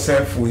challenged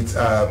yourself with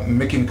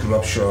making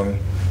corruption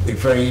a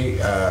very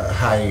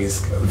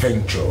high-risk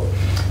venture.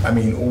 I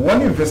mean,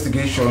 one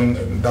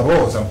investigation that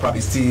was, and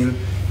probably still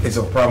is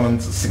of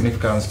paramount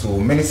significance to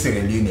many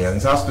Sierra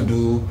Leoneans, has to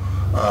do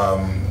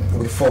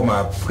with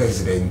former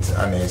President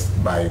Ernest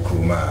Bai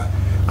Koroma.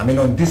 I mean,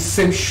 on this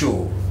same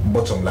show,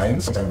 Bottom Line,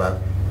 sometime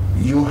back,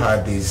 you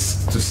had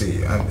this to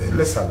say, and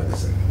let's have a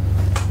listen.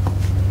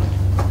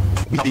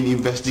 We've been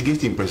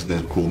investigating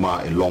President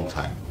Koroma a long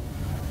time.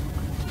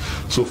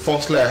 So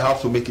firstly, I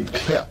have to make it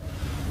clear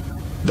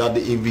that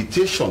the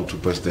invitation to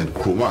President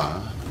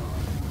Koroma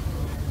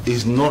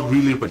is not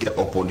really predicated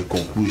upon the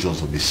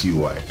conclusions of the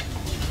COI.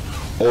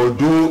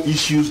 Although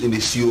issues in the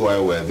COI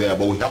were there,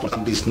 but we have to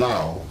understand this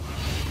now,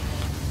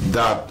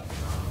 that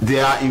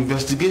there are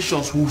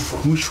investigations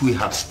which we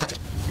have started,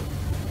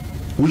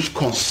 which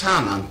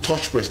concern and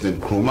touch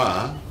President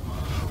Koroma,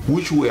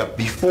 which were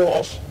before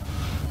us.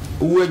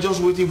 We were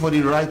just waiting for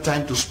the right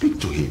time to speak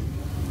to him.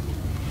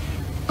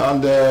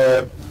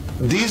 And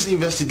these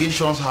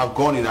investigations have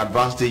gone in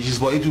advanced stages,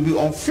 but it will be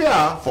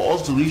unfair for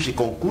us to reach a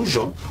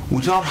conclusion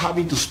without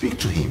having to speak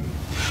to him.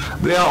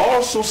 There are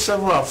also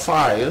several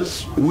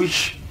files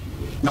which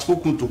have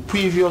spoken to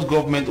previous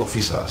government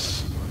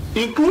officers,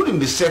 including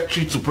the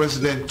secretary to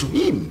president to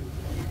him,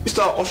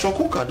 Mr.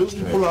 Oshokuka. Those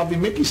people have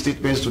been making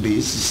statements to the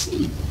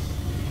ACC.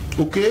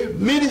 Okay,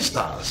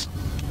 ministers,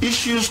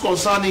 issues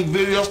concerning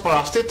various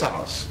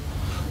parastatals,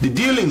 the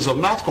dealings of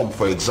NATCOM,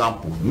 for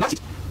example.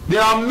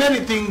 There are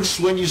many things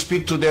when you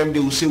speak to them, they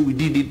will say we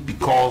did it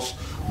because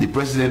the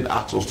president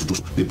asked us to do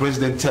so. The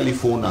president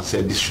telephoned and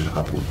said this should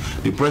happen.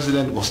 The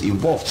president was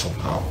involved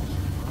somehow.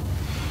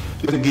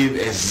 They gave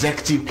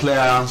executive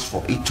clearance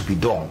for it to be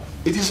done.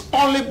 It is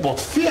only but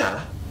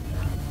fair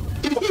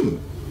in him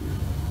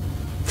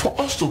for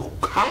us to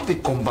have a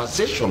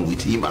conversation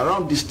with him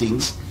around these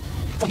things,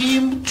 for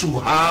him to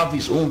have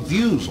his own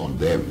views on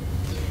them.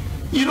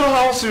 You know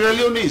how Sierra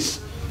Leone is.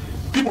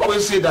 People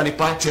always say that the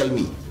party tell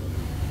me.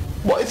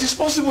 But it is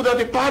possible that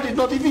the party did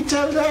not even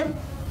tell them.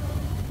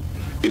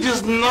 It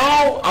is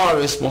now our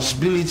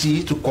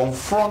responsibility to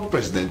confront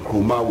President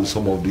Koroma with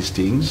some of these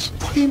things,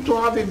 for him to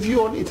have a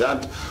view on it.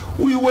 And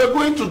we were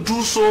going to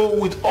do so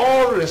with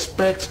all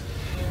respect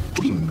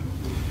him.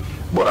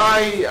 But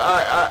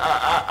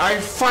I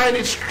find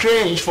it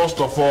strange, first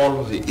of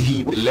all,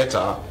 he wrote a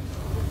letter,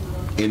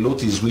 a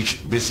notice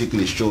which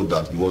basically showed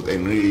that he was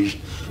enraged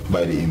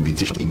by the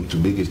invitation to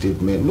make a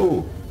statement.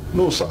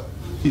 No, sir,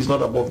 he's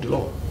not above the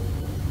law.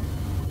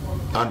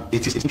 And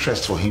it is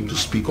interest for him to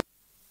speak.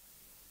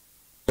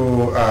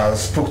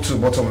 Spoke to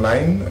Bottom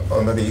Line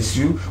under the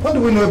issue. What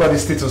do we know about the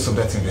status of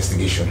that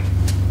investigation?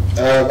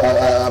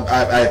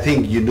 I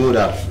think you know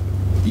that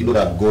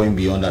going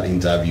beyond that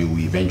interview,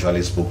 we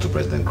eventually spoke to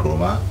President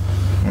Nkrumah.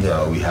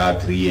 We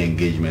had 3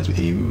 engagements with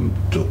him,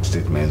 took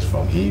statements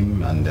from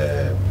him, and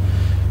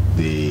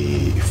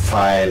the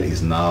file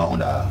is now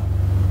under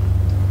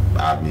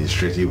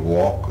administrative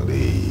work.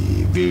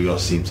 The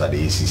various teams at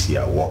the ACC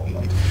are working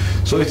on it.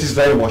 So it is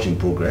very much in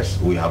progress.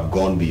 We have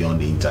gone beyond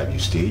the interview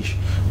stage.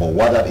 But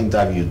what that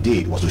interview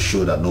did was to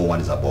show that no one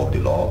is above the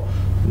law.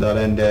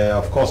 And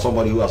of course,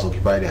 somebody who has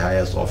occupied the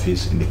highest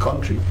office in the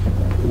country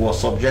was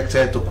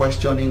subjected to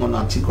questioning on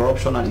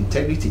anti-corruption and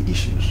integrity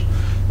issues.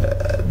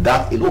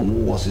 That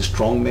alone was a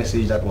strong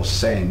message that was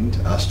sent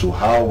as to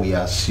how we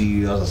are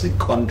serious as a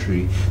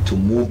country to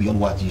move beyond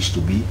what used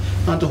to be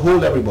and to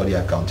hold everybody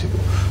accountable.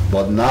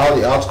 But now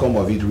the outcome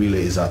of it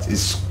really is that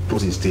it's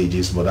closing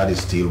stages, but that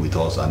is still with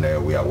us,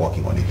 and we are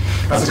working on it.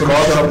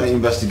 Anti-corruption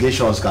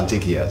investigations can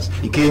take years.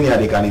 In Kenya,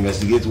 they can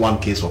investigate one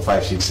case for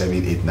 5, 6,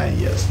 7, 8, 9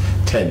 years,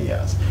 10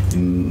 years.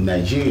 In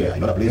Nigeria,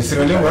 in other places,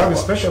 we have a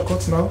special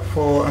court now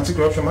for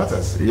anti-corruption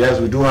matters. Yes,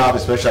 we do have a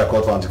special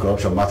court for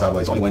anti-corruption matters, but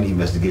it's only when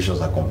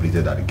investigations are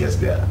completed that it gets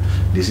there.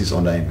 This is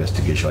under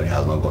investigation. It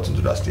has not gotten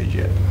to that stage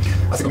yet.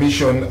 As a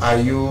commission, are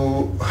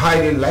you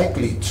highly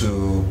likely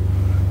to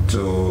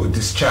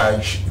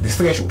discharge the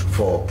threshold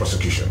for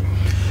prosecution?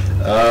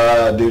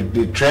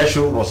 The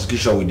threshold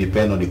prosecution will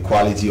depend on the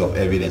quality of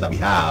evidence that we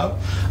have,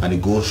 and it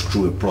goes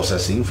through a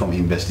processing from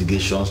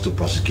investigations to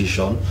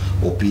prosecution.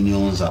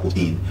 Opinions are put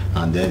in,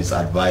 and then it's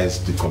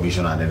advised to the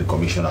commissioner, and then the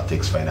commissioner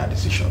takes final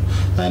decision.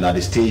 And at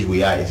the stage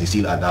we are, it is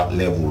still at that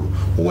level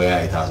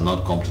where it has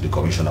not come to the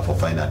commissioner for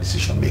final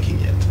decision making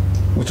yet.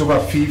 With over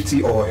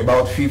 50 or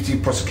about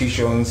 50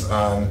 prosecutions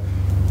and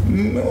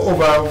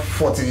over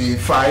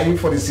 45,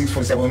 46,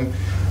 47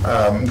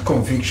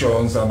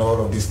 convictions and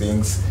all of these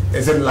things,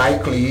 is it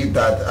likely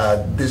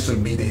that this will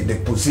be the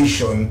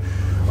position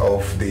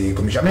of the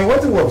commission? I mean,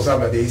 what we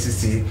observe at the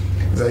ACC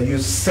is that you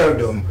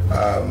seldom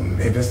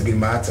investigate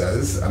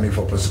matters,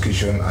 for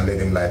prosecution and let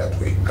them lie that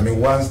way.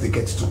 Once they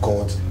get to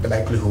court, the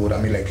likelihood,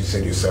 like you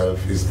said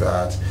yourself, is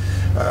that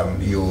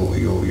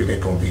you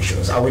get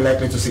convictions. Are we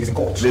likely to see it in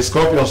court? The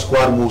Scorpion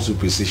Squad moves with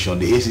precision.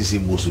 The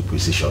ACC moves with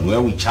precision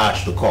when we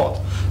charge to court.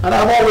 And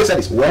I've always said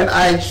this: when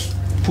I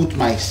put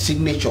my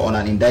signature on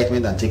an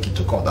indictment and take it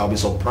to court, I'll be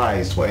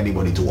surprised for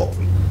anybody to work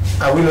with.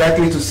 Are we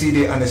likely to see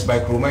the honest by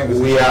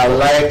Nkrumah? We are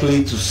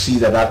likely to see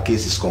that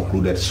case is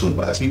concluded soon,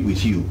 but I speak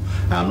with you.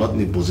 I'm not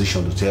in a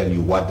position to tell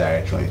you what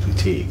direction it will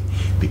take,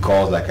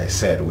 because like I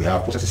said, we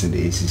have processes in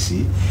the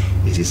ACC.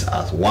 It is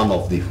at one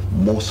of the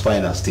most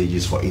final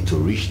stages for it to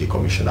reach the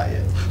commissioner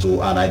yet.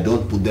 So, and I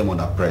don't put them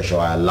under pressure.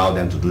 I allow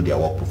them to do their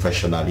work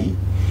professionally,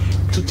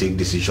 to take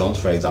decisions.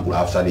 For example,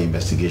 after the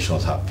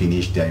investigations have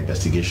finished their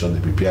investigation,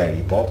 they prepare a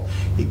report,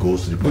 it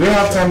goes to the... Do they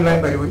have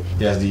timeline, by the way?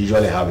 Yes, they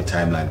usually have a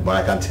timeline, but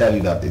I can tell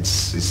you that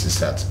it's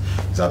at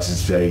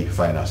its very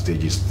final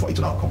stages for it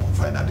to now come on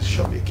final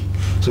decision making.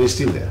 So it's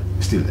still there.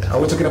 It's still there. Are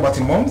we talking about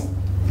a month?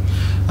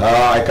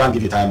 I can't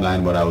give you a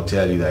timeline, but I will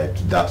tell you that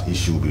that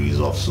issue will be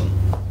resolved soon.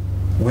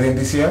 Within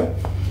this year?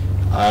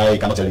 I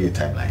cannot tell you a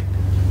timeline.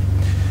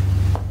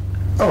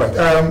 All right.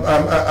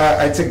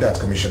 I take that,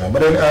 Commissioner.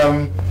 But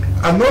then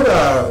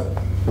another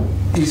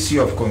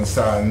issue of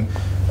concern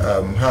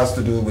has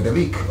to do with the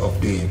leak of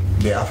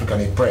the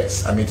African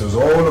press. It was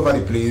all over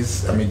the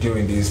place.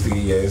 During these 3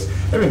 years.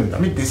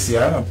 This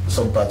year,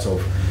 some parts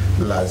of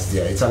last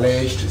year. It's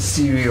alleged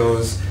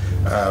serious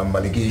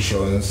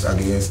allegations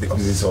against the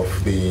offices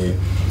of the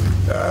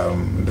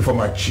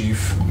former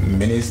chief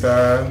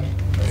minister,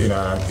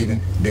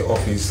 even the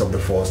office of the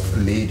first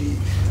lady.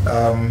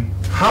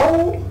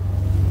 How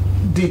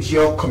did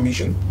your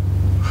commission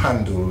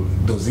handle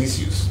those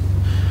issues?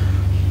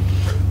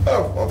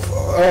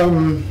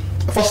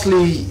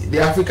 Firstly, the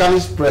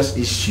Africanist press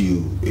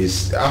issue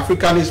is,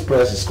 Africanist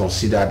press is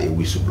considered a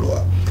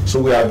whistleblower,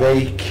 so we are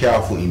very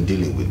careful in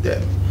dealing with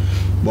them.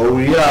 But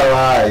we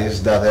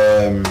realized that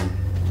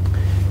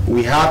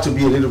we had to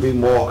be a little bit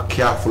more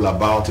careful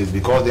about it,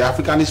 because the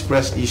Africanist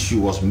press issue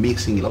was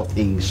mixing a lot of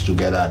things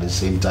together at the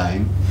same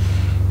time,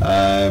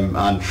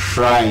 and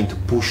trying to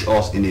push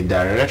us in a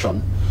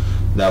direction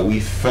that we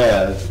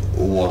felt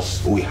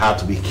we had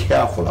to be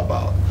careful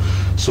about.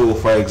 So,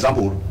 for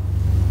example,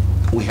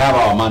 we have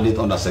our mandate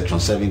under Section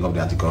 7 of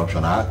the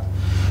Anti-Corruption Act,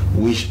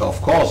 which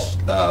of course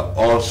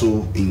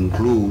also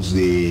includes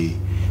the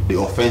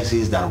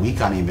offenses that we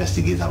can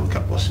investigate and we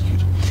can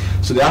prosecute.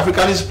 So the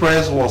Africanist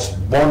press was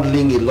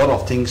bundling a lot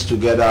of things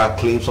together: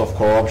 claims of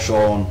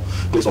corruption,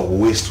 claims of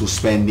wasteful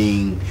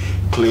spending,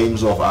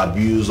 claims of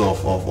abuse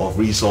of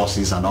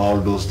resources and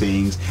all those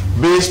things,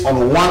 based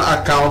on one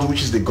account,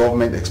 which is the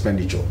government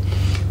expenditure.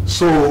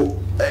 So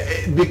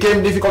it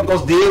became difficult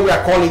because they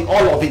were calling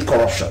all of it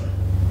corruption.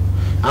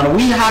 And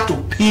we had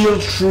to peel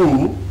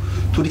through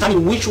to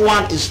determine which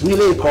one is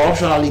really a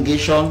corruption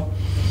allegation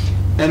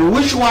and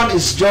which one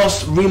is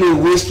just really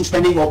wasteful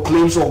spending or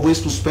claims of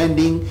wasteful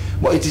spending,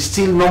 but it is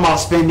still normal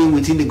spending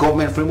within the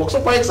government framework.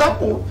 So for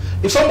example,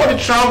 if somebody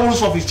travels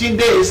for 15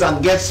 days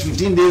and gets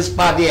 15 days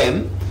per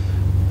diem,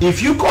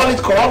 if you call it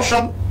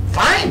corruption,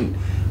 fine,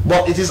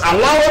 but it is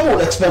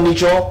allowable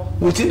expenditure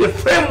within the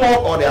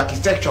framework or the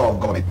architecture of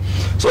government.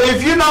 So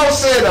if you now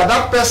say that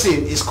that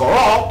person is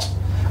corrupt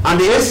and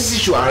the ACC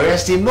should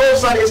arrest him, no,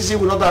 sir, the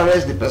ACC will not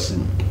arrest the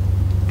person.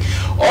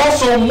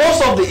 Also,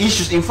 most of the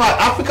issues, in fact,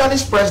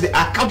 Africanist Press, the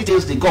account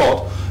details they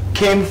got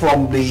came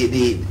from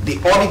the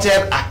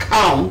audited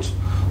account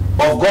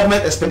of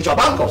government expenditure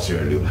Bank of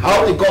Sierra Leone.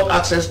 How they got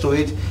access to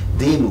it,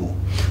 they know.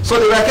 So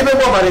they were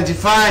capable of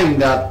identifying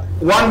that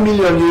 1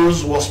 million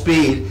euros was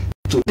paid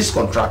to this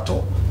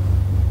contractor.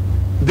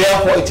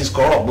 Therefore, it is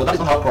corrupt. But that is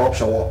not how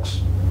corruption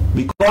works.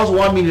 Because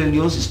 1 million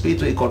euros is paid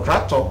to a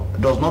contractor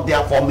does not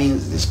therefore mean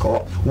it is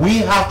corrupt. We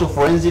have to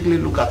forensically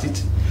look at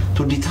it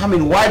to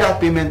determine why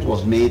that payment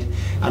was made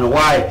and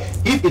why,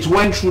 if it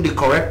went through the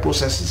correct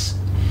processes,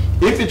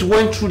 if it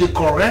went through the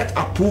correct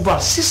approval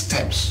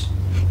systems,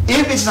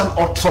 if it's an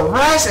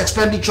authorized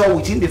expenditure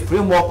within the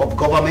framework of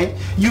government,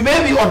 you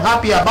may be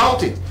unhappy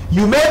about it.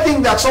 You may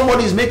think that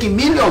somebody is making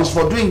millions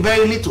for doing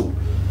very little.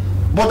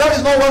 But that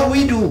is not what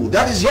we do.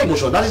 That is your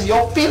emotion. That is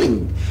your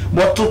feeling.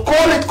 But to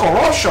call it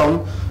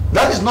corruption,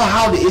 that is not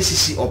how the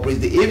ACC operates.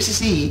 The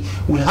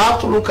ACC will have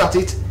to look at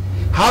it.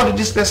 How did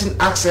this person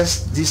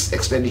access this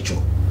expenditure?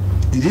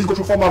 Did it go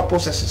through formal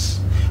processes?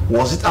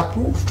 Was it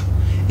approved?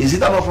 Is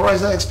it an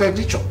authorized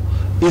expenditure?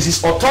 Is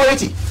his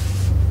authority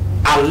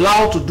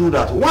allowed to do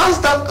that? Once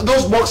that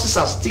those boxes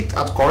are ticked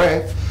at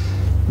correct,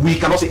 we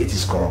cannot say it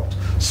is corrupt.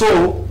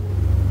 So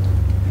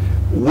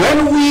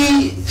when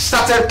we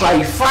started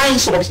clarifying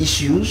some of these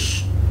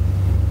issues,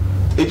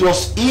 it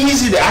was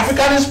easy. The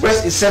Africanist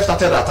Press itself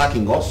started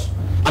attacking us,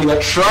 and we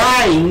were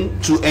trying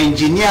to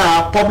engineer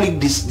public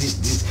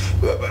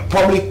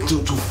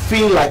to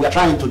feel like we are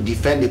trying to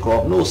defend the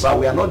corrupt. No, sir,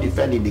 we are not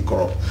defending the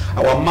corrupt.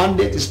 Our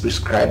mandate is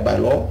prescribed by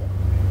law.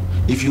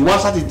 If you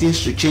want certain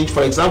things to change,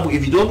 for example,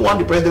 if you don't want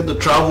the president to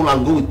travel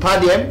and go with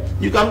Parliament,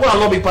 you can go and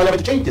lobby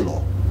Parliament to change the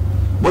law.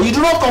 But you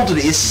do not come to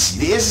the ACC.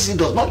 The ACC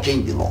does not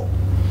change the law.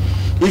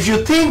 If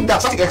you think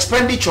that certain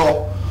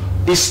expenditure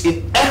is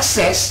in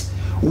excess,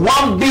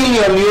 1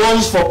 billion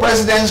euros for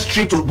president's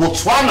trip to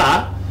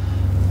Botswana,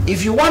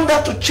 if you want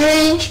that to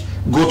change,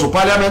 go to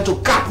Parliament to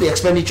cap the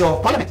expenditure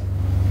of Parliament.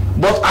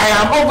 But I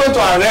am not going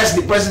to arrest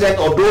the president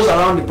or those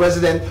around the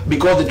president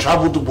because they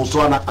traveled to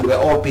Botswana and were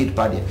all paid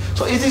per day.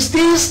 So it is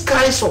these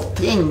kinds of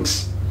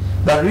things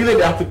that really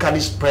the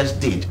Africanist Press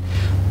did.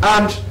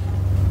 And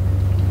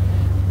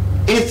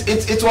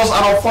it was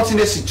an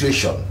unfortunate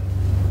situation.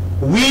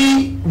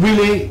 We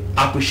really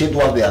appreciate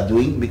what they are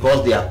doing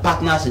because they are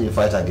partners in the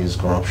fight against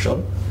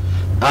corruption.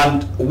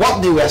 And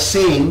what they were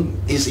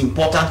saying is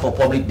important for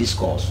public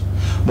discourse.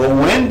 But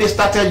when they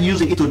started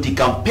using it to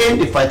decampaign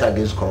the fight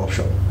against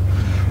corruption,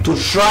 to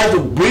try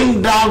to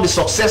bring down the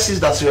successes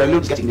that Sierra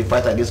Leone is getting in the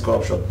fight against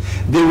corruption,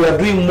 they were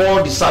doing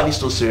more disservice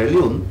to Sierra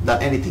Leone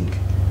than anything.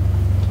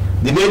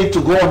 They made it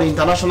to go on the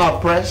international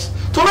press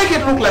to make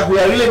it look like we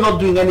are really not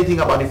doing anything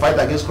about the fight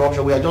against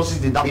corruption. We are just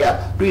sitting down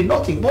here doing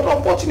nothing. But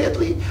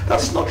unfortunately,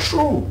 that is not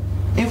true.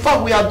 In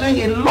fact, we are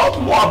doing a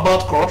lot more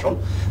about corruption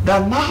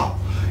than now.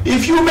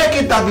 If you make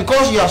it that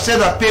because you have said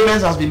that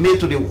payments has been made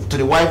to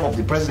the wife of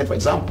the president, for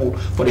example,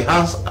 for the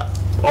hands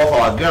of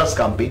our girls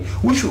campaign,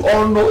 which we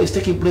all know is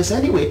taking place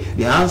anyway.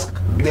 The hands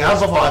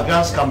of our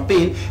girls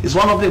campaign is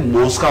one of the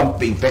most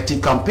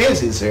effective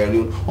campaigns in Sierra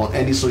Leone on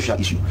any social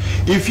issue.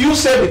 If you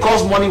say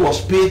because money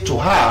was paid to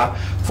her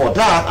for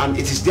that and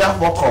it is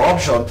therefore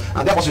corruption,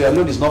 and therefore Sierra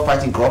Leone is not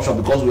fighting corruption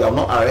because we have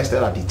not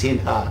arrested and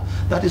detained her,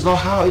 that is not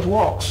how it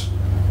works.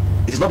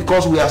 It is not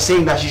because we are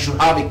saying that she should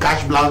have a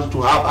cash balance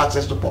to have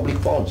access to public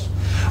funds.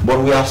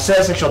 But we have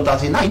said Section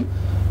 39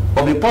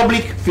 of the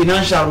Public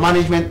Financial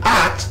Management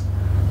Act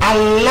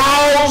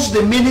allows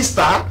the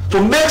minister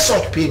to make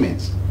such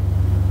payments.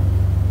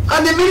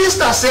 And the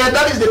minister said,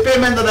 that is the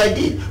payment that I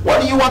did.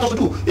 What do you want us to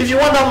do? If you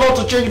want that law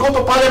to change, go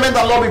to Parliament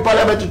and lobby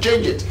Parliament to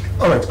change it.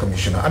 All right,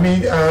 Commissioner. I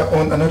mean,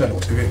 on another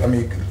note,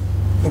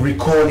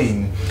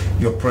 recalling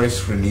your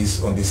press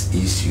release on this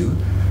issue,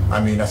 I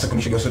mean, as a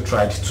commissioner, you also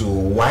tried to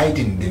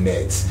widen the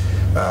net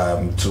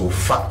to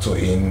factor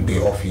in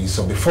the office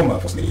of the former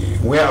First Lady.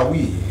 Where are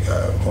we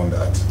on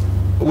that?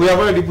 We have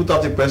already put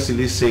out a press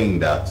release saying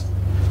that,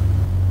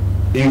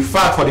 in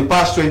fact, for the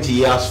past 20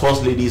 years,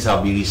 First Ladies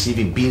have been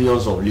receiving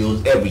billions of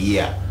loans every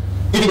year.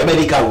 Even the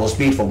medical was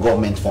paid from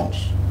government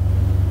funds.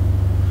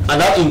 And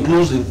that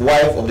includes the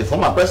wife of the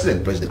former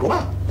president, President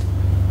Obama.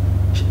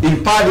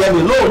 In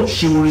Parliament alone,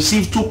 she will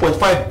receive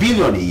 2.5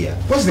 billion a year.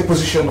 What's the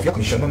position of your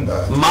commission on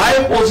that?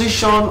 My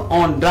position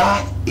on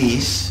that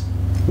is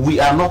we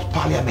are not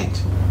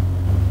Parliament.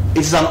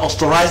 It's an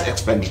authorized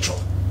expenditure.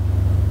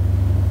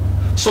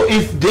 So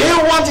if they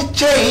want to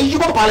change, you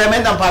go to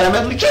Parliament and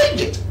Parliament will change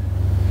it.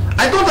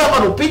 I don't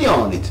have an opinion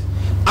on it.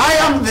 I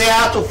am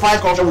there to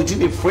fight corruption within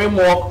the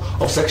framework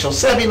of Section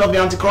 7 of the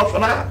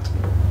Anti-Corruption Act.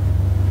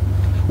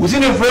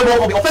 Within the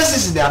framework of the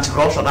offenses in the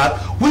Anti-Corruption Act,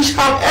 which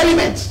have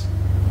elements.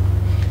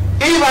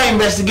 If I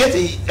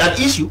investigate an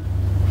issue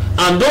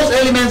and those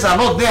elements are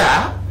not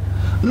there,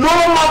 no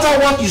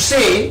matter what you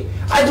say,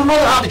 I do not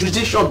have the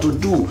jurisdiction to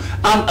do.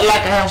 And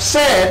like I have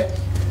said,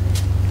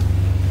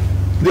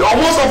 the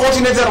most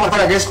unfortunate thing about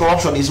fight against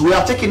corruption is we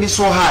have taken it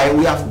so high,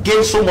 we have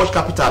gained so much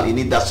capital in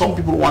it that some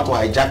people want to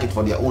hijack it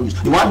for their own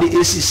use. They want the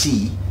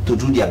ACC to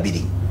do their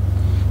bidding.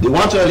 They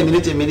want to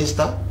eliminate a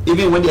minister,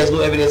 even when there is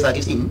no evidence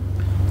against him.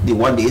 They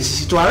want the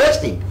ACC to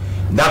arrest him.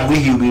 That way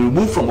he will be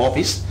removed from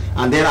office,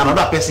 and then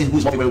another person who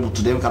is not favorable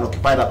to them can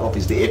occupy that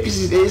office. The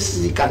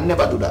ACC can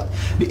never do that.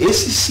 The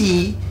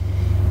ACC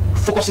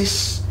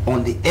focuses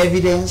on the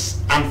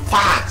evidence and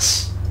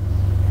facts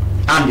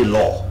and the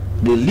law,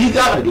 the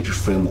legal and regulatory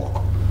framework.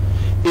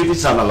 If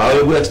it's an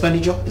allowable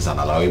expenditure, it's an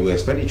allowable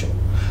expenditure.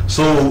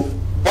 So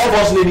all of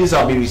us ladies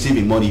have been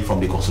receiving money from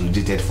the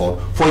consolidated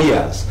fund for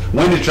years.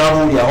 When they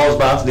travel with their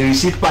husbands, they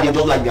receive money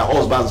just like their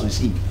husbands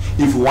receive.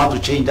 If we want to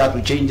change that,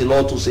 we change the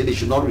law to say they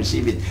should not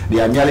receive it.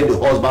 They are merely the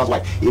husband's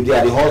wife. If they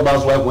are the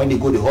husband's wife, when they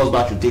go, the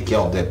husband should take care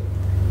of them.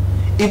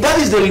 If that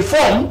is the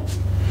reform,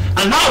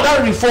 and now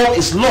that reform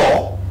is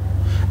law,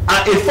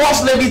 and a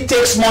first lady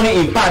takes money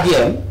in per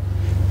diem,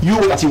 you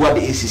will see what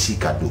the ACC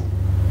can do.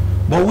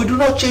 But we do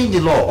not change the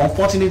law.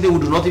 Unfortunately, we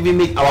do not even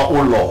make our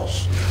own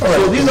laws.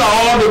 So these are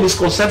all the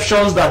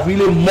misconceptions that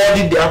really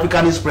muddy the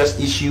African Express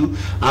issue,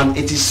 and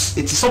it is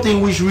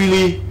something which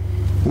really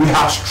we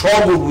have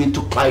struggled with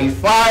to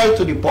clarify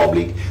to the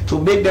public,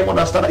 to make them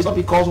understand. It's not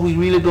because we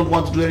really don't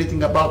want to do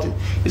anything about it.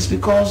 It's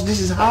because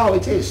this is how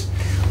it is.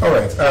 All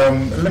right.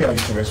 Let me have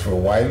you to rest for a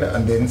while,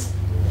 and then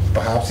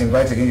perhaps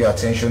invite again your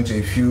attention to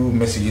a few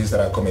messages that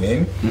are coming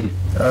in.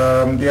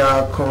 There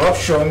are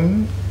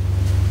corruption.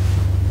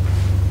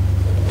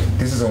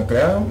 This is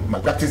unclear.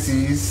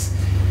 Malpractices,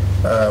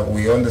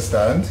 we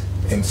understand.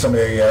 In some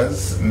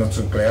areas, not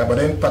so clear. But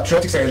then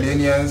patriotic Sierra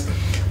Leoneans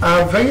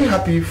are very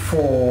happy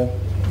for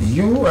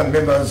you and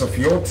members of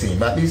your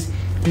team. At least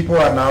people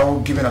are now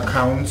giving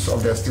accounts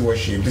of their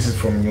stewardship. This is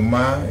from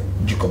Numa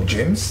Jacob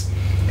James.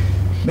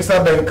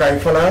 Mr. Ben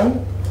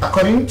Kaifala,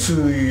 according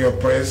to your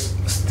press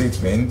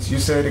statement, you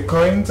said the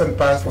current and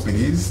past first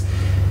ladies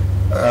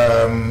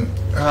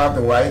have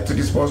the right to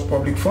disburse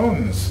public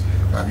funds.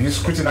 Have you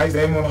scrutinized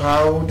them on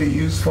how they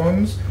use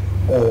funds,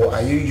 or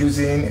are you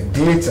using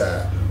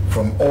data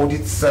from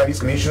Audit Service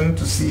Commission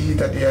to see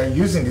that they are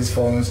using these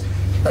funds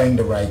in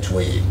the right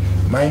way?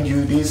 Mind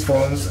you, these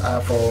funds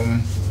are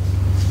from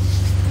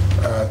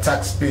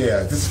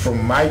taxpayers. This is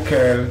from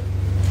Michael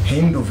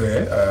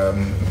Hindove,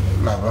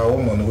 Lavao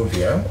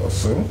Monrovia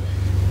also.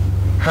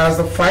 Has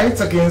the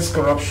fight against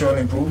corruption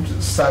improved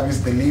service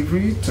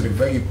delivery to the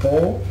very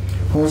poor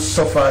who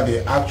suffer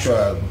the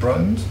actual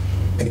brunt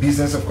in the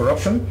business of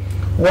corruption?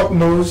 What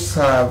roles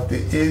have the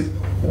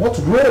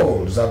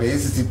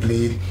ACC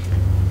played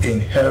in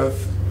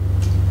health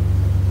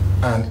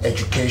and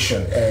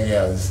education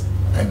areas,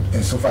 and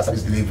insofar as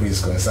service delivery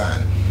is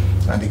concerned,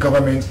 and the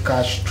government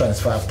cash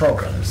transfer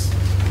programs?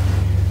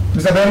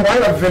 Mr. Ben,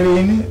 while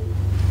availing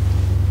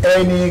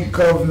any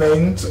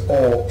government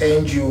or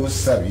NGO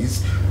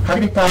service, have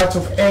you been part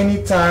of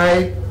any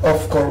type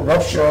of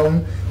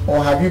corruption,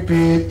 or have you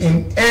paid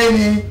in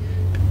any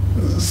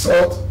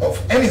sort,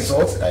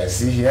 I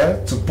see here,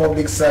 to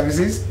public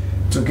services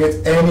to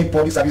get any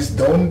public service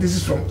done? This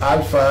is from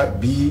Alpha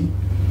B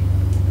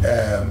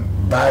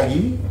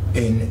Baggy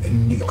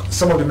in New York.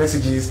 Some of the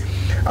messages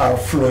are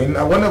flowing.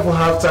 I wonder if we'll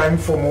have time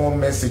for more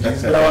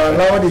messages, but I'll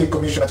allow the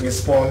commissioner to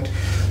respond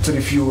to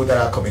the few that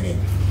are coming in.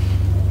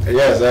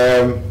 Yes,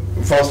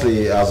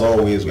 firstly, as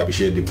always, we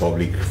appreciate the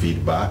public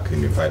feedback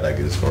in the fight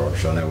against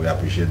corruption, and we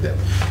appreciate them.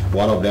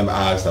 One of them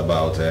asked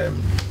about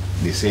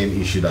the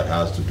same issue that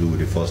has to do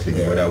with the First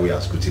Lady, whether we are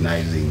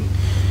scrutinizing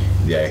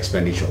their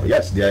expenditure.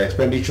 Yes, their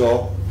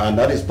expenditure, and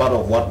that is part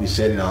of what we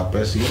said in our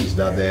press release,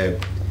 that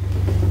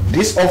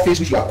this office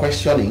which you are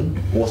questioning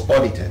was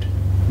audited.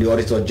 The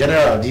Auditor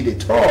General did a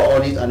thorough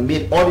audit and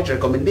made audit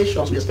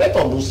recommendations with respect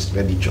to those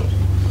expenditures.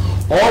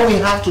 All we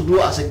have to do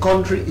as a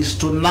country is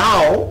to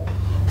now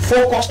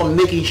focus on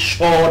making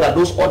sure that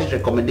those audit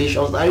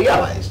recommendations are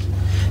realized.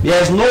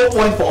 There is no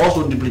point for us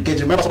to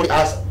duplicate. Remember, somebody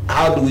asked,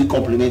 how do we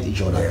complement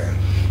each other? Yeah.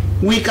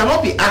 We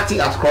cannot be acting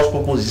as cross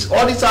purposes.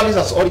 Audit Service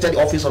has audited the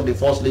office of the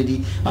First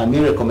Lady and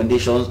made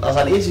recommendations. As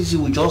an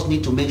ACC, we just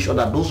need to make sure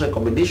that those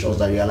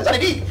recommendations are realized.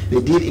 And they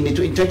did in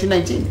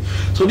 2019.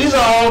 So these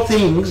are all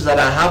things that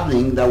are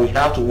happening that we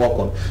have to work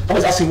on. I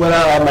was asking whether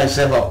I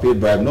myself have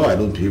paid bribe. No, I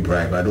don't pay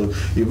bribe.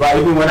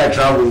 Even when I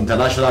travel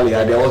internationally,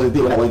 there was a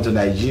day when I went to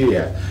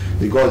Nigeria,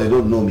 because they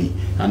don't know me.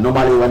 And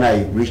normally when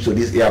I reach to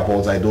these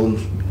airports, I don't,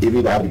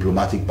 even if I have a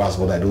diplomatic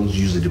passport, I don't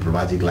use the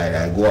diplomatic line.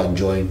 I go and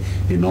join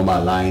the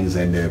normal lines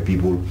and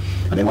people.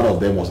 And then one of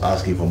them was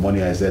asking for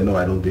money. I said, no,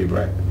 I don't pay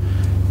bribe.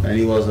 And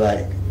he was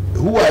like,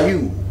 who are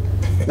you?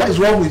 What is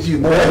wrong with you?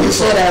 But when you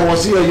said I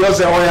was here, you just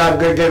said, oh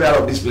yeah, get out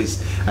of this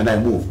place, and I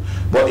moved.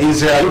 But in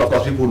Sierra Leone, of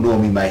course, people know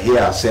me. My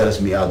hair sells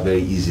me out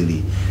very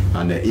easily,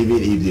 and even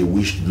if they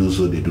wish to do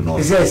so, they do not.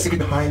 Is there a secret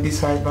behind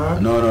this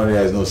sidebar? No,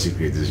 there is no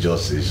secret. It's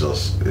just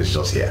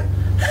here.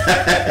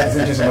 Is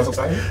it just a matter of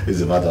style?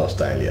 It's a matter of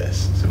style,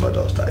 yes. It's a matter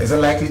of style. Is it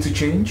likely to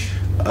change?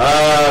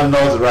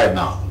 Not right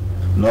now.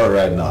 Not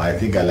right now. I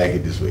think I like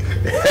it this way.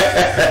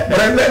 But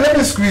let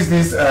me squeeze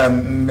this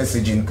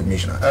message in,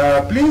 Commissioner.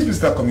 Please,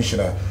 Mr.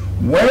 Commissioner,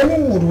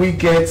 when would we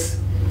get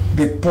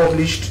the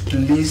published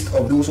list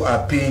of those who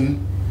are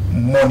paying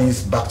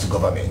monies back to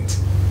government?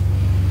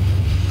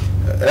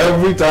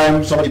 Every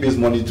time somebody pays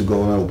money to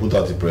government, we'll put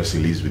out a press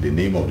release with the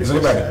name of the person.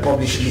 It's only about the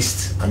published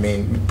list. I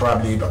mean,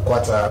 probably a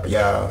quarter,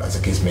 yeah, as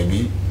the case may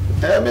be.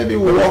 Maybe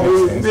we'll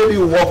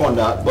work on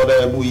that,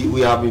 but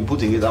we have been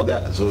putting it out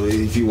there. So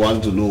if you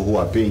want to know who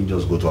are paying,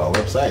 just go to our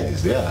website.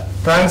 It's there.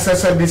 Thanks,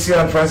 SLBC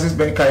and Francis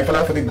Ben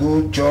Kaifala, for the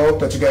good job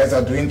that you guys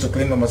are doing to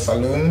clean Mama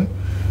Saloon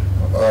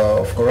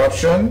of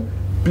corruption.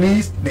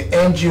 Please, the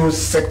NGO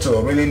sector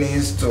really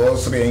needs to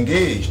also be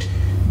engaged.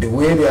 The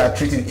way they are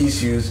treating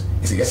issues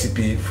is a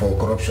recipe for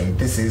corruption.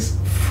 This is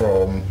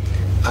from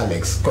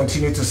Alex.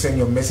 Continue to send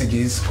your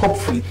messages.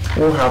 Hopefully,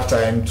 we'll have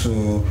time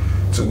to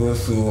go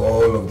through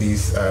all of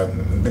these,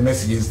 the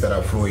messages that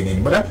are flowing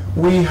in. But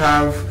we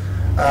have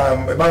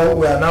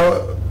we are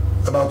now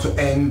about to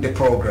end the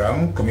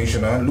program,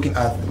 Commissioner, looking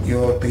at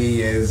your 3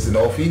 years in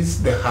office,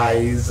 the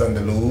highs and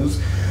the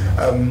lows.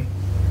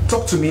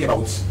 Talk to me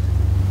about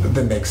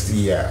the next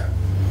year.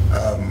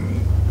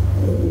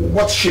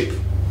 What shape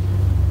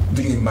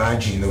do you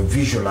imagine or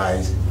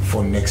visualize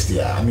for next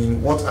year? I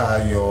mean, what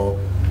are your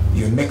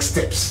next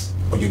steps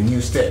or your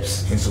new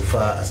steps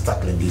insofar as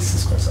tackling this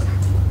is concerned?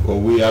 Well,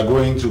 we are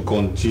going to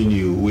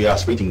continue. We are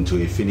sprinting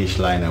to a finish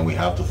line, and we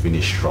have to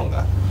finish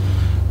stronger.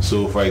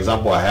 So, for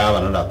example, I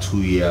have another 2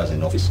 years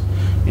in office.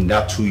 In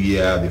that 2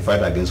 years, the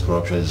fight against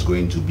corruption is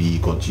going to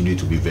continue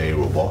to be very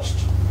robust.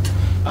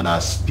 And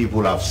as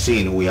people have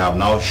seen, we have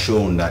now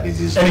shown that it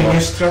is any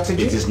new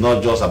strategy? It is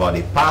not just about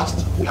the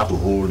past. We have to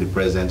hold the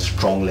present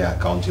strongly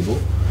accountable.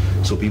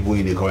 So people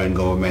in the current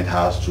government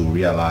has to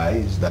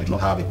realize that they do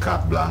not have a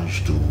carte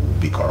blanche to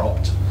be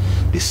corrupt.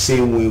 The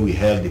same way we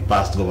held the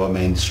past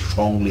government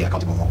strongly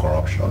accountable for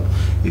corruption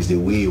is the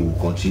way we will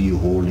continue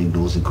holding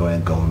those in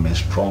current government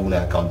strongly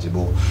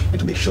accountable, and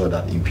to make sure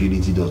that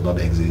impunity does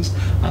not exist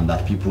and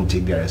that people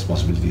take their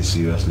responsibilities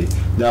seriously.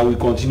 That we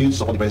continue to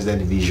support the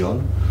President's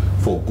vision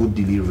for good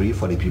delivery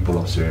for the people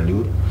of Sierra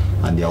Leone,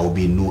 and there will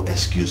be no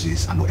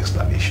excuses and no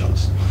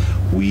explanations.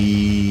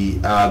 We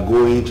are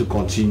going to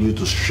continue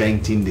to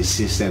strengthen the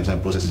systems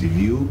and processes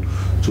review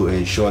to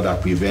ensure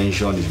that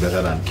prevention is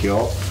better than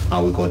cure,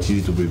 and we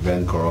continue to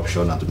prevent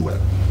corruption and to do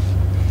well.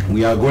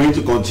 We are going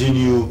to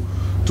continue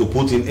to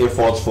put in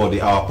efforts for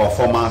our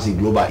performance in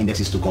global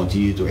indexes to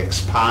continue to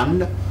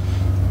expand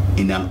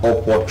in an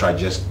upward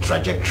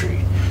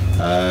trajectory.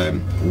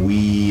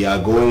 We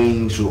are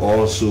going to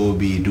also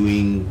be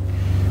doing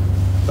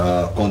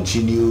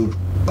continued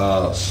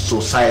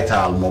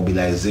societal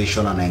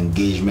mobilization and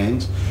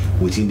engagement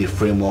within the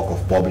framework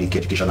of public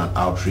education and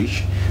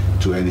outreach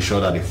to ensure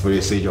that the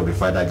message of the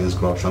fight against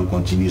corruption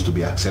continues to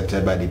be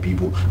accepted by the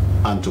people,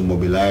 and to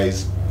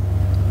mobilize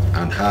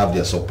and have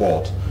their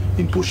support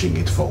in pushing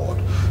it forward.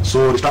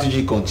 So the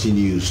strategy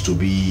continues to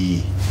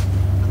be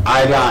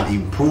either an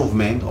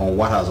improvement on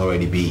what has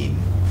already been,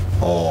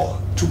 or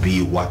to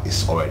be what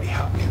is already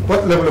happening.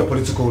 What level of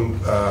political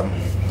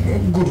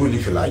goodwill,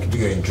 if you like, do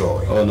you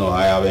enjoy? Oh no,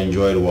 I have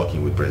enjoyed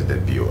working with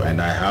Presidentbio,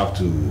 and I have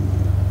to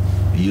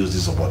use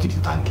this opportunity to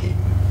thank him.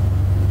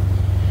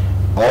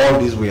 All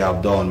this we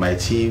have done, my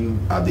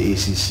team at the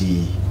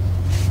ACC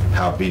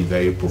have been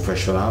very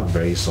professional,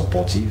 very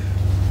supportive,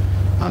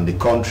 and the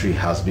country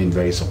has been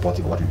very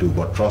supportive of what we do.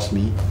 But trust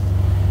me,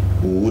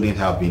 we wouldn't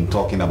have been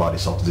talking about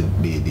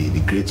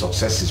the great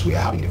successes we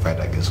are having in the fight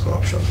against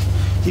corruption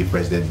if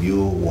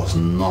Presidentbio was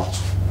not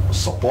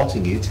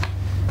supporting it,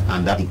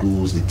 and that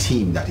includes the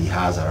team that he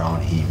has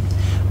around him.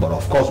 But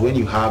of course, when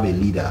you have a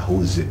leader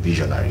who is a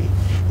visionary,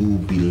 who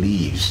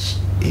believes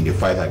in the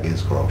fight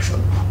against corruption,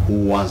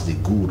 who wants the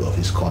good of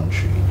his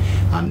country,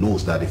 and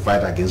knows that the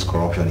fight against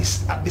corruption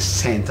is at the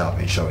center of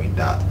ensuring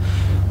that,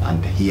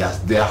 and he has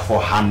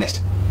therefore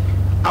harnessed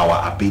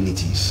our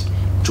abilities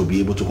to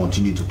be able to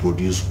continue to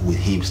produce with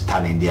him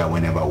standing there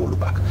whenever we look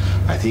back.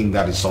 I think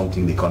that is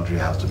something the country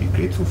has to be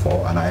grateful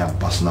for, and I am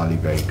personally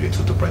very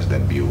grateful to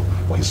Presidentbio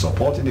for his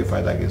support in the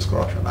fight against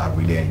corruption. I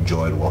really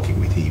enjoyed working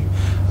with him.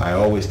 I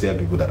always tell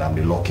people that I'm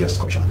the luckiest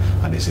commissioner,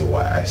 and they say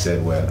why? I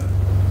said, well,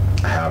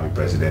 I have a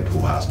president who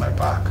has my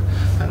back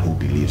and who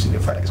believes in the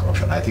fight against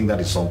corruption. I think that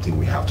is something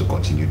we have to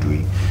continue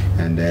doing,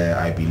 and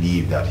I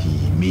believe that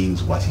he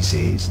means what he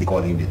says. They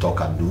call him the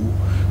talk and do,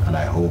 and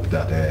I hope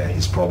that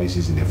his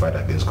promises in the fight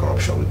against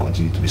corruption will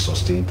continue to be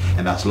sustained,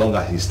 and as long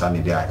as he's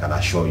standing there, I can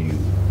assure you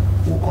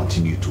we'll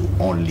continue to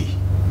only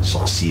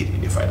succeed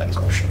in the fight against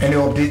corruption. Any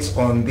updates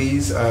on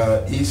this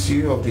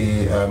issue of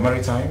the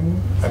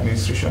Maritime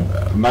Administration?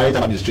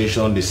 Maritime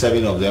Administration, the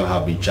 7 of them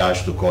have been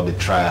charged to court. The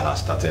trial has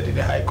started in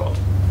the High Court.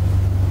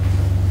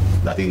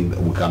 I think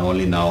we can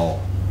only now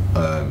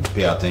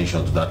pay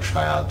attention to that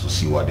trial to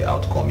see what the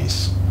outcome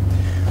is.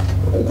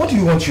 What do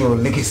you want your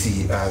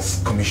legacy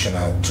as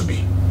commissioner to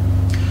be?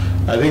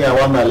 I think I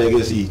want my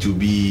legacy to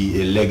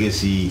be a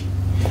legacy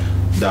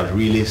that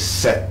really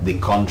set the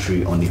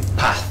country on a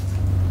path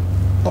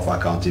of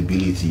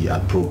accountability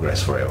and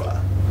progress forever.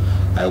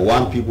 I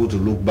want people to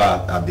look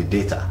back at the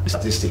data, the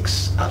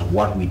statistics, at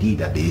what we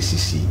did at the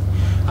ACC,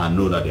 and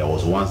know that there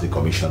was once the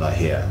commissioner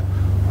here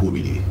who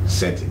really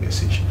sent a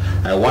message.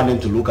 I want them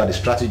to look at the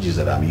strategies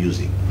that I'm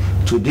using.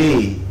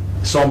 Today,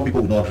 some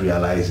people will not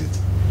realize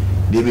it.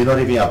 They may not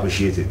even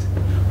appreciate it.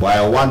 But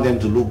I want them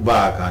to look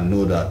back and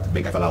know that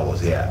Kaifala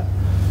was here,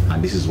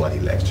 and this is what he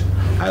left.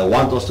 I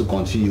want us to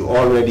continue.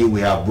 Already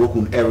we have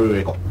broken every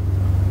record.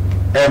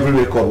 Every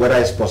record, whether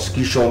it's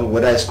prosecution,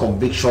 whether it's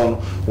conviction,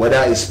 whether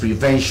it's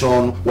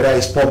prevention, whether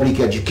it's public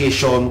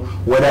education,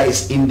 whether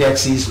it's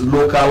indexes,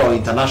 local or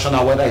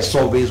international, whether it's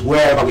surveys,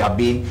 wherever we have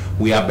been,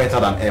 we are better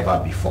than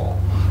ever before.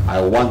 I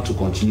want to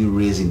continue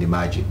raising the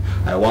margin.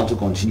 I want to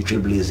continue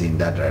trailblazing in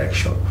that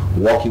direction,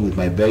 working with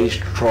my very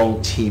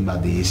strong team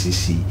at the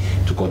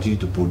ACC to continue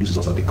to produce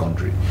us of the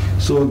country.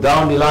 So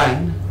down the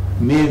line,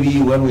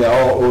 maybe when we are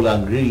all old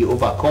and gray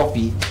over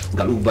coffee, we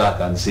can look back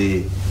and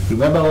say,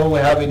 remember when we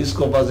were having this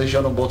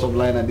conversation on bottom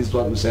line and this is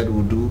what we said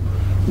we'll do?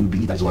 We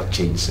believe that's what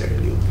changed Sierra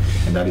Leone.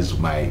 And that is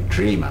my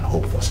dream and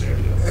hope for Sierra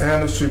Leone.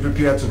 And to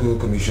prepare to go,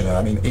 Commissioner,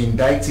 I mean,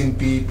 indicting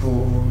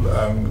people,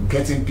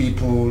 getting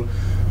people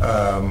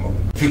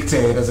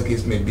convicted, as the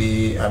case may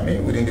be, I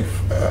mean, within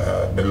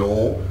the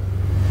law.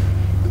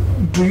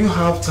 Do you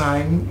have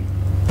time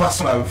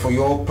personal for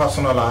your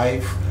personal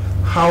life?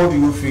 How do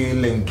you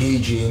feel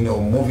engaging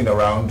or moving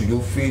around? Do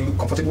you feel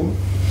comfortable?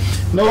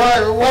 No,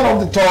 one of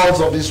the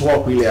thoughts of this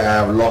work, really, I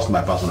have lost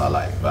my personal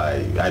life.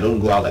 I don't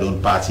go out, I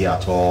don't party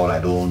at all,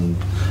 I don't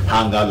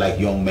hang out like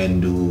young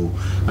men do.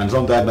 And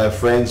sometimes my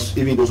friends,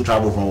 even those who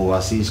travel from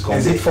overseas, come.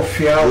 Is it for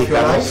fear of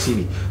your life? See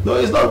me. No,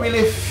 it's not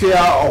really fear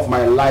of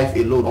my life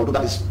alone, although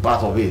that is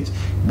part of it.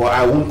 But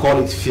I won't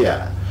call it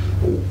fear.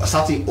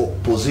 Certain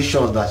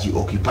positions that you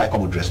occupy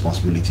come with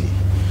responsibility.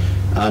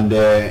 And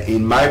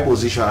in my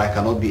position, I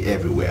cannot be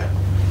everywhere.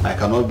 I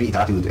cannot be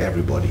interacting with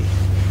everybody.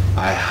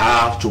 I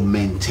have to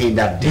maintain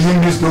that distance. Do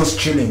you miss those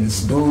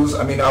chillings, those,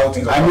 I mean,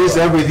 outings? I miss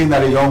everything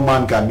that a young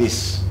man can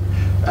miss.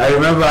 I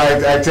remember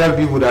I tell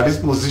people that this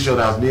position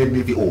has made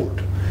me feel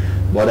old.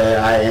 But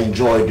I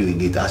enjoy doing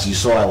it. As you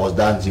saw, I was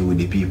dancing with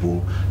the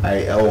people.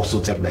 I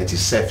also tell that it is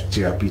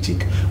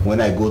self-therapeutic.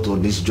 When I go to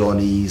these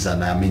journeys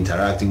and I'm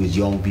interacting with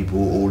young people,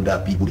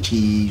 older people,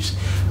 chiefs,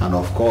 and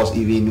of course,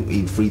 even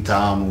in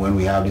Freetown, when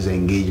we have these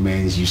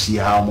engagements, you see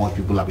how much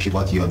people appreciate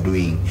what you're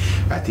doing.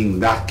 I think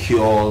that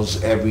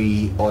cures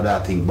every other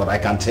thing. But I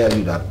can tell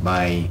you that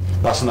my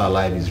personal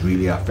life is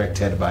really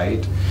affected by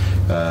it.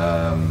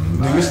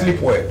 Do you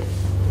sleep well?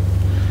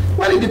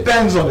 Well, it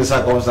depends on the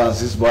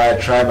circumstances, but I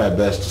try my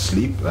best to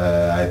sleep.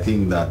 I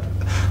think that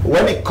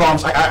when it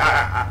comes,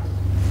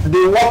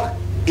 the work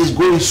is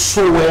going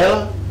so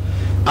well,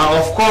 and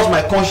of course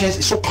my conscience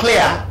is so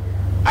clear,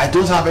 I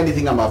don't have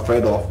anything I'm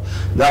afraid of,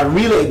 that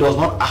really it does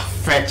not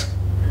affect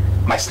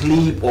my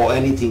sleep or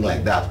anything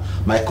like that.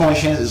 My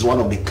conscience is one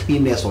of the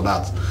cleanest of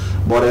that.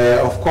 But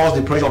of course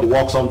the pressure of the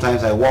work,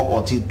 sometimes I work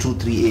until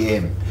 2-3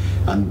 a.m.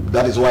 and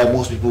that is why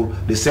most people,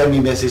 they send me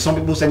messages. Some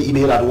people send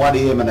email at 1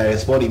 a.m. and I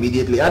respond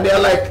immediately, and they're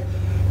like,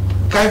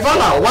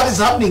 Kaifala, what is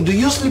happening? Do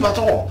you sleep at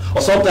all?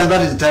 Or sometimes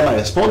that is the time I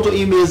respond to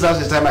emails,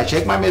 that's the time I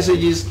check my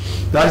messages,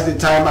 that's the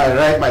time I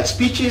write my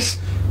speeches.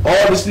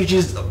 All the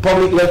speeches,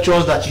 public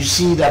lectures that you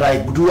see that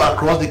I do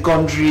across the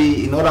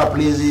country, in other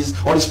places,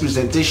 all these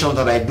presentations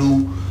that I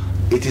do,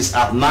 it is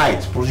at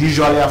night,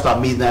 usually after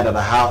midnight, that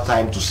I have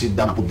time to sit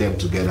down and put them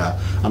together.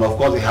 And of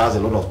course it has a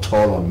lot of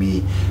toll on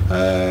me.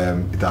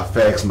 It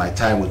affects my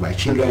time with my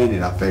children,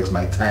 it affects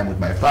my time with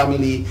my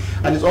family,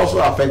 and it also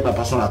affects my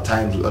personal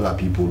time with other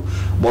people.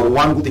 But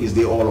one good thing is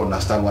they all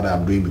understand what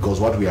I'm doing, because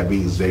what we are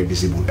doing is very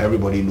visible.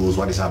 Everybody knows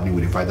what is happening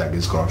with the fight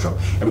against corruption.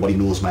 Everybody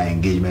knows my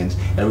engagements.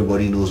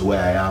 Everybody knows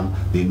where I am.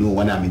 They know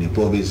when I'm in the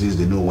provinces.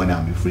 They know when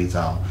I'm in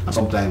Freetown. And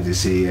sometimes they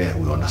say, yeah,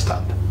 we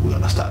understand. We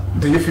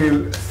understand. Do you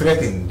feel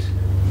threatened?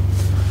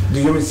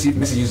 Do you receive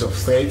messages of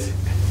threat?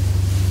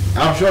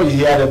 I'm sure you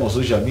hear them on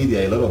social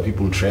media. A lot of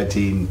people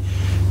threaten.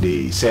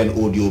 They send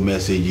audio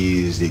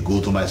messages. They go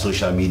to my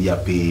social media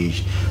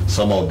page.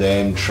 Some of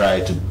them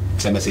try to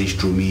send message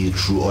through me,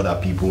 through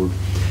other people.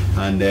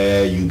 And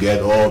you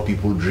get all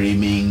people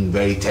dreaming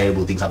very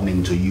terrible things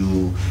happening to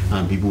you,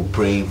 and people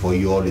praying for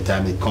you all the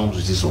time. It comes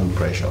with its own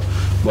pressure.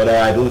 But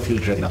I don't feel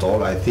threatened at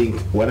all. I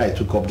think when I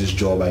took up this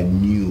job, I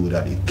knew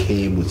that it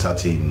came with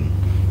certain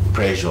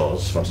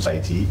pressures from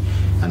society,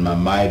 and my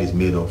mind is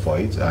made up for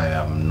it. I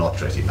am not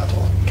threatened at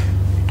all.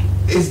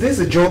 Is this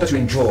a job that you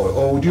enjoy,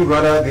 or would you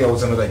rather there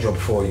was another job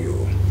for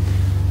you?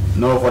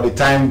 No, for the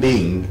time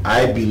being,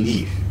 I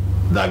believe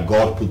that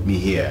God put me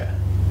here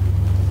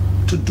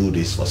to do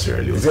this for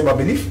Sierra Leone. Is it about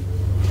belief?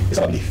 It's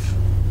about belief.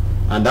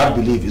 And that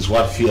belief is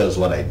what fuels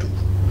what I do.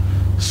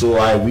 So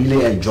I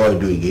really enjoy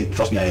doing it.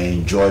 Trust me, I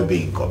enjoy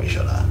being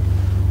commissioner.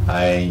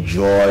 I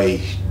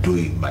enjoy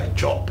doing my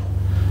job.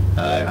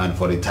 And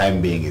for the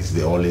time being, it's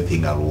the only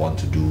thing I want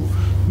to do.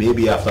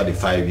 Maybe after the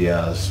 5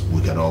 years,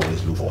 we can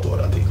always look for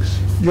other things.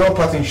 Your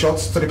parting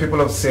shots to the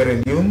people of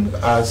Sierra Leone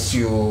as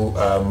you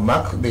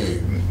mark the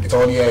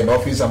third year in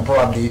office and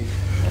probably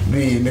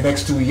the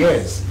next 2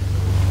 years.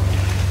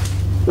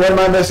 Well,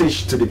 my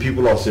message to the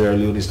people of Sierra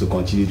Leone is to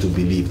continue to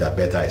believe that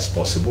better is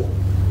possible.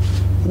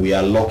 We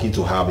are lucky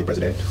to have a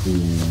president who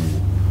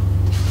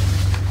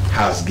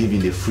has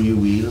given a free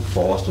will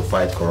for us to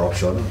fight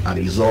corruption, and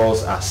the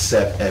results are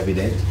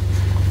self-evident.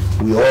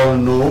 We all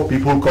know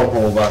people come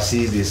from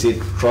overseas, they say,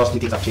 trust me,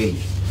 things have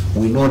changed.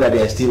 We know that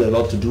there's still a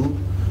lot to do,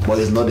 but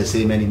it's not the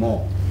same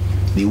anymore.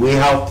 The way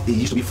out, it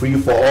used to be free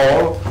for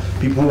all,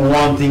 people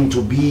wanting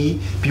to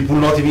be, people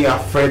not even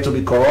afraid to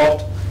be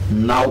corrupt.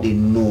 Now they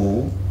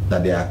know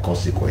that there are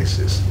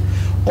consequences.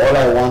 All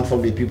I want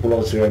from the people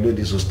of Sierra Leone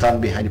is to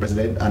stand behind the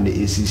president and the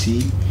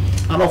ACC,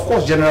 and of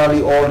course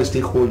generally all the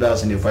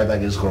stakeholders in the fight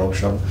against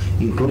corruption,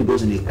 including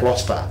those in the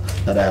cluster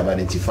that I have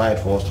identified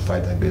for us to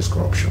fight against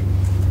corruption.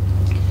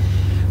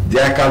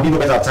 There can be no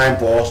better time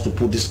for us to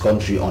put this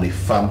country on a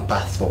firm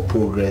path for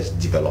progress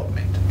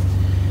development,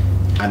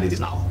 and it is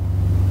now.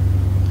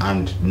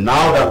 And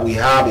now that we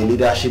have a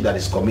leadership that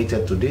is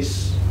committed to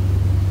this,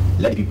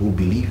 let the people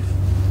believe,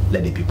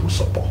 let the people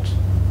support.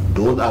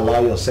 Don't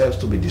allow yourselves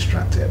to be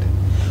distracted.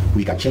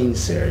 We can change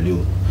Sierra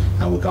Leone,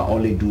 and we can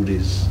only do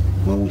this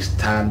when we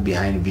stand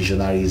behind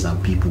visionaries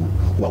and people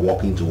who are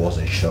working towards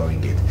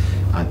ensuring it.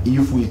 And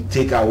if we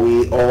take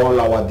away all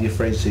our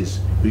differences,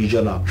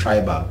 regional,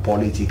 tribal,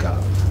 political,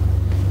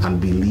 and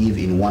believe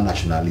in one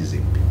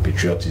nationalism,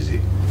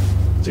 patriotism,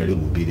 Sierra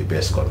Leone will be the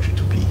best country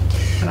to be.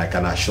 And I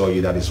can assure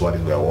you that is what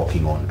we are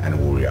working on, and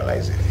we'll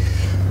realize it.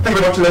 Thank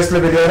you very much, Leslie.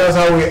 That's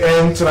how we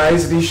end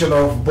tonight's edition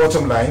of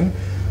Bottom Line.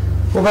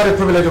 We've had the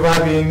privilege of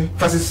having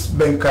Francis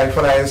Ben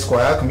Kaifala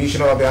Esquire,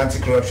 Commissioner of the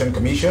Anti-Corruption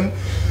Commission,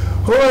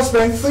 who has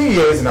spent 3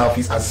 years in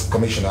office as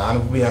Commissioner,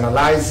 and we're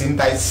analyzing,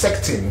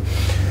 dissecting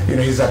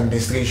his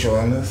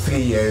administration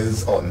 3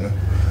 years on.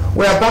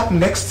 We are back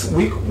next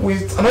week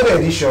with another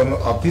edition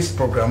of this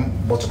program,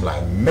 Bottom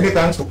Line. Many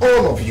thanks to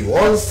all of you,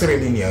 all Sierra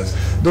Leoneans,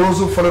 those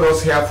who followed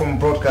us here from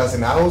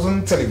broadcasting house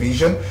on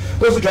television,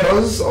 those who joined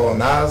us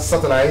on our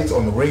satellite,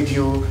 on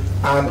radio,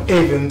 and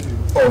even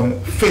on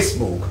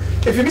Facebook.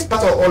 If you missed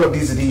part of all of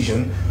these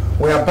editions,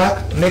 we are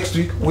back next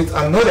week with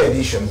another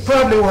edition.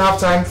 Probably we'll have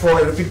time for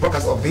a repeat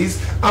broadcast of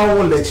this, and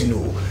we'll let you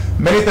know.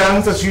 Many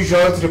thanks as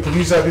usual to the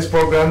producer of this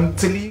program,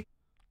 Tilly.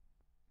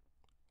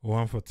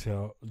 One for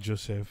tell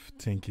Joseph,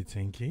 thank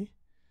you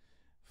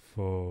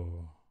for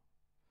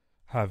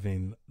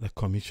having the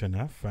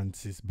Commissioner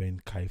Francis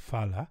Ben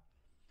Kaifala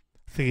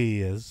 3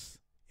 years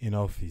in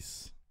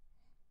office.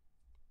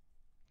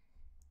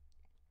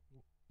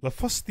 The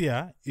first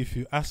year, if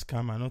you ask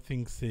him, I don't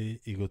think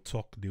say he go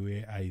talk the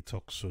way I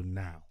talk so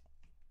now.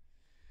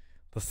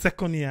 The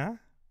second year,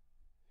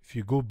 if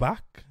you go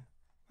back,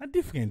 a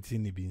different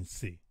thing he been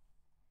say.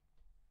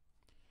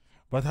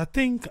 But I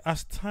think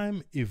as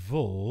time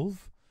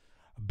evolve,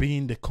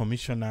 being the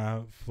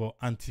Commissioner for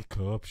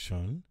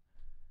Anti-Corruption,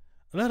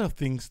 a lot of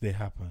things they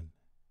happen.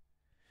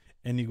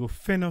 And you go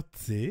finna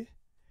say,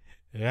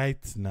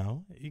 right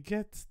now, you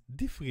get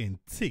different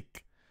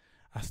take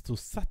as to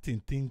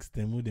certain things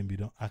them wouldn't be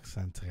done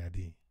accent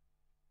ready.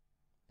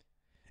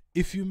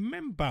 If you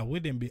remember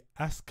when them be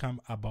asked him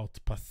about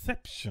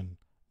perception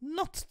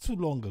not too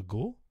long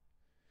ago,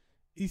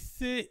 he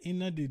say he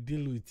not they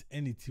deal with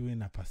anything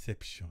in a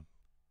perception.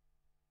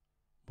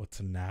 But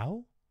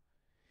now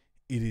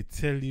it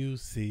tell you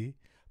say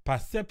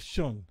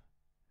perception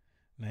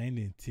na in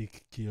they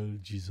take kill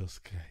Jesus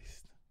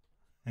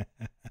Christ.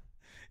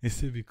 He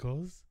say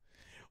because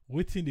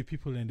waiting the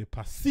people and they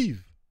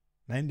perceive,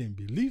 na in them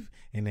believe,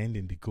 and na in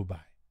them they go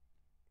by.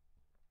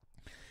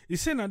 He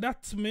say now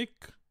that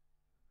make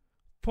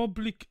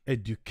public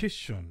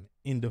education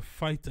in the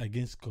fight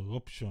against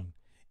corruption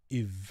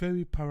is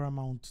very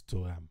paramount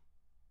to him.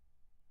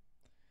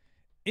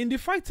 In the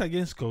fight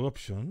against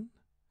corruption,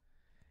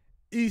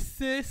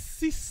 it's a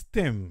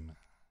system.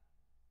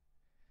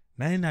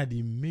 Now in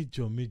the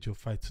major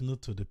fight,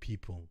 not to the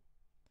people.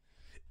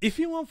 If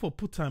you want to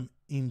put them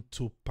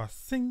into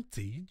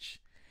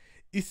percentage,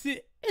 it's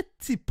a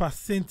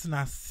 80%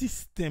 na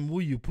system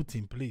where you put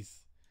in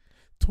place.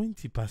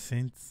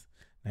 20%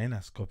 na in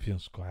a Scorpion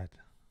Squad.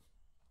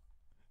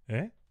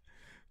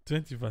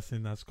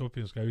 20% na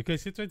Scorpion Squad.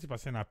 Because you say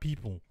 20% are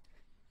people.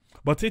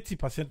 But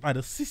 80% are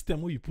the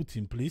system where you put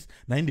in place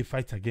na in the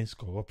fight against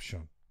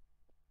corruption.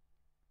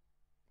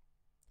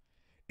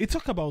 It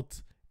talk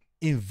about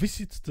in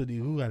visits to the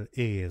rural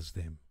areas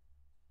them.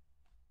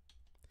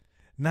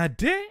 Now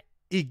there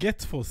it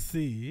get for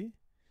say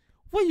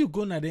when you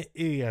go na the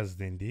areas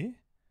then they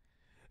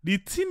the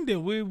thing the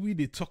way we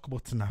they talk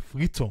about na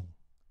freedom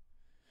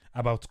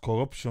about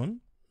corruption,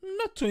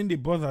 not to in the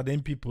bother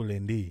them people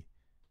and they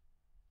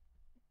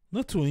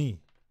not to in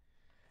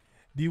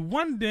the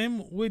one them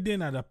where they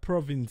na the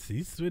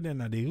provinces, where they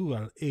na the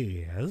rural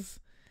areas,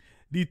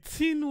 The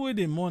thing where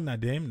they monitor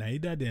them, na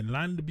either the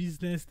land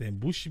business, then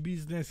bush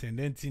business, and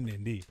then thing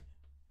and they.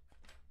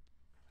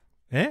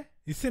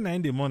 It's say na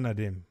in the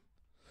monitor them.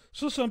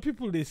 So some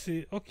people they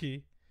say,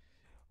 okay,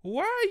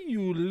 why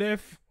you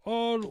left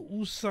all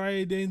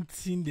outside and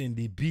thing then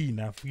they be in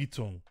a free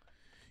tongue?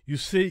 You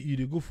say you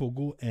dey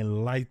go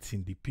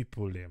enlighten the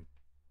people them.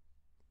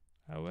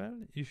 Well,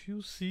 if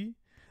you see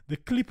the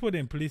clip of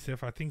them place,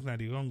 if I think na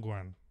the wrong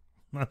one,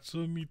 that's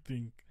what me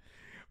think,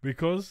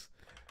 because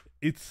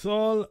it's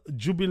all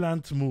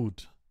jubilant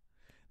mood.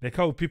 Like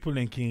how people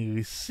then can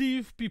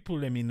receive people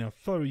them in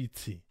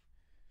authority.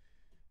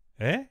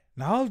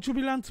 Now all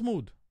jubilant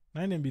mood.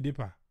 Now them be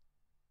deeper.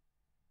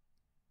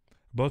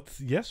 But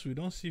yes, we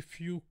don't see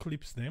few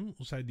clips them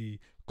outside the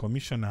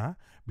commissioner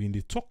being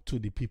they talk to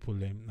the people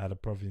them at the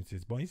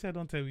provinces. But inside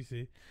don't tell we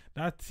say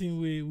that thing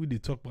we they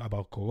talk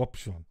about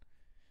corruption.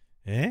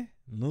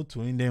 No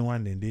to in them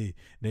one then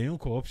the own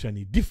corruption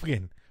is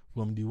different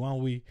from the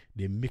one way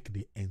they make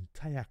the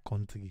entire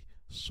country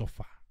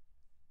suffer.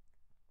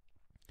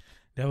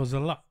 There was a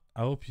lot.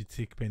 I hope you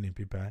take pen and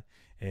paper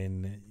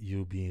and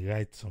you'll be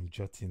write some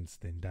jottings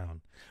then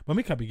down. But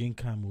make I begin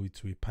come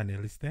with a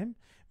panelist them.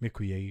 Make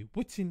we hear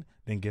waiting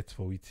then get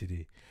for it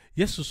today.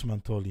 Yes,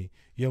 Usman Toli,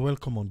 you're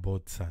welcome on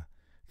board, sir.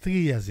 3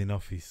 years in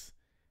office.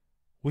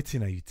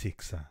 Waiting are you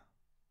take, sir?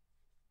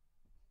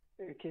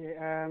 Okay,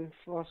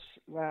 first,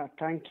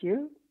 thank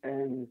you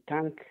and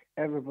thank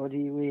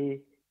everybody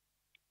we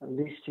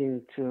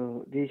listening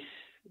to this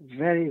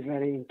very,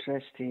 very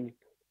interesting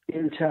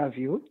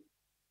interview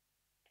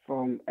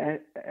from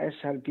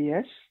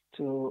SLBS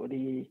to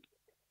the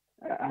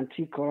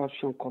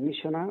Anti-Corruption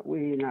Commissioner,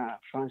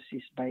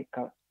 Francis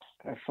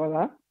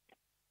Kaifala.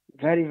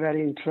 Very,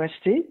 very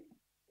interesting.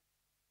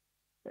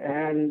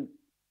 And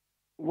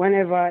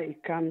whenever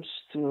it comes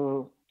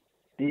to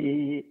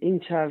the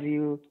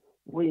interview,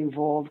 we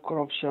involve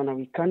corruption in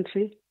our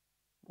country,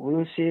 we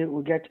will say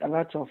we get a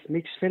lot of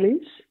mixed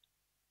feelings.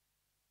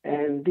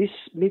 And these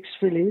mixed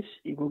feelings,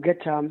 you will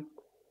get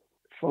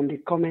from the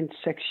comment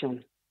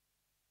section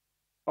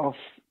of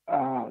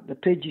the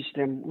pages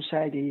them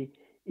inside the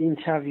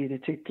interview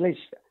that take place.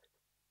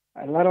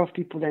 A lot of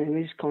people then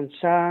raise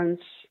concerns,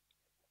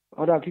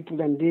 other people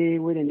then they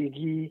will then they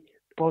give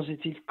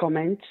positive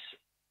comments,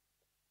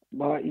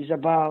 but it's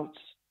about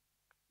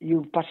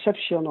your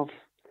perception of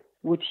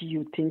what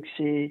you think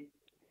say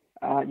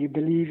you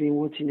believe in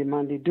what in the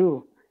man they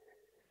do.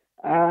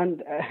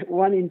 And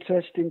one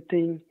interesting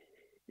thing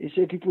is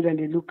say people then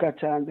they look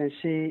at and they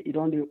say it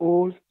on the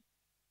old.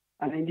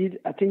 And indeed,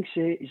 I think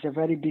say it's a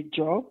very big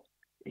job.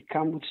 It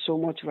comes with so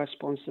much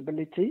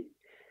responsibility.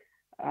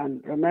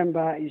 And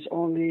remember, he's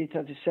only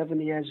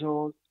 37 years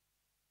old.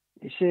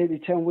 He said the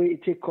time when he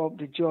take up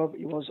the job,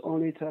 he was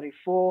only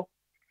 34.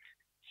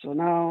 So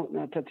now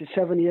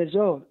 37 years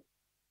old.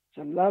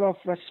 It's a lot of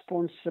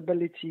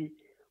responsibility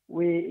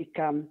where it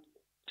comes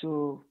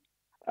to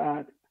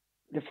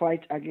the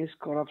fight against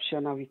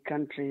corruption of the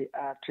country,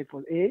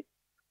 AAA.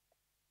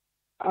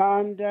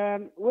 And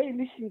when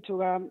you listen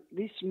to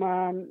this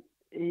man,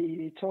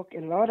 he talk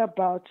a lot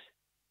about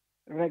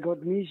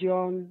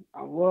recognition,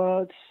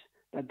 awards,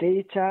 the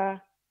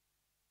data,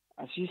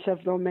 as you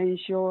have not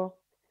mentioned.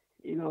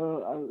 You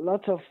know, a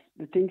lot of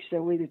the things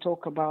that we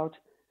talk about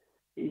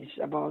is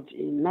about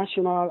in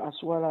national as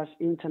well as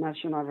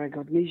international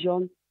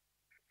recognition.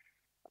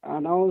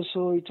 And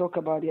also we talk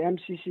about the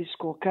MCC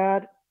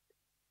scorecard.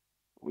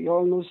 We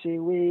all know say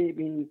we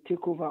been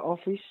take over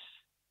office.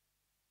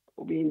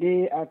 We've been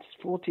there at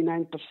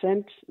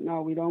 49%.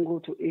 Now we don't go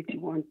to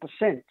 81%.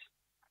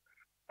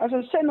 As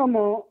I said no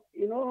more,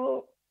 you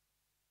know,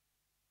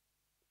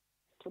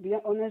 to be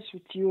honest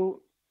with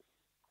you,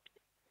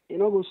 you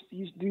know,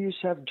 do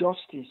yourself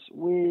justice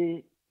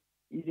where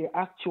they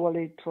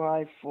actually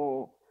try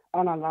for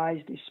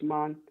analyze this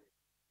man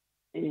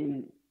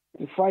in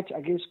the fight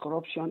against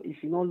corruption.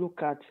 If you don't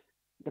look at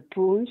the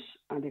pros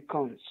and the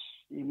cons,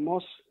 you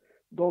must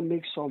don't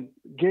make some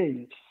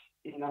gains,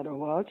 in other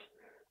words,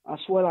 as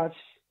well as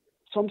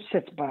some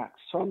setbacks,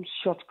 some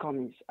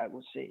shortcomings, I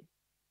would say.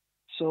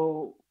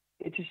 So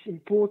it is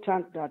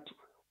important that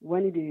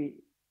when they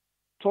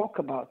talk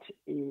about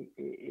a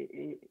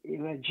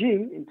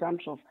regime in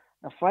terms of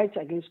the fight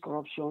against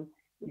corruption,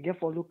 we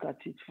therefore look at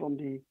it from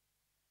the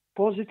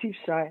positive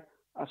side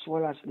as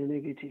well as the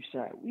negative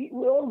side. We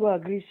all will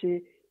agree,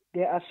 say,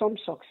 there are some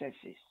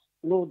successes,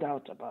 no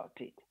doubt about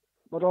it.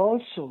 But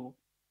also,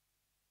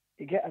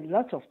 you get a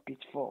lot of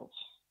pitfalls.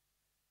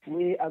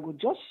 I would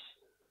just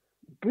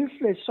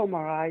briefly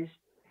summarize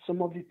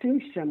some of the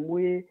things some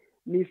way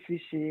me feel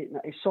say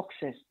a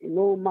success,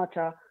 no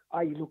matter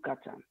how you look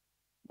at them.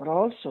 But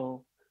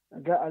also,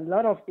 there are a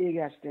lot of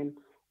areas then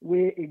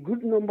where a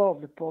good number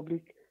of the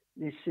public,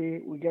 they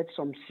say we get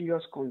some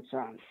serious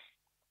concerns.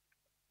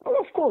 Well,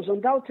 of course,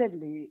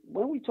 undoubtedly,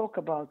 when we talk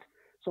about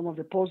some of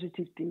the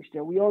positive things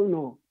that we all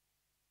know,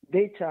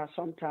 data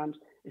sometimes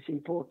is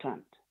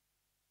important.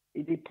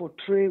 It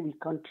portray the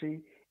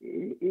country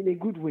in a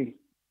good way.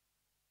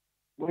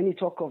 When you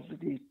talk of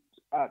the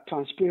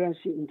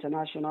Transparency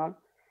International,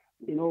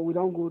 you know, we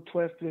don't go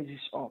 12 places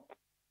up.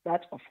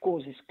 That, of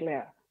course, is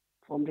clear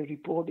from the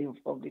report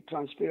of the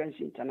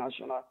Transparency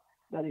International.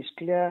 That is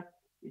clear.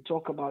 You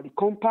talk about the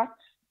compact.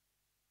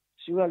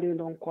 Sierra Leone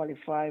don't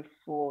qualify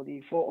for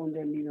the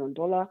 $400 million.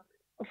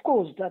 Of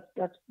course,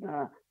 that's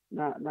a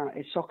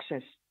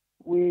success.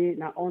 We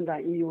now under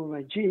EU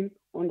regime,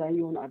 under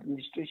EU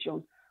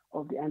administration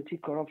of the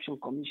Anti-Corruption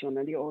Commission,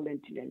 and they all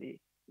until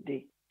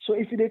they. So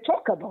if they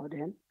talk about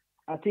them,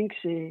 I think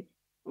say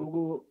we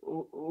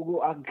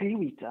will agree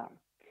with them.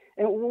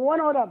 And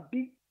one other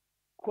big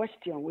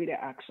question we they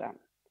ask them,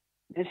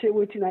 they say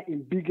what's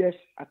in biggest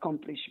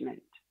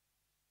accomplishment?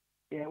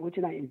 Yeah, what's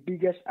in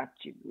biggest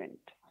achievement?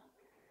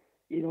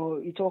 You know,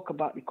 you talk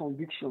about the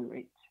conviction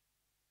rate.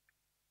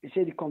 They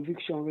say the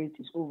conviction rate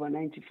is over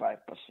 95%.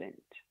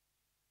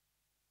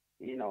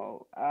 You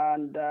know,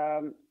 and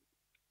the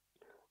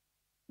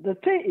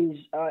thing is,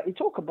 you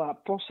talk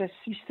about process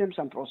systems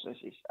and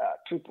processes,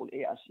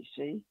 AAA, as you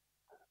say.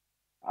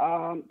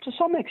 To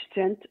some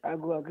extent, I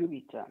will agree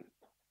with them.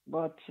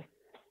 But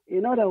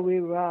in other way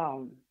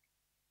around,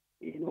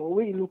 you know,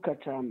 when you look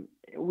at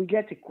we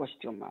get a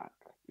question mark,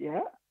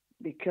 yeah?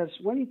 Because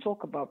when you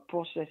talk about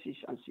processes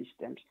and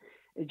systems,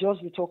 it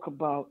just we talk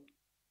about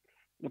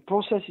the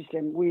process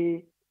system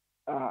we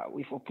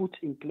put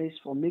in place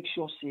for make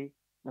sure say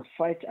the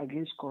fight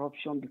against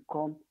corruption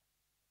become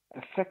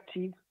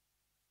effective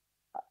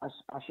as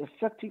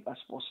effective as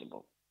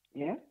possible.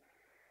 Yeah.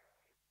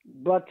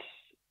 But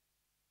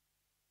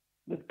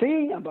the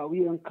thing about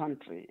we own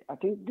country, I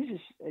think this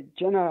is a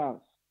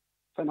general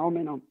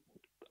phenomenon.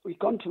 We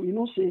country, you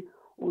know, say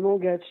we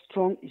don't get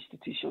strong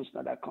institutions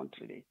in that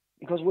country.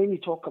 Because when you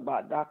talk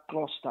about that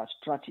cluster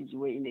strategy,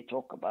 where they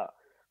talk about,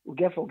 we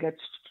get forget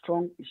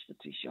strong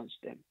institutions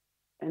then.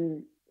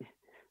 And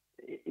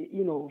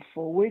you know,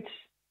 for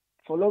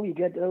now we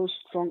get those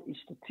strong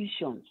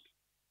institutions,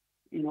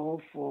 you know,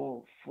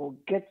 for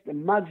get the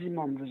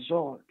maximum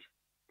result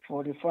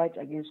for the fight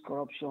against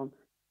corruption.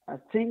 I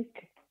think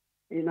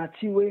in a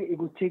way it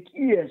will take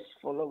years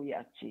for what we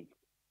achieve.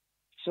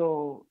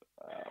 So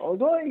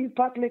although it's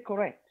partly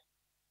correct,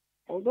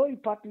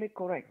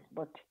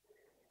 but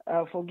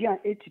for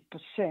getting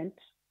 80%,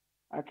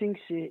 I think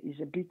is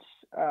a bit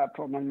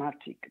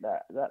problematic.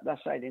 That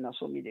side, and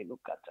also me they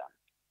look at that.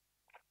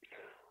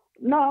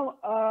 Now,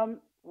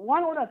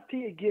 one other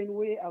thing again,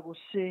 where I will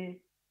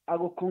say I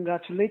will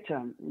congratulate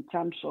them in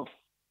terms of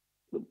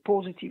the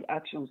positive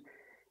actions.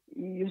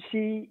 You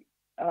see,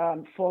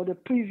 for the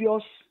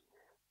previous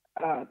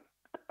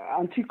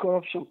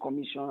anti-corruption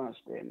commissioners,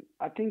 then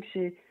I think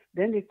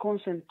then they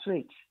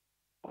concentrate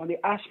on the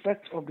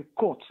aspect of the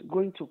court,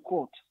 going to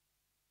court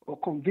or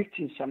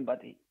convicting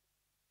somebody,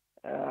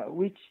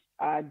 which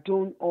I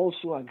don't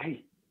also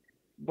agree.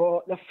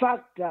 But the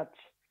fact that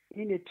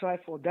in a try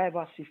for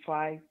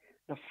diversify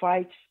the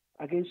fight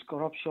against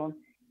corruption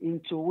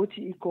into what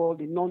you call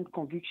the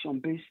non-conviction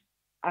based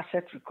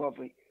asset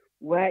recovery,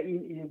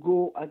 wherein you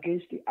go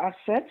against the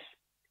assets,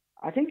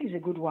 I think is a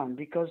good one,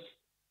 because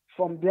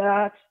from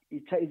that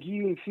it gives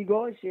you a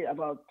figure, say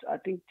about I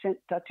think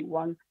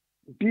 31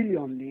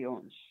 billion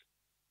leons.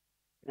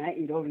 Now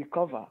it will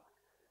recover.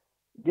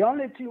 The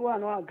only thing I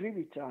don't agree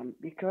with them,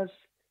 because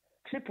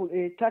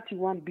AAA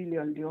 31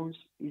 billion leons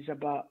is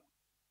about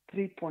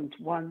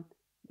 $3.1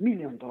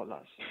 million.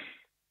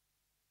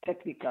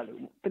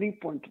 Technically,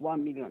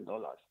 $3.1 million.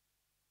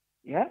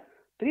 Yeah?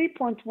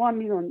 $3.1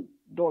 million,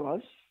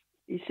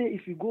 you say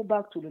if you go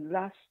back to the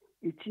last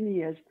 18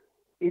 years,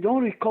 it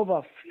don't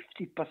recover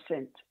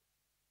 50%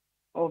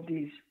 of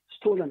these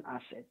stolen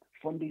assets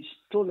from the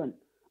stolen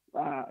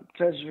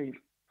treasury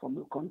from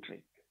the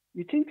country.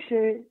 You think,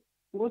 say,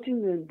 what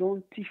in the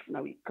don't thief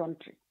now in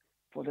country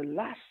for the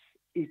last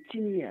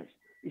 18 years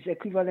is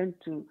equivalent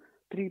to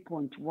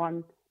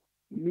 $3.1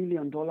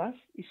 million?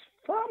 It's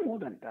far more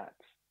than that,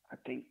 I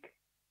think.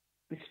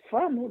 It's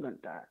far more than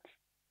that.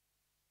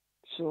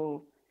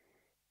 So,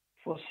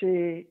 for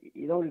say,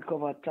 you don't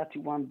recover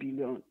 31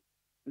 billion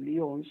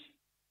leons,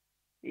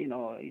 you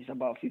know, it's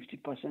about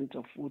 50%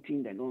 of what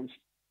in the don't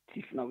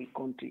thief now in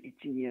country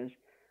 18 years.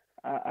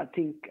 I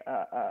think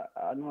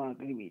I don't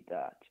agree with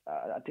that.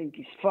 I think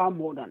it's far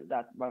more than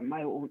that by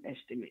my own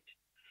estimate.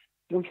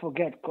 Don't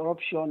forget,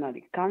 corruption and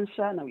the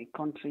cancer in our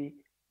country,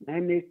 they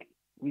make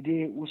we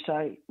do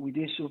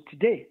so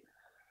today.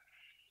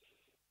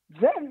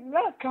 Then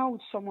let's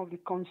count some of the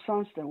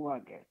concerns that we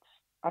get.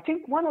 I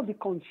think one of the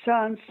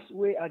concerns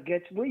I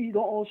get, where you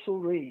don't also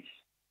raise,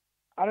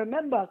 I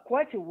remember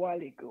quite a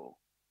while ago,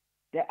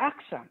 they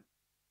asked them,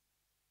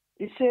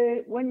 they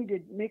say when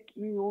they make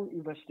your own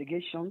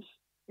investigations,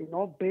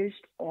 not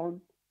based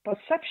on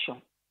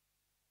perception.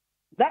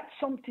 That's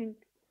something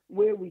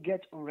where we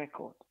get on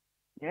record.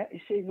 Yeah,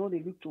 they say,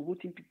 they look to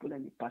voting people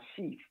and they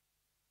perceive.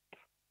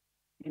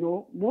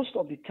 Most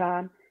of the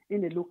time,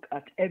 they look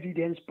at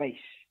evidence base.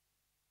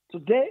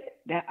 Today,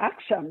 they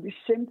ask them the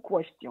same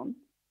question.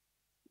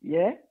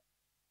 Yeah,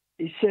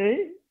 he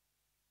say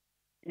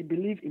he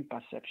believe in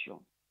perception.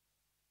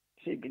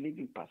 He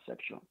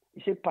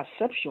say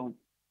perception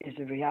is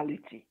a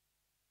reality.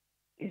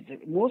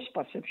 Most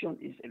perception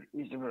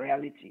is a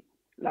reality,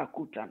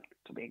 Lakutan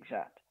to be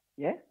exact.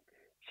 Yeah.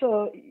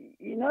 So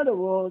in other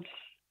words,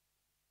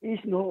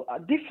 it's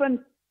at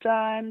different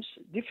times,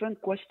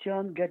 different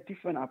questions get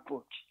different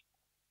approach.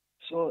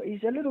 So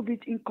it's a little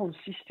bit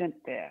inconsistent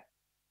there.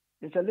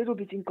 It's a little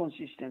bit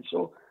inconsistent.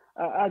 So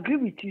I agree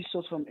with you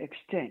to some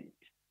extent.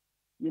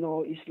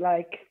 It's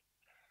like,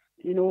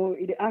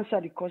 it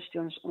answer the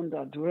questions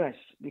under duress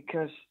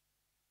because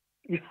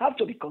you have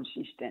to be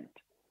consistent.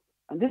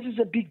 And this is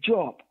a big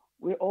job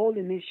where all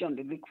the nation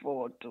they look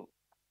forward to.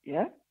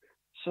 Yeah?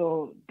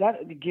 So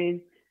that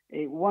again,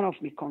 one of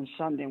the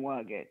concern they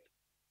want to get.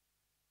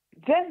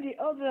 Then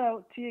the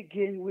other thing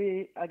again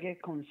where I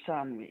get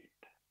concerned with.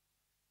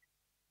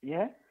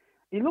 Yeah?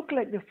 It looks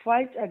like the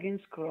fight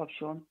against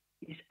corruption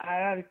is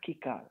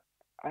hierarchical.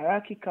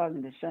 Hierarchical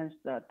in the sense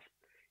that,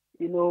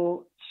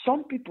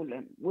 some people,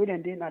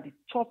 when they're at the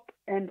top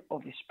end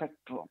of the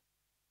spectrum,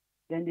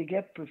 then they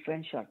get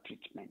preferential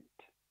treatment.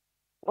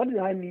 What do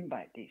I mean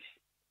by this?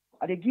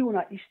 I give you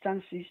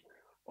instances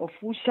of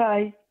who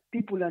say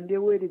people and they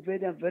were the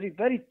very,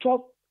 very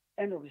top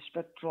end of the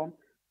spectrum,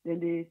 then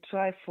they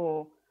try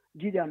for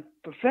give them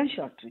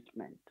preferential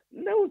treatment.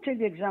 Let me take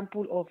the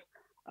example of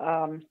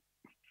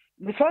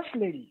the First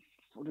Lady,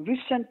 for the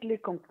recently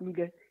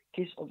concluded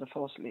case of the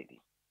First Lady.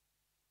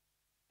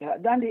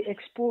 Then they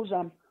expose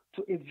them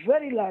to a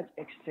very large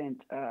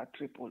extent,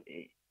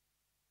 AAA.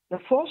 The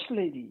First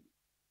Lady,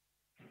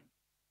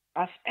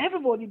 as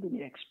everybody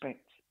will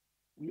expect,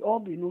 we all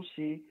be know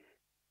say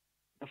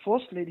the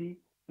First Lady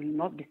will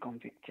not be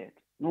convicted,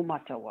 no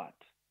matter what.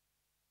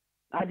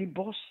 Now the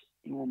boss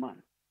a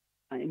woman,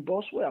 and the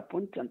boss will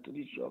appoint them to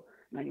this job,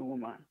 now a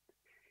woman.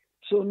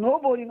 So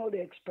nobody know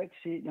they expect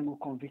say they will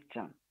convict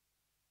them.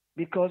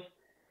 Because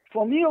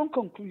for me on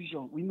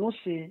conclusion, we know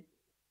say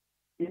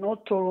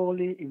not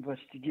thoroughly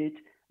investigate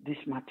this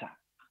matter.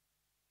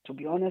 To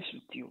be honest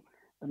with you,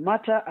 the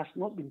matter has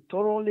not been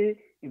thoroughly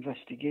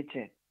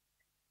investigated.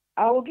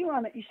 I will give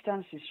an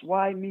instances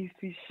why me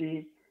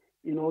say,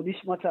 this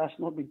matter has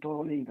not been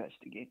thoroughly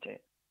investigated.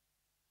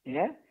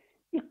 Yeah?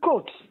 It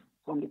quotes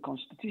from the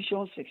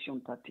Constitution,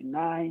 Section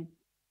 39,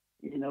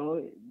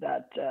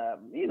 that,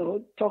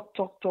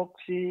 talk,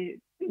 say,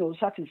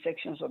 certain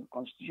sections of the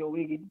Constitution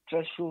will give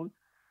threshold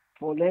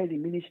for let the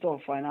Minister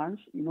of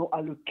Finance,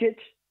 allocate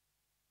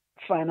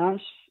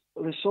finance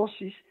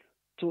resources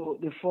to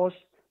the First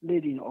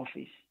Lady in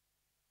office.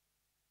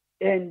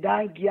 And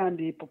that give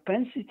the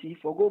propensity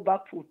for go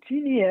back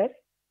 14 years,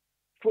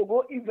 for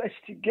go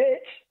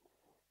investigate,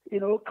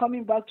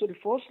 coming back to the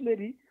First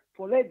Lady,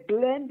 for let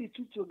blend the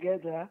two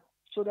together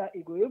so that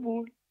it will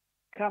able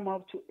come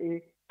up to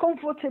a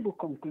comfortable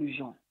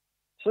conclusion.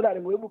 So that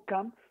it will able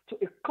come to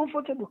a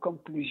comfortable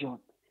conclusion.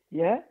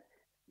 Yeah?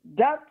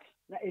 That's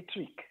a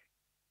trick.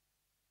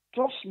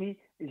 Trust me,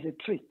 is a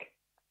trick.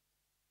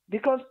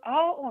 Because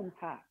our own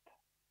heart,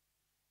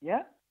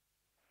 yeah?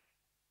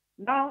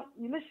 Now,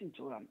 you listen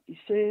to them. He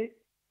say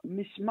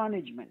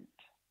mismanagement,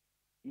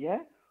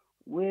 yeah?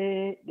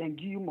 Where they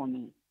give you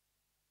money.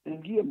 They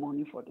give you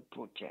money for the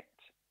project.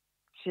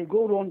 Say,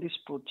 go run this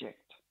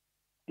project.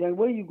 Then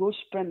when you go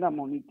spend that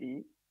money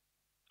there,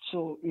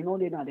 so, they're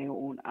not their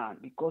own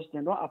hand because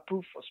they're not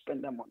approved for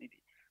spend that money there.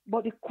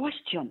 But the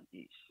question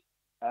is,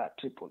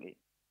 AAA,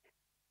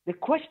 the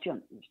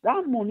question is,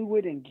 that money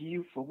where they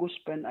give for go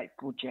spend a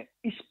project,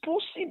 it's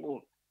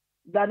possible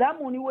that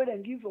money where they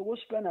give for go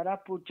spend at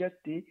that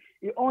project day,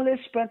 you only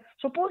spend,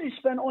 suppose you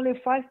spend only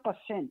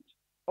 5%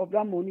 of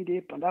that money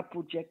there on that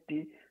project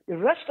day, the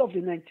rest of the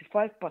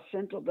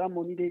 95% of that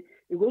money there,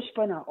 you go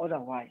spend on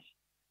otherwise.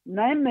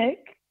 Now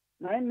make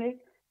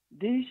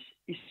these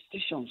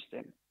institutions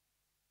them.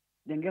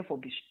 Then therefore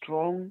be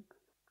strong,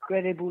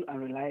 credible, and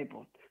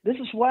reliable. This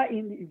is why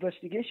in the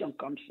investigation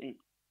comes in.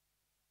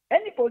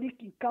 Anybody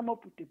can come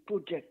up with a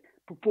project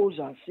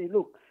proposal, say,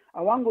 look,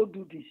 I want to go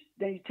do this.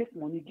 Then you take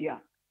money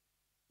there.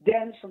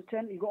 Then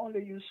sometimes you go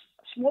only use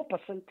a small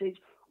percentage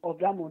of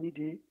that money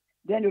there.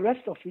 Then the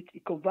rest of it,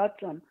 you convert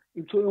them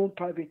into your own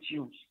private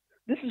use.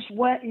 This is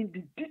where in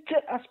the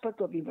detailed aspect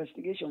of the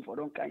investigation for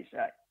don't kind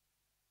side.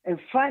 And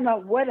find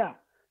out whether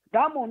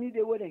that money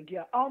they would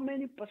get, how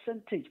many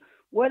percentage,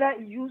 whether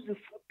you use the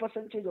full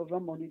percentage of that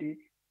money they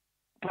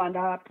plan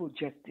that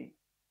project.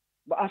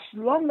 But as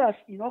long as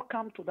you not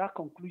come to that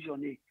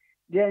conclusion,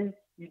 then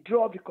you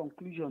draw the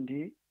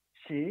conclusion,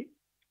 say,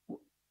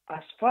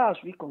 as far as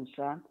we're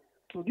concerned,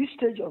 to this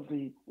stage of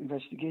the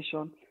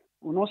investigation,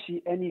 we not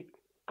see any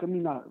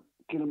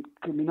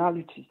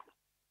criminality,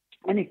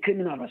 any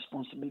criminal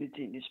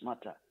responsibility in this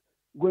matter,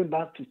 going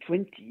back to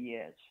 20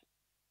 years.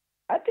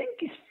 I think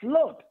it's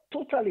flawed,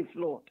 totally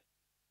flawed.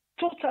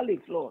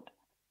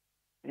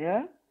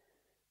 Yeah?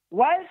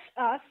 Whilst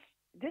us,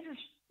 this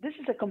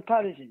is a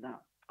comparison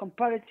now,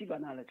 comparative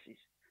analysis.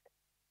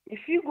 If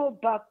you go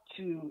back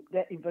to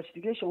the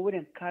investigation we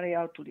didn't carry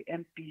out to the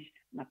MPs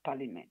in the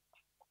parliament,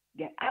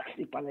 they ask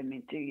the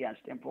parliamentarians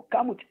them for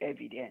come with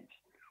evidence.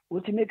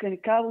 Will to make any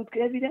come with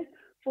evidence?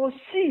 For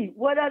see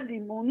whether the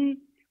money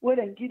where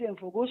they give them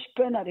for go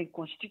spend at the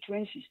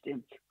constituent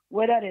system,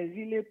 whether they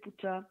really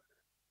put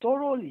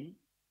thoroughly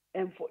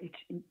and for its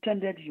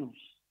intended use.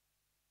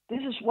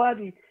 This is why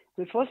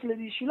the First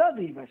Lady should have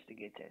been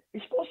investigated.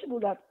 It's possible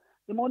that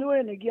the money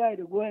where Nigeria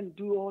to go and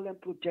do all them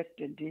projects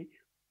and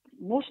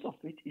most of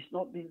it is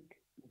not being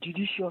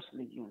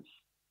judiciously used.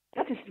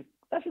 That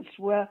is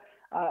where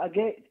I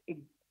get a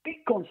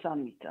big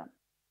concern with them.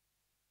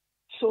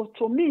 So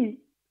to me,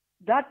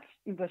 that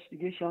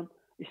investigation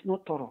is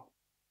not thorough.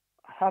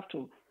 I have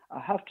to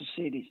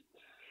say this.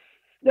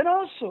 Then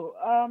also,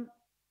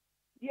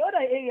 the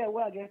other area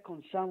where I get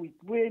concerned with,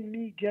 where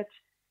me get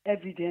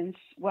evidence,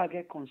 where I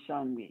get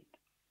concerned with,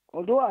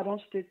 although I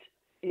don't state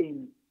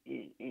in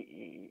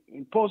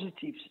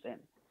positives then.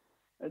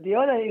 The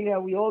other area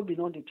we all been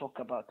on to talk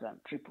about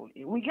Triple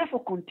A. We get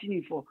for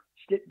continue for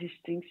state these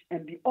things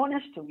and be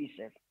honest to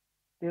ourselves.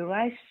 The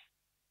rice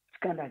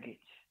scandal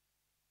gates.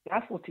 They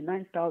have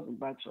 49,000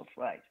 bags of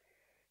rice.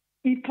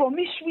 He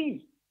promised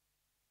we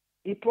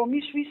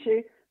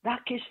say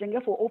that case then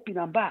get for open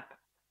and back.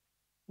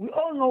 We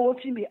all know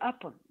what may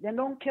happen. They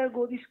don't care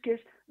go this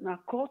case in a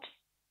court,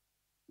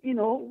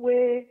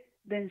 where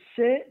then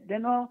say they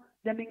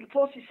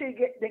first say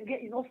they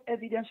get enough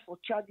evidence for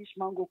charge this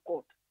man go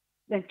court.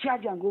 Then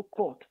charge and go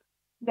court.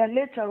 Then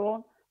later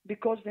on,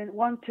 because they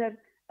wanted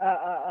they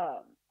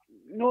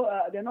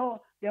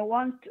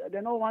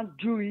don't want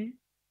jury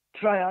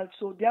trial,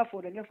 so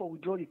therefore they therefore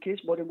withdraw the case,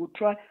 but they will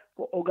try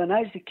to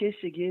organize the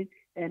case again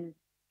and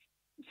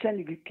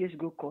send the case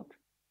go court.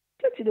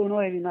 That they don't know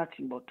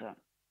nothing but that.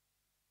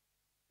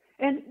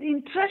 And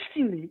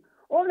interestingly,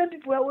 all the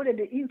people who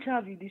they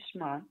interview this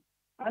man,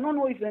 I don't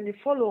know if when they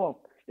follow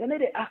up, then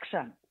they ask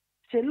him,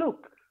 say,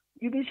 look,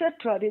 you've been said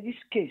to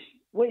this case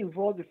will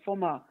involve the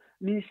former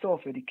Minister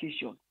of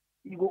Education.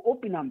 You go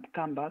open and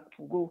come back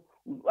to go.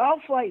 How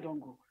far you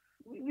don't go?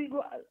 We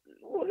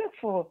look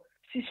for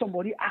see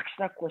somebody ask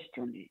that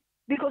question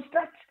because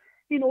that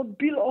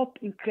build up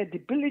in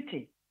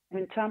credibility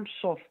in terms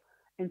of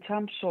in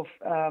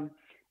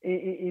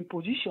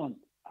position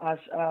as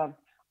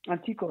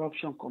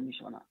anti-corruption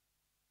commissioner.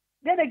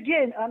 Then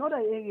again, another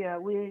area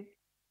where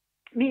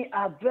me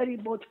are very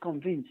much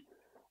convinced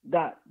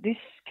that this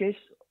case,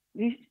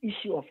 this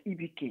issue of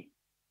EBK,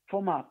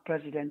 former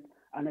president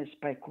and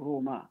Spike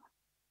Roma,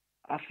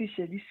 I feel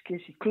say this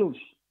case is closed.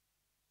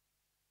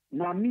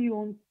 Now me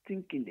own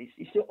thinking this.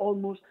 It's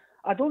almost,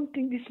 I don't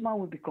think this man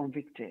will be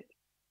convicted.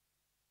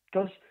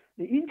 Because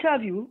the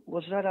interview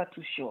was rather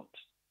too short.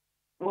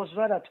 It was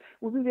rather,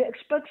 we will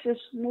expect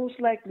most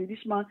likely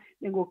this man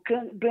then go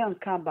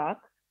and come back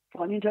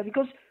for an interview.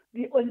 Because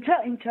the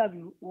entire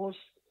interview was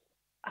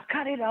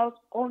carried out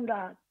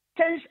under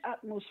tense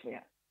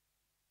atmosphere.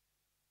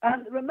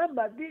 And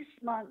remember, this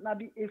man now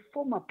be a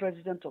former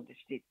president of the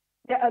state.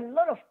 There are a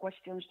lot of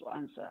questions to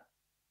answer.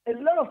 A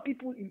lot of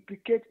people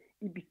implicate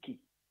EBK.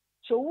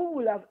 So we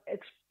will have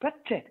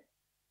expected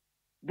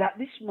that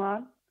this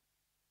man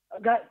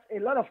got a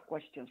lot of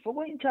questions. For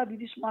we interview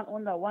this man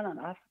under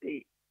 1.5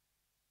 days.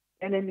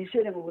 And then he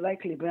said they will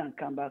likely bring and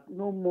come back.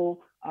 No more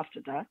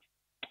after that.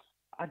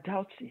 I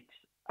doubt it.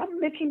 I'm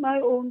making my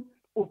own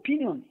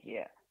opinion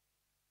here.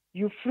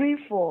 You're free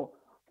for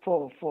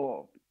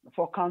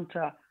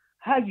counter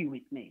argue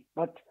with me,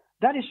 but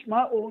that is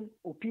my own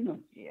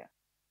opinion here.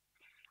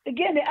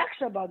 Again, they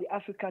asked about the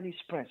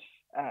Africanist press,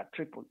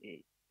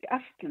 AAA, the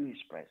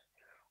Africanist press.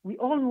 We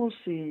all know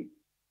say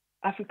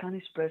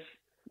Africanist press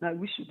now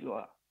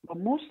whistleblower, but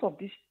most of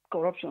these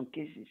corruption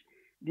cases,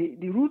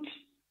 the roots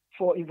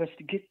for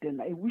investigating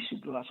them are a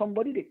whistleblower.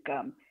 Somebody they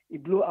come, he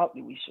blow out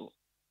the whistle.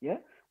 Yeah,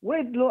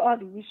 when he blow out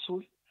the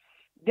whistle,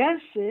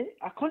 then say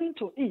according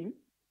to him,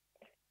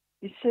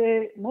 he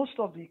say most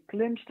of the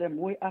claims them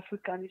way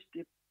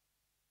Africanists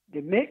they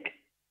make,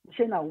 he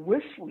say now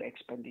wasteful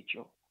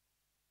expenditure.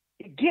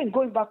 Again,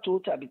 going back to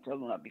what I've been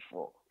telling you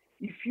before,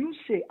 if you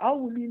say, how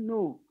will we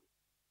know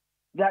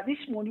that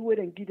this money where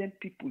they give them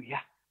people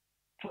here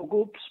to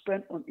go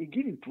spend on a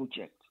given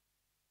project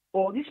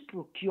or this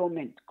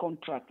procurement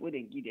contract where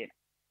they give them?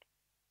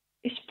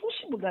 It's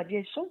possible that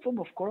there is some form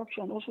of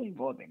corruption also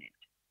involved in it.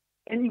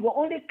 And you will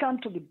only come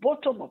to the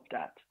bottom of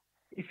that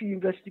if you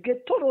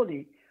investigate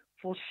thoroughly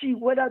for see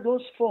whether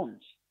those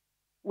funds,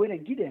 when they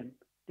give them,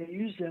 they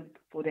use them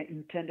for their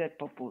intended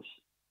purpose.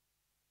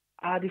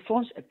 Are the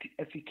funds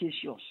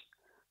efficacious?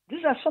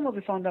 These are some of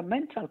the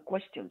fundamental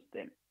questions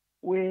then,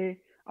 where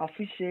I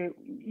feel say,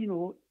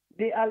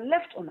 they are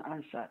left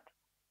unanswered.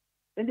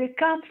 And they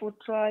can't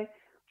try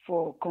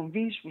for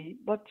convince we,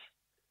 but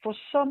for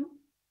some,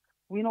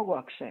 we not go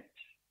accept.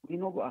 We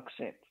not go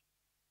accept.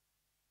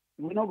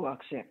 We not go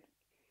accept.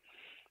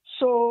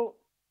 So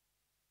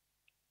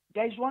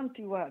there is one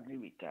thing where I agree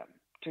with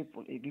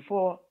AAA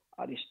before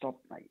I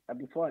stop.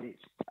 Before I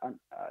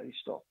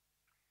stop.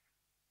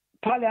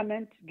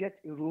 Parliament get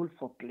a role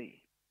for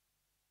play.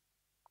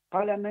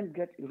 Parliament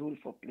get a role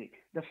for play.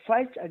 The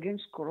fight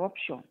against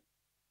corruption,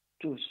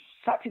 to a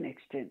certain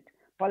extent,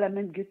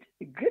 Parliament get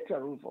a greater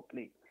role for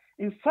play.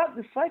 In fact,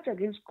 the fight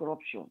against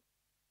corruption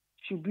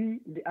should be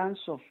in the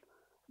hands of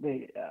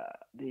the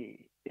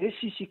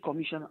ACC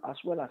Commission as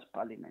well as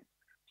Parliament.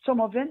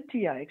 Some of them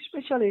here,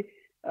 especially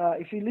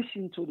if you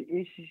listen to the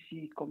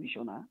ACC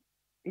Commissioner,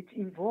 it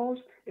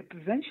involves a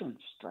prevention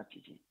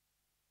strategy.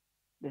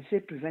 they say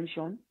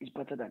prevention is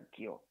better than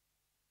cure.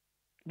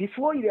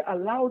 Before you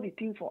allow the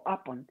thing to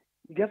happen,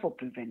 you get for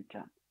prevent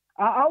them.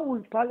 How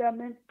will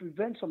Parliament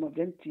prevent some of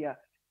them here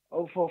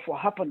for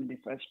happen in the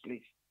first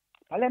place?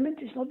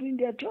 Parliament is not doing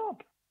their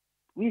job.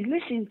 We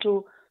listen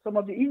to some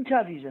of the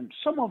interviews and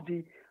some of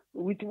the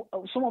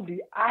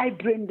high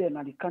brain them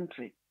in the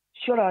country,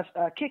 sure as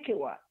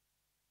KKY.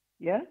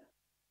 Yeah,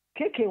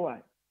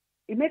 KKY.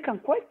 It makes them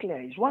quite clear.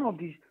 He's one of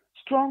the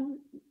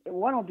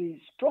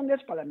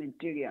strongest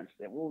parliamentarians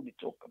that we'll be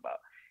talk about,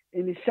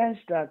 in the sense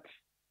that,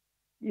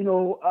 you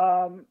know,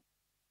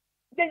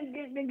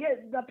 they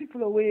get the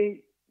people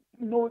away,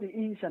 know the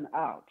ins and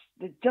outs.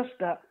 They just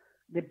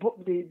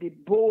they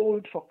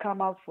bold for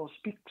come out for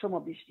speak some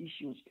of these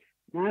issues.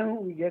 Now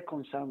we get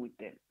concerned with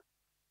them,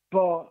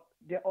 but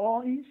they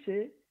all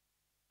say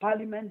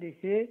Parliament they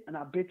hate and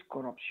abate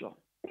corruption.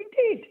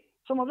 Indeed,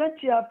 some of them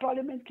here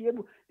Parliament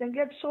able then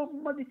get so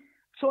money,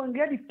 so and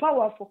get the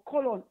power for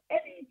call on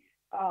any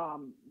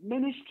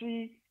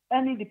ministry,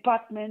 any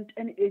department,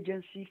 any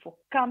agency for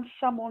come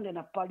someone in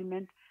a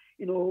Parliament,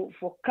 you know,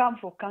 for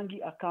Kangi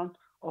account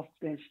of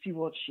the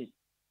stewardship.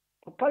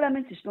 But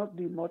Parliament is not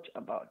doing much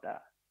about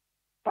that.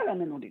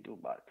 Parliament only do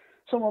about it.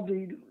 Some of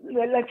the,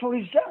 like for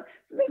example,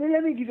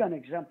 let me give you an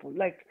example.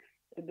 Like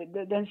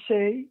then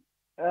say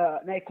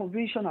a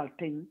conventional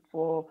thing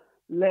for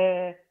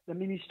the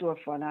Minister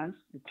of Finance,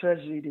 the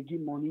Treasury, they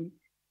give money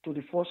to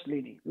the First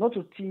Lady, not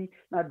to think,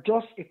 not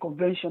just a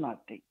conventional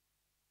thing.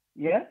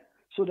 Yeah,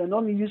 so they're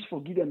not used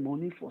for give them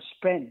money for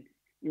spend.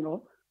 You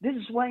know, this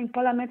is why in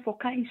Parliament for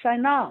can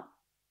inside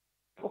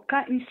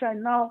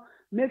now,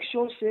 make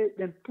sure say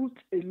then put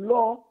a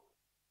law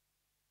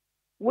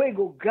where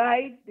go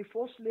guide the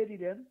First Lady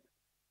them.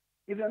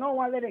 If they don't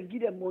want to let them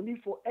give them money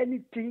for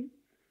anything,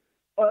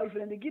 or if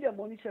they give them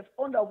money, say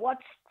under what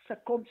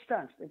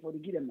circumstance they for they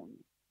give them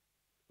money.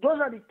 Those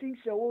are the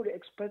things that we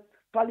expect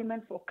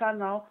Parliament for can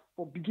now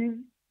for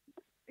begin,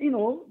 you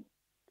know,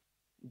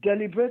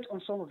 deliberate on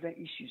some of the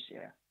issues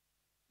here.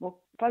 But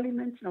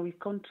Parliament in our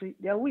country,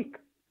 they are weak.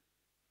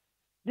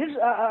 This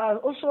I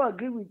also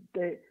agree with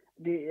the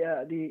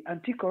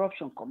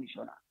Anti-Corruption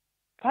Commissioner.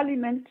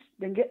 Parliament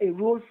then get a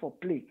role for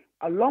play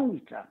along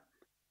with that.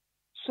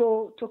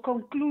 So to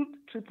conclude,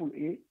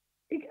 AAA,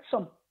 he gets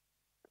some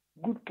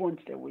good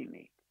points that we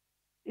make.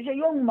 He's a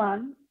young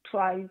man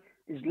trying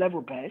his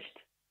level best,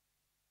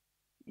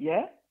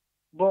 yeah.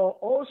 But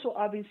also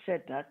having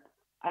said that,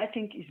 I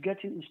think he's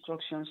getting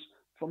instructions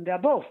from the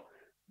above.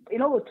 He's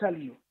not going to tell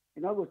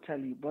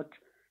you, but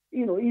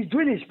you know he's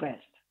doing his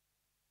best.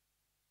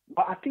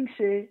 But I think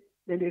say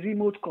then the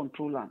remote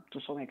control him to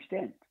some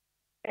extent,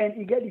 and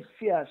he get the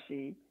fear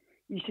say.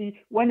 You see,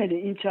 when the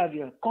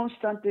interviewer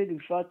constantly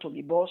refer to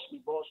the boss,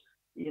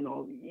 you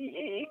know,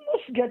 he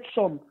must get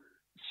some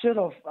sort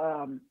of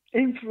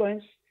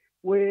influence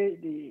where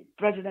the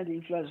president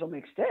influence to some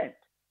extent.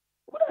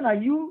 What are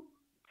you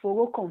for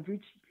go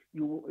convince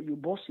you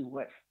boss in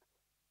West?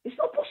 It's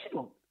not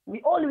possible.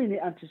 We all really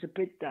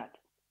anticipate that.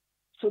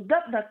 So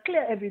that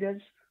clear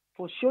evidence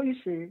for sure you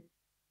say,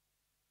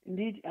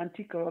 indeed,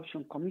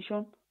 Anti-Corruption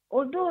Commission,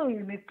 although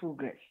we make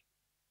progress,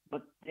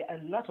 but there are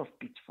a lot of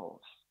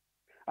pitfalls.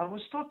 I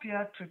will stop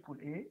here,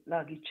 AAA,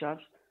 Lagi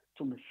chance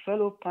to my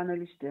fellow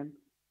panelists then.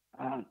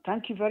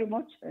 Thank you very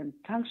much, and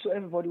thanks to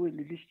everybody who is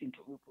listening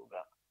to the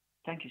program.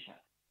 Thank you, sir.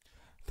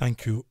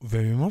 Thank you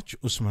very much,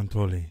 Usman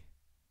Tole.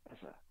 Yes,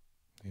 sir.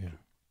 Yeah.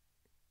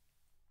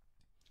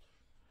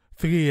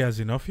 3 years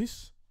in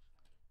office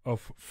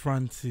of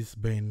Francis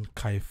Ben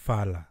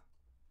Kaifala.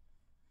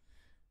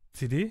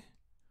 Today,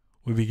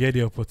 we will get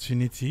the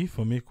opportunity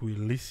for make we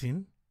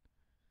listen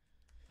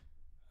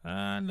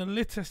and the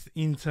latest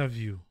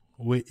interview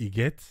where he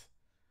get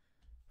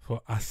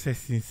for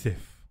assessing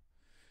self,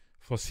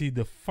 for see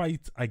the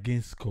fight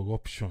against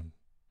corruption,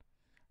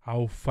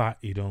 how far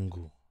it don't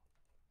go.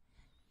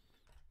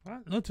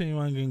 Well, not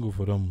anyone can go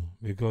for them,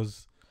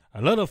 because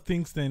a lot of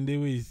things then they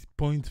always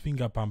point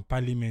finger upon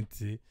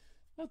Parliament,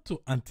 not to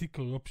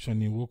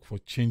anti-corruption in work for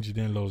change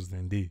them laws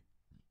than they,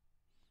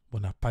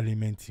 but a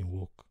Parliament in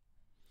work.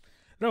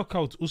 Look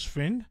out, us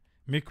friend,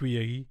 make we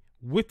hear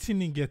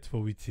waiting in get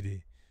for we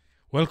today.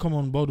 Welcome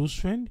on board, us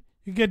friend.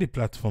 You get the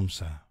platform,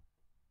 sir.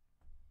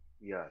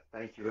 Yeah,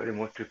 thank you very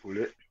much,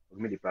 AAA, for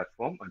me the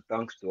platform, and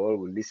thanks to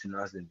all the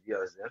listeners and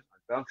viewers there,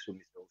 and thanks to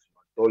Mr.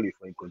 Usman Tole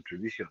for his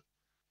contribution.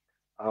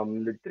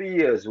 The 3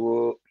 years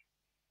where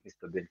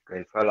Mr. Ben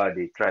Kaifala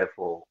they try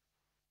for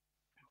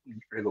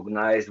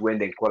recognize when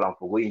they call him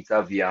for go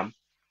interview him.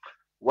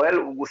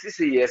 Well, we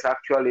see yes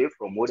actually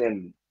from what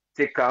them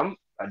take him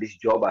at this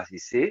job as he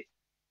say,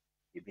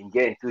 he been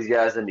get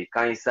enthusiasm, he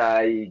can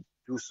inside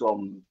do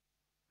some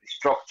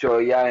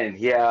structure here and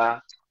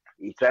here.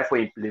 He try for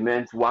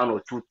implement 1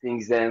 or 2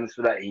 things then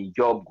so that in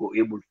job go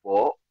able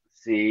for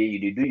say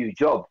you do your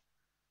job.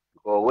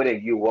 Because when they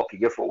give work, you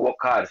get for work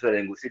hard, so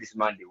then go see this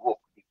man they work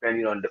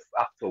depending on the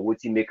factor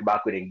what he make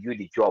back when they give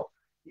the job.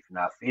 If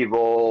not favor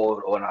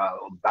or not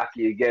back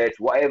you get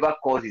whatever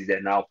causes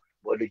there now.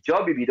 But the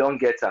job if you don't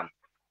get them.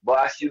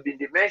 But as you've been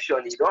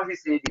mentioned, you don't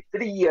say the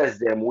 3 years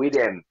them with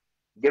them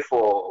get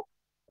for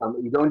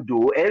you don't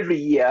do every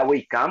year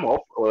we come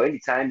up or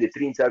anytime the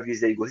 3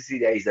 interviews you go see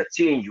there is a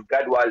change you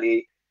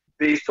gradually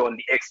based on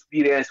the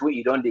experience where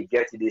you don't they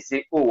get they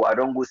say, oh, I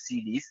don't go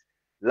see this,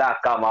 la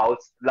come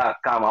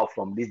out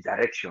from this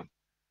direction.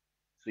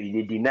 So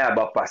you deny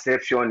about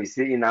perception, you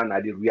say in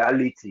the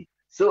reality.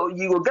 So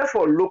you go get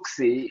for look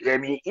say, I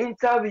mean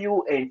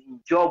interview and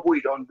job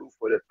we don't do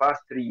for the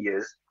past 3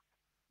 years.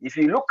 If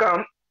you look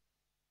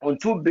on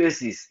two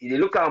bases, you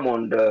look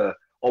on the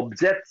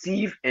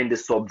objective and the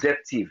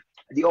subjective.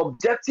 The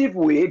objective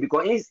way,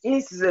 because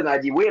in season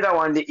the way that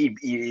one day if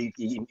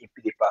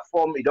they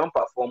perform, they don't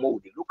perform,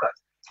 what they look at.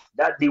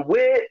 That the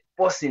way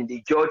person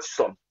they judge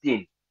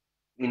something.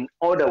 In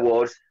other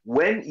words,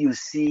 when you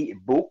see a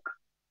book,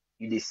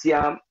 you see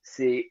them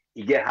say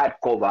you get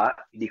hardcover,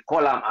 they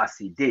call them as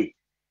a day.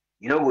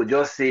 You know, go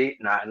just say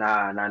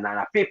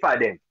na paper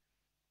them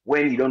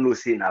when you don't know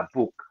say na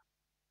book.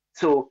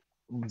 So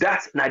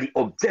that's not the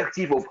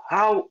objective of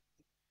how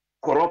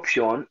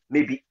corruption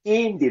maybe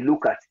in they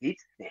look at it,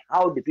 and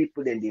how the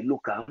people then they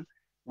look at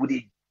would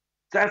they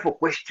try for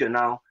question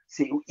now,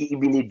 say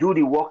when they do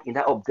the work in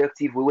that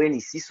objective when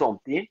you see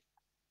something.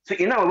 So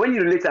you know when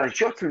you relate and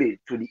shortly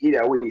to the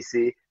area where you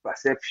say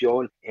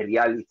perception and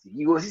reality,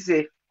 you go see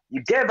say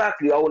you get back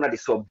to your own at the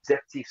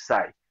subjective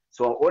side.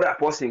 So other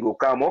person go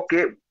come,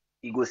 okay,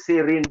 you go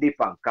say rain deep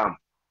and come.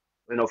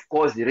 And of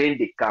course the rain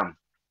they come.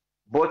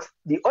 But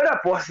the other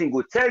person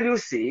go tell you,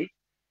 say,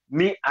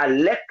 me, I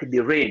lack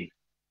the rain.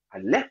 I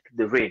lack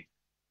the rain.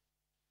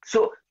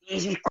 So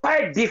it's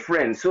quite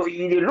different. So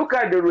you look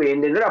at the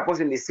rain, the other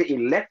person, they say, he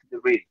left the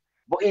rain.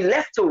 But he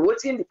left to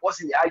waiting the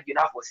person they argue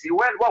now for, say,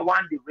 well, what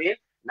want the rain?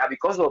 Now,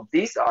 because of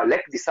this, I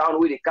like the sound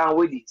where they can,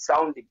 where the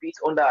sound, the beat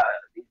under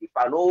the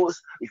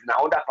panels, if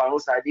now under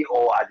panels are there,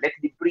 or I like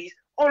the breeze,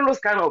 all those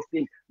kind of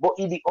things. But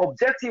in the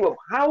objective of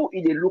how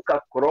they look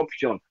at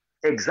corruption,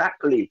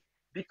 exactly.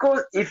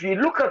 Because if you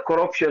look at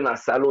corruption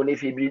as Salon,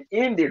 if you be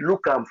in the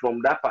look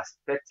from that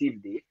perspective,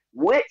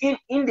 where in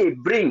they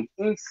bring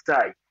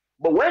inside,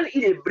 but when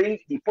they bring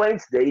the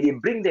points there, they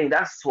bring them in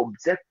that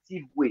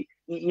subjective way.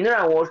 In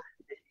other words,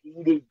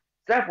 they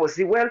try to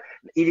say, well,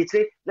 they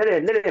say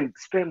let them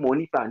spend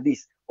money on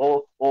this,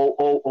 or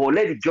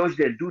let the judge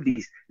them do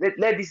this,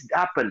 let this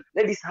happen,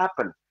 let this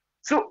happen.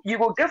 So you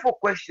will get for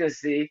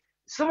questions, say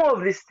some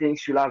of these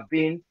things should have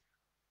been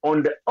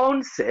on the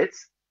onset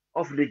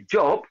of the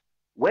job.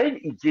 When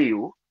in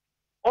jail,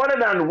 other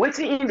than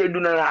waiting they do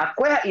not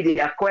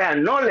acquire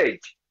knowledge.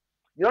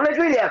 The knowledge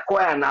they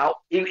acquire now,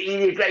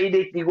 if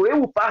they go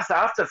able to pass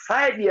after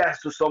 5 years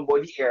to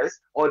somebody else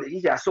or the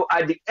teacher. So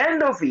at the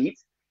end of it,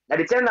 at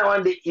the time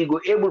one day he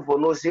go able to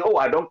know say, oh,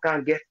 I don't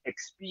can get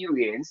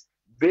experience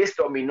based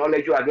on my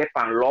knowledge I get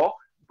from law,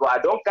 but I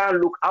don't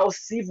can look how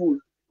civil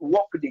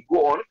work they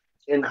go on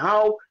and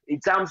how in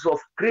terms of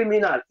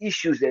criminal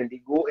issues then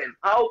they go and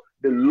how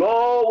the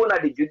law under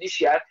the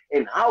judiciary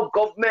and how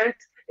government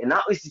and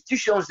how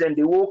institutions then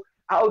they work,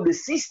 how the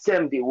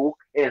system they work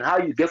and how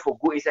you get for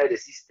go inside the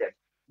system.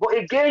 But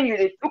again,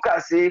 you look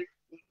and say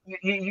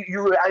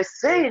you are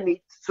saying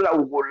it so that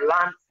we will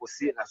learn for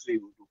saying that's what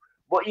you will do.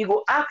 But you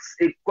go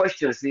ask a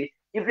question, say,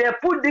 if they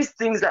put these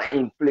things are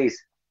in place,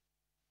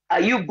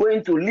 are you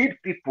going to lead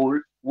people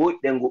who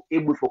then go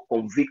able to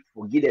convict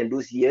for them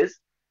those years?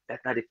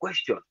 That's not the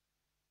question.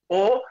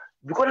 Or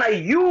because now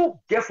you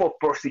get for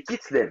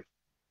prosecute them.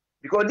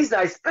 Because this is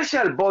a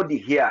special body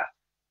here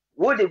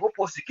where they go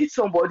prosecute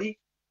somebody,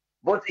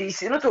 but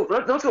it's not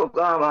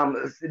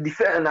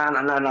defend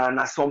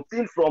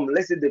something from,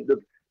 let's say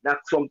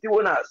something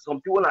when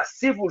a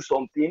civil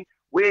something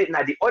where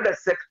now the other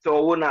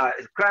sector when a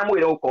crime we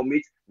don't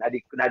commit now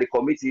the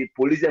committee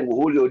police and go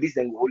hold you or this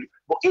and go hold you.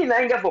 But in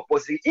anger for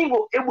prosecute, he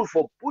go able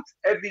for put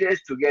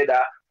evidence together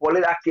for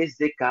let that case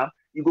they come,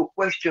 you go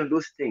question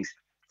those things.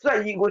 So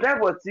you go try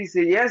for to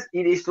say yes,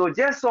 it is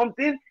suggest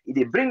something,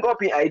 it bring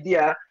up an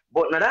idea,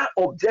 but now that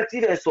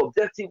objective and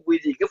subjective way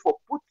they get for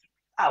put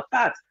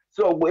apart.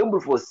 So we're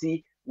able to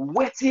see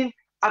waiting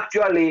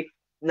actually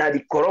now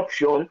the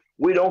corruption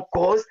we don't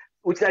cause,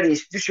 which are the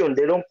institution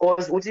they don't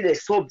cause, which is the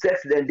subject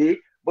then they,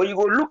 but you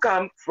go look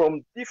at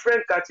from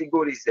different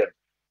categories then.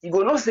 You go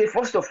not say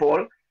first of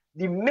all,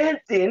 the main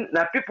thing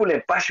that people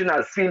in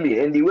passionate feeling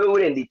and the way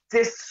when they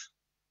taste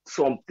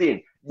something,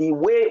 the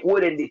way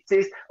when they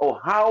taste or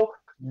how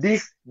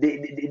this they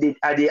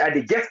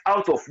get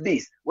out of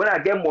this. When I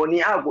get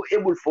money, I go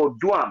able for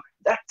do them.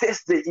 That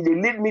test they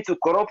lead me to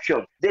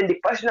corruption. Then the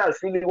passionate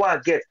feeling what I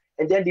get,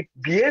 and then the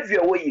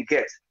behavior what you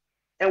get.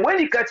 And when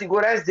you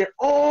categorize them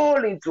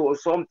all into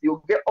something,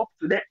 you get up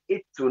to them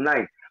 8 to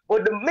 9.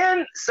 But the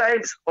main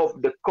sides of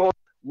the code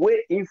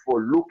way in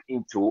for look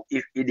into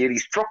if it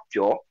is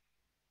restructure.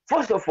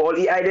 First of all,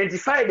 he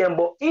identify them,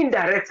 but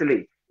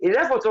indirectly, he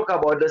therefore talk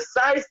about the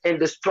size and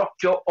the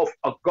structure of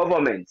a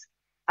government.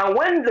 And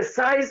when the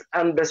size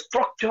and the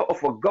structure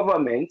of a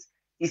government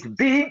is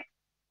big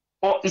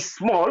or is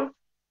small,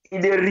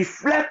 it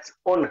reflects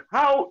on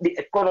how the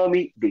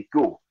economy they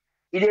go.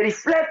 It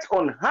reflects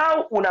on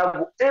how we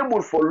are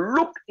able to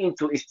look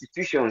into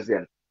institutions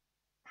then.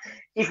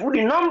 If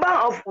the number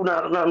of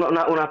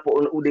the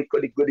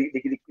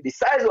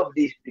size of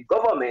the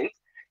government,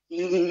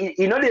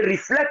 you know, they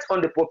reflect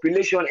on the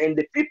population and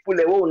the people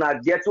they will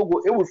not get to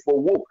go able for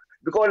work.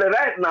 Because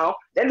right now,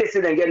 then they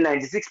say they get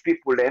 96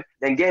 people there,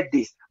 then get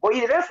this. But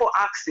you therefore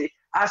ask,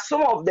 as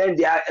some of them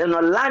they are in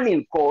a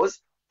learning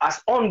course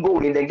as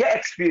ongoing, they get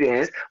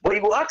experience, but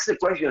you go ask the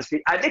question,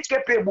 see, are they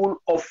capable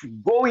of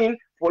going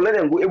for let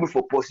them go able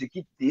for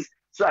prosecute this?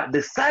 So at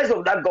the size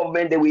of that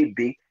government they will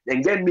be,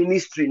 then get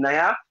ministry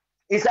now,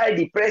 inside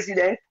the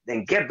president,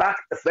 then get back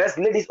the first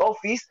lady's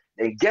office,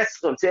 then get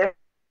some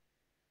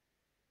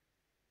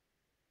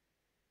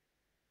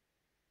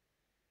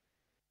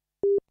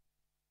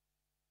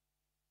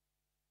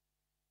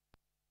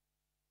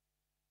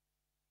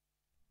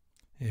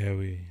Yeah,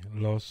 we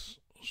lost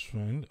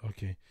friend.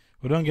 Okay.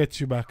 We don't get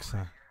you back,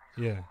 sir.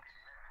 Yeah.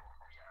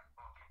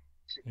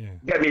 Yeah.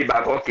 Get me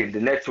back. Okay, the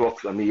network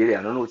for me here.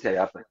 I don't know what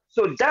happened.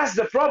 So that's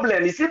the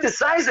problem. You see, the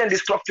size and the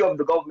structure of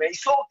the government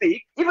is so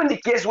big. Even the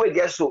case where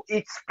they so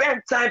it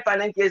spent time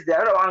and in case the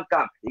other one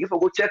come. You get for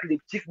go check the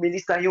chief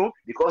minister you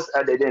because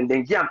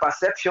then give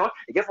perception.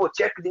 You get for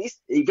check this.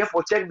 You get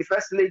for check the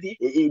first lady.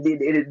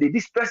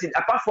 This person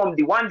apart from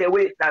the one the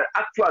way that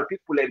actual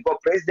people like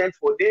got president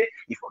for day.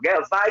 You forget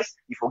vice.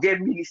 You forget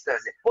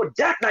ministers. But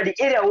that now the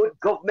area where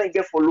government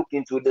get for look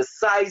into the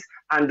size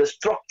and the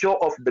structure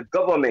of the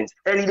government,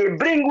 and they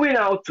bring win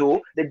out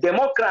to the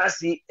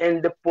democracy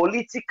and the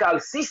political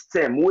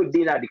system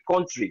within the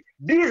country.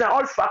 These are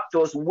all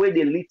factors where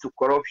they lead to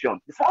corruption.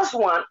 The first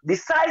one, the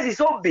size is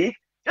so big,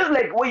 just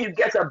like when you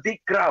get a big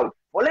crowd,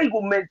 for like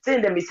you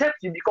maintain them, except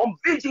you become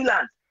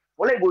vigilant,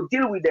 for like you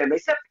deal with them,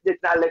 except that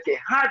now like a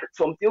hard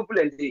some people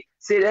and they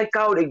say that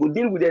cow they go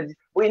deal with them.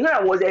 But in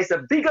other words, there's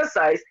a bigger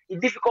size,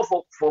 it's difficult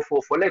for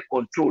like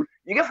control.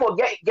 You get for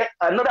get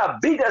another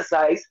bigger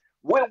size,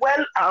 well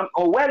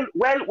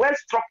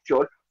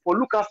structured for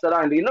look after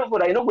that, and you know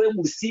what I know where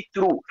we see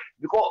through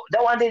because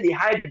that one day they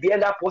hide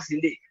behind that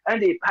person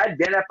and they hide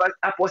behind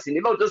that person.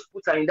 They don't just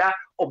put her in that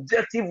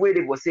objective way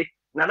they will say.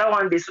 Another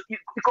one day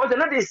because they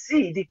know they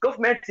see the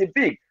government is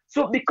big.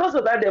 So because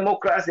of that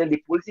democracy and the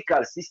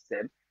political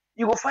system,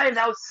 you will find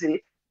out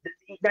say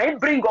they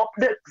bring up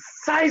the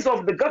size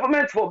of the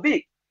government for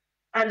big.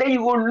 And then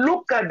you will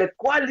look at the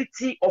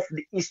quality of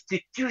the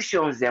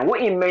institutions and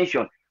what he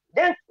mentioned.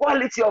 Then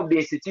quality of the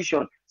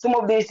institution. Some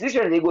of the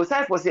institutions they go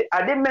sign for say,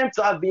 are they meant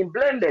to have been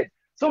blended?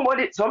 Some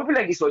people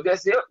like this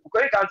suggest say,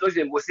 okay, can't touch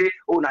them, go say,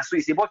 oh, na so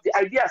you say. But the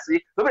idea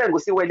say, some people go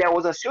say, well, there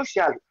was a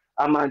social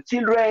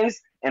children's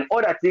and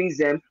other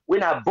things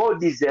when I bought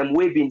this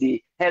way been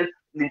the help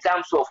in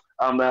terms of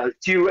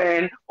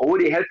children, or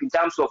would they help in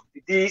terms of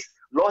this,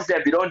 laws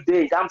that be done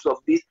there in terms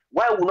of this.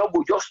 Why would not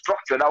go just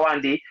structure that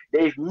one day?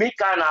 Then if me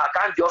can't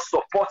just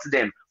support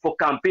them for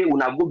campaign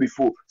when I go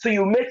before. So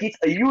you make it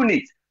a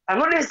unit. I'm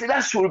not saying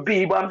that should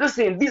be, but I'm just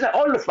saying these are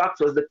all the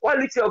factors. The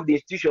quality of the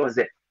institutions,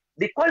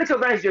 the quality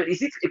of the institution,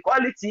 is it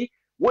equality?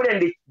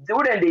 Wouldn't they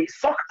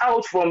suck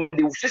out from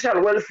the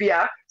social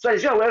welfare, so the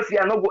social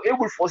welfare not go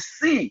able to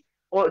foresee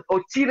or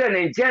children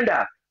and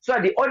gender, so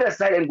at the other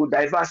side and go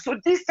diverse. So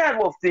this type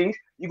of things,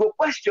 you go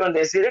question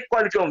and say the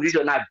quality of the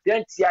institution,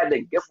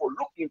 then therefore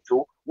look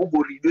into who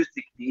will reduce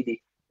the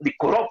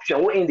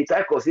corruption in the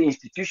type of the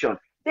institution.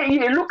 Then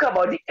you look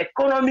about the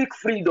economic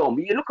freedom.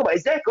 You look about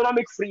is there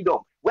economic freedom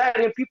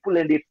wherein people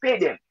and they pay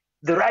them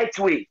the right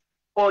way,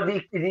 or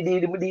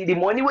the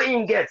money where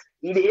you get,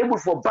 is they able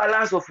for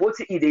balance of what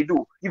they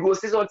do. You go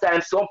see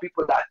sometimes some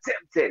people that are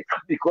tempted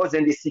because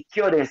then they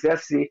secure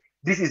themselves, say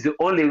this is the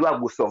only way I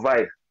will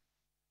survive.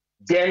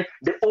 Then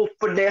the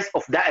openness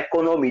of that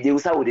economy, they will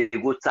say they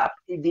go tap.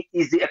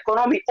 Is the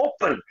economy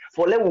open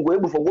for them to go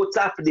able for go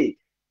tap there?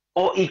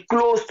 Or it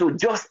close to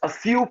just a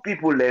few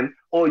people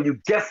or you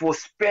get for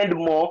spend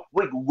more,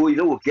 we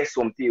go, will get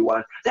something you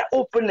want. The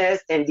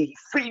openness and the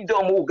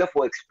freedom we get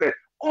for expect.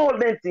 All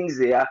them things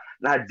there,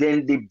 now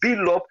then they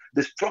build up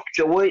the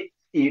structure where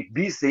it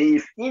be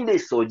safe in they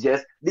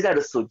suggest, these are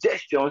the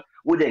suggestions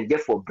we then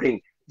get for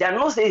bring. They are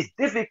not saying it's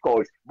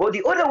difficult, but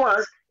the other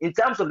ones, in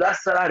terms of that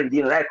salary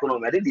in the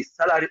economy, I think the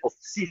salary of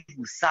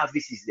civil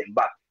services and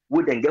back,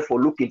 we then get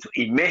for look into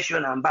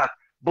immersion and back.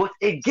 But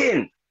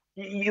again,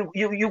 you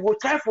will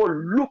try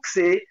for look,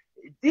 say,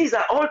 these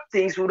are all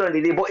things we don't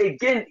need. But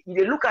again,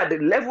 you look at the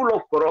level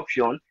of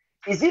corruption,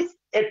 is it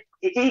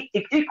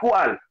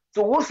equal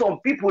to what some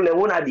people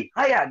want to the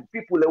higher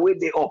people the way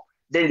they up,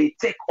 then they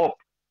take up?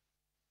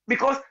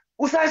 Because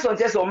Usai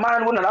sometimes some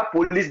man when that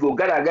police go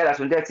gather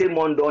sometimes say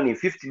month done in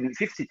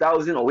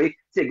 50,000 away,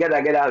 say gather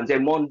and say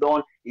month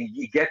done,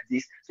 you get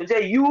this. So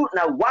say you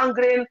now 1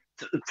 grain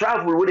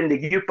travel wouldn't they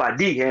give you per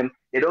diem,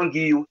 they don't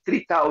give you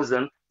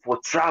 3,000 for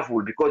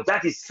travel because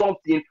that is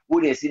something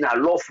we didn't see now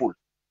lawful.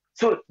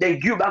 So they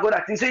give back all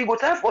that thing. So you go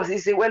time for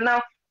say, well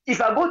now,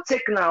 if I go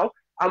take now,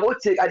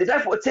 I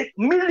decide for take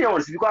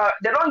millions because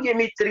they don't give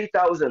me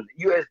 3,000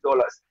 US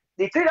dollars.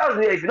 The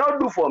 3,000 if you don't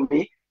do for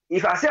me,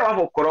 if I say I want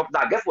for corrupt,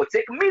 I get for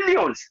take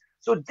millions.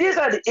 So these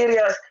are the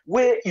areas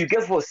where you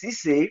get for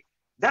say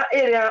that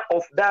area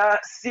of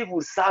that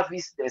civil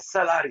service, the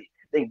salary.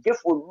 then get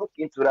for look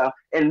into that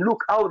and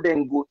look how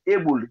then go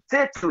able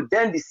say to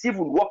then the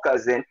civil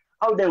workers then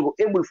how then go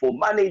able for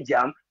manage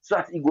them so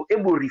that it go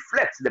able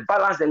reflect the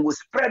balance and go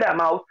spread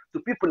them out to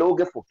people who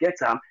get forget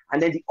them,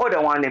 and then the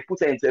other one and put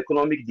them into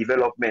economic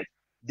development.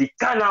 The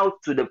turn out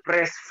to the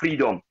press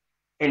freedom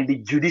and the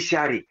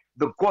judiciary.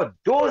 Because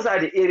those are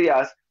the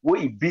areas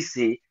where it be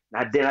say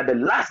now then at the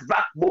last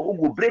backbone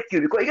who will break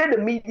you, because you get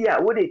the media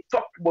where they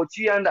talk about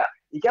you and that,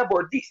 you get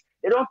about this.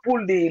 They don't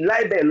pull the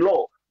libel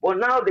law, but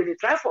now they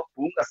try for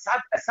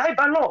a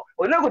cyber law.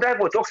 Or not go try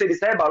for talk say the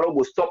cyber law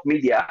will stop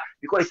media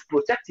because it's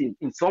protecting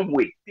in some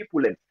way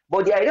people.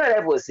 But the idea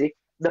that was say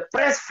the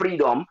press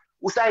freedom,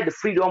 outside the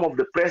freedom of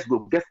the press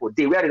will get for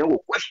day where they don't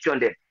go question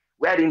them,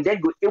 where they then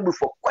go able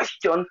for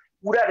question,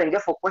 who then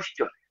get for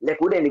question. Like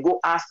who then they go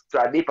ask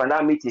Tradip and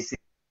that meeting.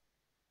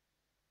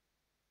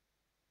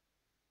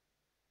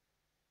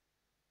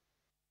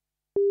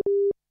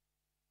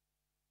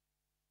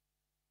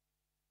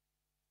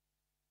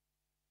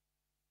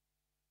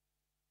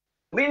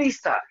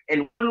 Minister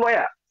and one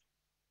lawyer.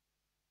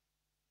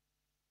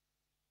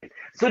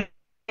 So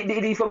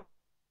the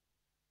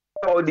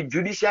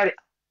judiciary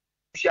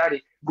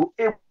go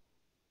able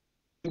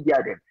to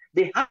get them.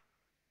 They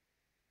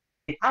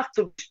have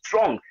to be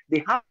strong.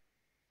 They have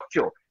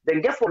to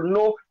then therefore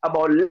know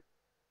about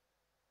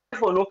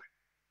therefore know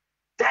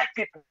that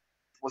people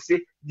will say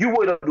you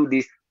will not do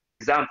this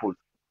example.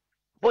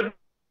 But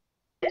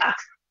the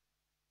act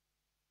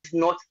is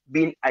not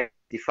being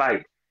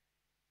identified.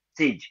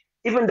 Stage.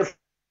 Even the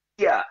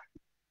fear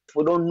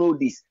for don't know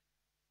this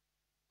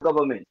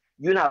government,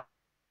 you know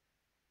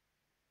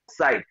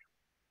side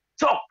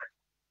talk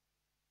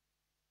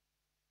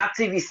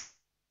activists.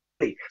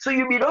 So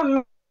you be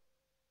don't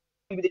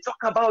they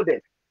talk about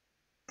them.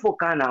 For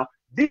now,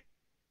 this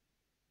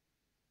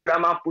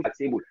drama put at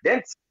table.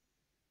 Then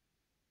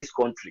this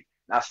country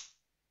now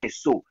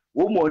so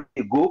one more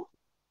go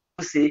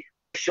say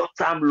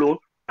short-term loan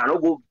and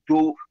not go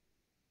do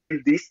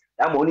this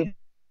that money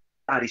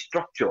and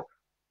restructure.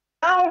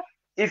 Now,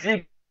 if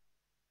you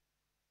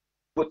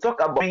go talk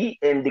about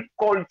and the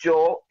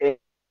culture and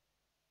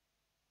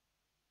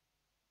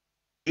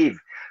give,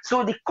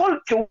 so the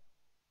culture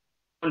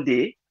one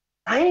day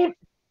I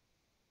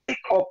pick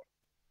up.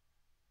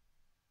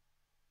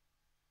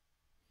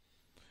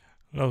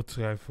 Let's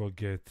try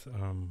forget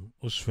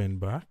Uswen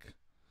back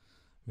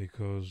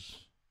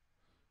because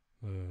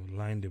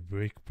line the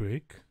break.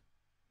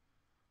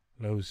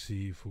 Let's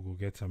see if we will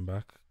get him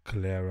back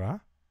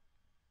clearer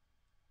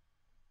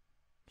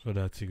so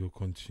that he will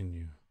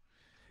continue.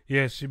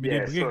 Yes, she be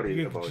the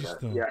break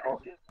just now. Yeah,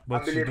 okay.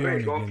 But she do on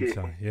again, okay.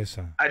 sir. Yes,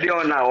 sir. I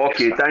don't know.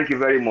 Okay, thank you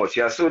very much.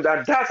 Yeah, so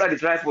that's what they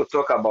try to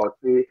talk about.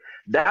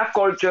 That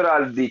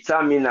cultural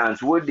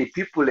determinants where the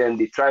people and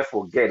they try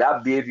to get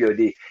that behavior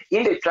they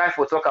in they try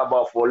to talk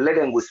about for let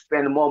them go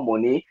spend more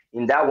money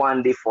in that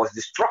one day for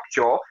the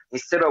structure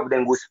instead of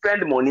them go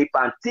spend money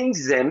and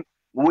things them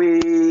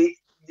we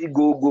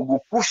go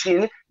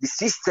pushing the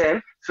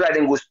system so that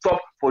they go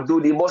stop for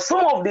doing it. But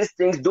some of these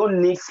things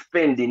don't need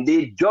spending,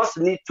 they just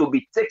need to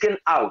be taken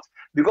out.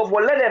 Because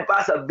for let them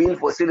pass a bill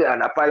for Senate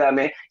and a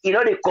parliament,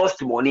 they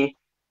cost money.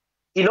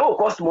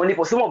 Cost money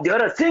for some of the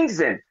other things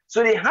then.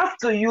 So they have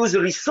to use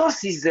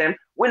resources then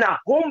when are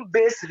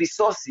home-based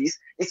resources,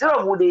 instead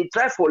of when they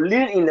try for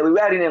lean in the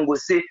way and go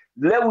say,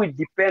 let we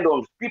depend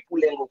on people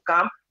and go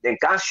come, then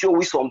can show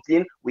we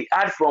something, we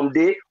add from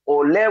there,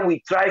 or let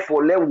we try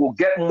for let we go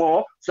get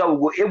more, so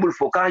we go able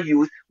for can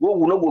use, we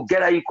will not go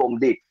get income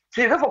there.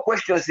 So if you have a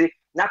question, say,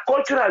 now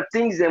cultural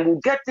things and we'll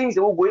get things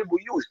that we'll go able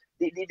to use.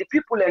 The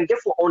people and get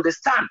for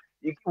understand.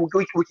 We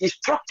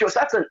structure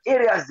certain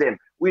areas them.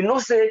 We know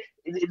say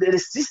the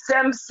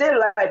system, say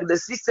like the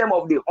system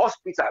of the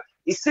hospital.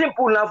 It's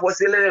simple enough for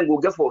say let them go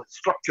get for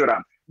structure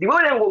them. The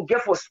way them go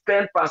get for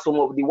spend for some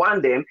of the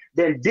one them,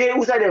 then they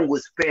also them go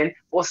spend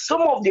for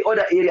some of the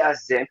other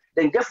areas them,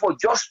 then get for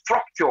just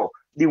structure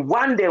the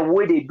one them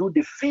where they do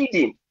the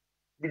feeding,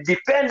 the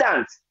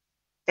dependent.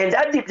 And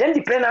that then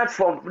dependent,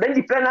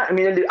 I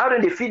mean, how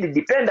do they feed the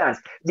dependents?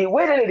 The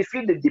way that they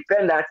feed the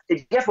dependents,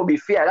 it therefore be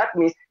fair. That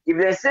means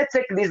if they say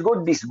take this,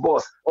 go this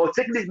boss, or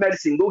take this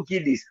medicine, go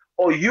give this,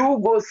 or you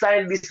go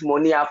sign this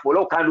money up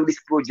for can do this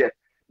project.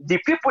 The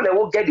people that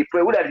will get the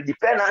project, that the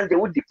dependent, they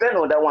will depend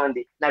on that one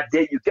day. Now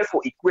they you get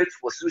for equate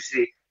for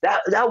sushi.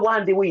 That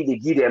one day where they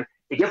give them,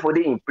 they get for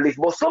they in place.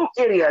 But some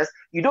areas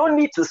you don't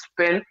need to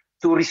spend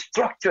to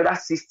restructure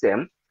that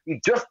system. You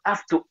just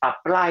have to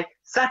apply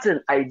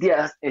certain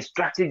ideas and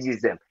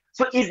strategies them.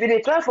 So if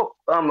they try for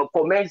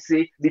comment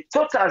say the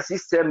total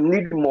system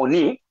need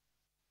money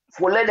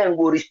for let them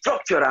go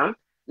restructure them,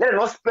 let them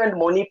not spend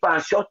money for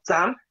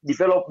short-term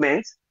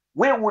development.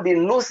 Where would they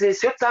know say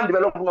short-term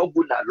development not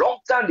good now,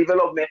 long-term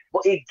development?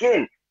 But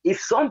again,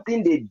 if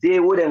something they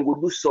do where them go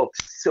do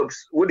substantial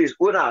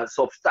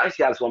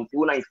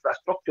something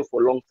infrastructure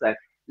for long time,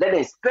 let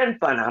them spend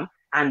for them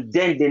and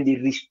then they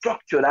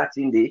restructure that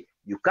in the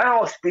you can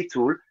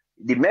hospital,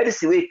 the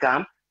medicine will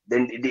come,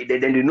 then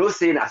they know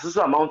saying a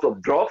certain amount of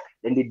drugs,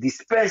 then they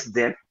disperse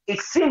them.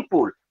 It's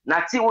simple.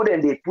 Nothing more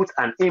than they put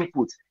an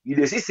input. You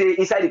dey see say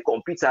inside the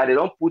computer, they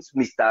don't put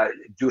Mr.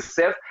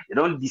 Joseph, they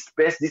don't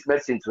dispense this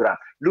medicine to them.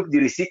 Look the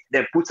receipt,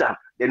 they put them.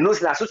 They know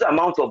a certain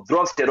amount of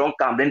drugs they don't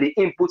come, then they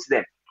input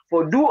them.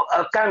 For do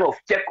a kind of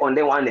check on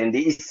them one and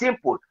it's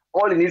simple.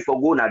 All you need for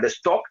go now the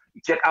stock,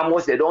 you check how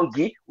much they don't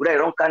give, whether they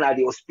don't come at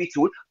the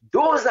hospital.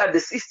 Those are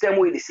the system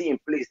where they see in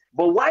place.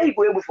 But why you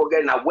go able to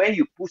forget now when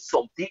you put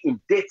something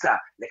in data,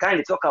 the kind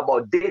they talk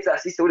about data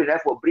system where they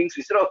for brings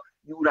instead of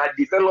you will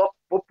develop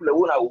popular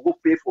who will go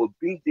pay for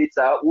big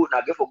data, who will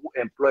get for go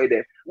employ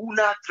them, who will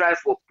not try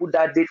for put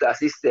that data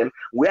system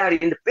where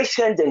in the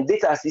patient and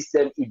data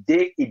system it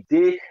day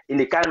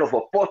in a kind of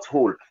a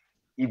pothole.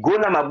 You go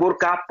na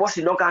Maburka,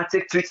 person don't can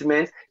take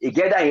treatment, you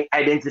get that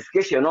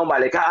identification number,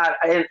 like that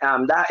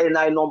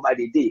NI number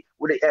they day,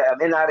 with the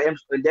NRM,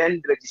 and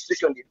then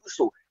registration they do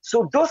so.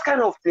 So those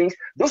kind of things,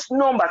 those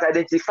numbers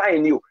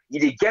identifying you,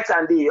 they get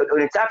and they on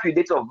the type your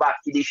date of birth,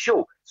 they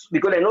show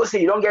because they know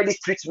say you don't get this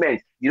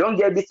treatment, you don't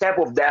get this type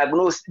of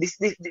diagnosis, this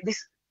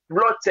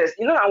blood test.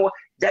 You know,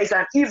 there is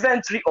an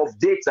inventory of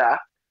data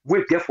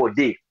we get for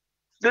day.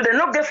 So they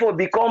not get for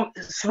become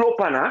slow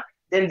panel.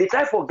 Then they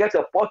try to get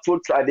a portal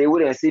try they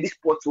would and say this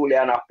portal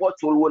and a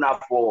portal one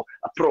for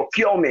a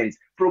procurement.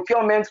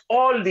 Procurement,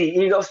 all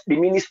the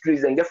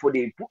ministries and get for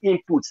the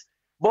inputs.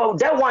 But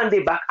that one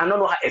day back, I don't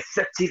know how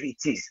effective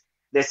it is.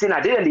 They say now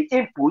they the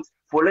input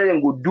for let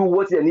them go do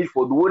what they need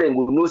for do what they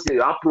go know say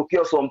I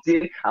procure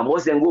something and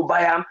once then go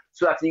buy them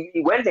so that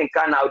when they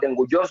can now then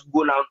go just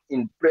go now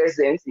in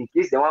presence in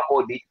case they want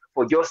audit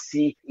for just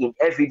see in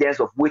evidence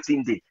of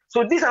waiting day.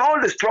 So these are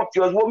all the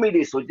structures what may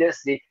they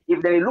suggest say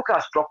if they look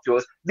at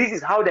structures, this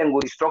is how they go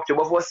restructure.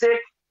 But for say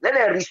let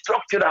them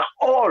restructure them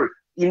all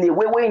in a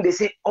way when they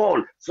say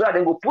all so that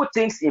they go put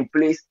things in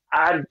place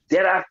and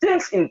there are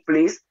things in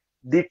place.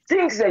 The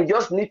things then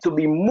just need to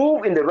be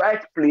moved in the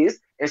right place,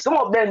 and some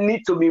of them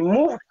need to be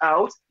moved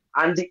out,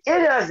 and the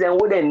areas then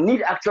where they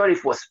need actually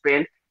for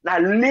spend, now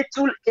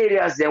little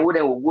areas then where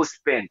they will go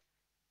spend.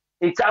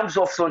 In terms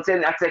of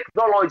something like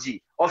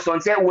technology or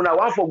something when I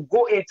want to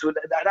go into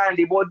that,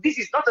 but this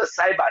is not a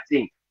cyber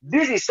thing.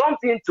 This is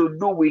something to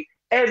do with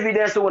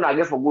evidence when I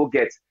get for go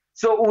get.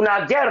 So when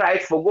I get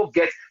right for go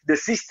get the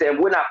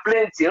system when I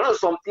plenty, you know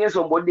some things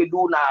somebody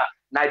do now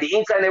the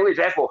internet we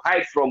try for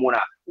hide from when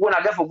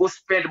I get for go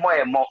spend more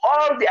and more.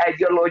 All the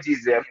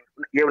ideologies them,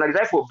 when I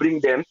try for bring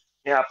them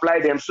and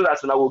apply them so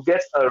that when I will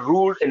get a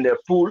rule in the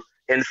pool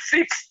and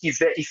fix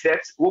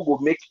effects, we will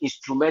make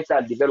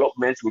instrumental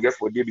developments we get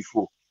for day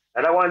before.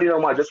 And I want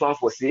I just want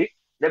for say,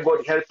 let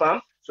God help them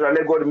so that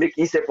let God make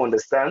himself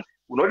understand.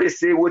 We know they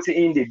say what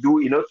in they do,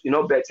 you know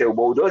better,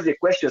 but those the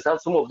questions have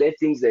some of the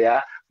things they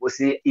are, we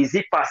say, is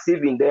he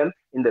perceiving them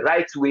in the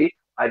right way,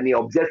 and the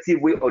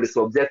objective way or the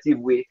subjective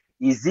way?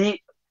 Is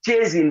he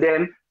chasing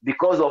them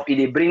because of it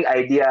they bring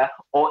idea,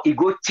 or he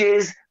go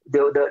chase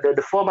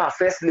the former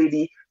first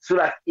lady so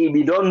that if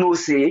he don't know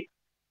say,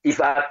 if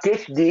I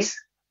catch this,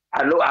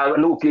 I know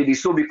okay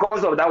this. So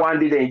because of that one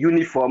day in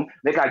uniform,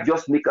 make I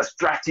just make a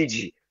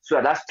strategy.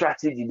 So that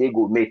strategy they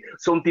go make.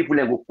 Some people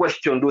then go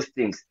question those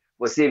things.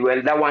 But say,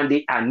 well, that one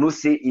day I know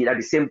say it at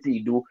the same thing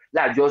you do,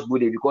 that just go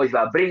there because if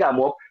I bring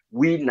them up,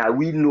 we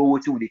know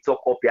what we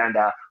talk up here and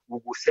we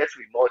will set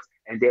remote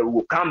and then we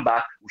will come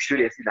back, we show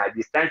them like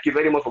this. Thank you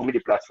very much for me the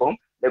platform.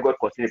 Let God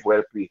continue for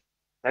help you.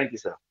 Thank you,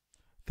 sir.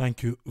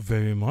 Thank you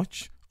very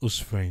much, us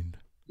friend.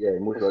 Yeah,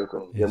 most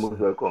welcome. Yes, most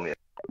welcome. Yeah.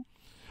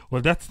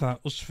 Well, that's our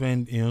us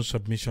friend in your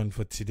submission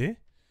for today.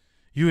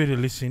 You will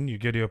listen, you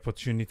get the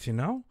opportunity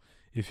now.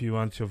 If you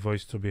want your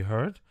voice to be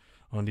heard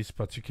on this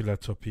particular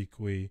topic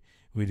we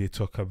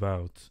talk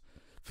about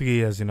 3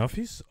 years in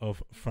office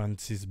of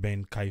Francis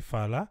Ben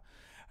Kaifala.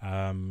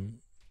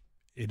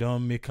 It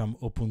don't make them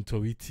open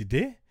to it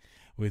today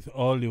with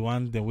all the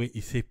one the way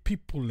he say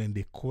people and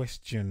the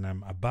question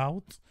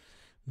about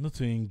not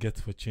to get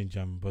for change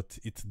but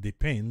it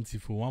depends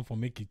if we want to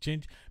make it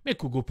change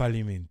make we go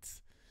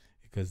parliament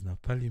because now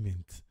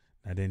parliament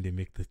and then they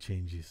make the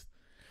changes.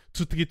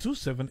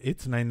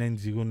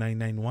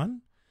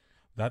 232-78990-991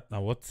 that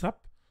now WhatsApp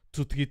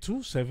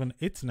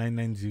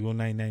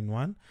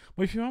 232-78990-991.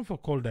 But if you want for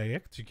call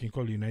direct, you can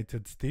call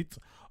United States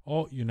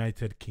or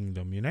United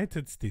Kingdom.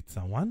 United States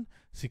are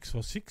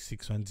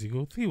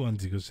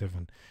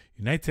 1-646-610-3107.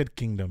 United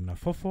Kingdom na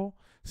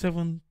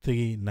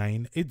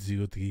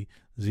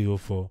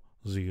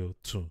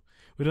 44-739-803-0402.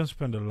 We don't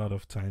spend a lot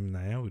of time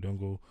now. We don't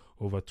go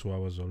over 2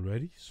 hours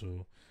already.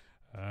 So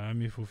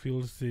if we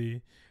feel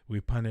say we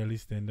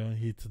panelists and don't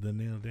hit the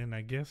nail, then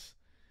I guess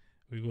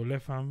we go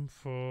left arm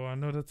for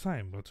another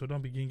time, but we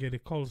don't begin get the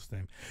calls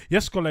time.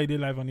 Yes, call ID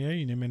live on here.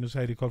 You name and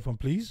who call from,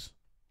 please.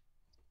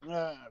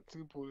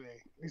 Triple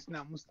A. This is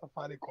now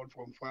Mustafa. They call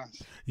from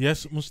France.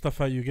 Yes,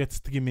 Mustafa, you get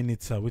 3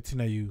 minutes. What's in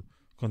your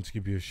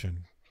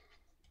contribution?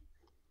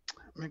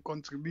 My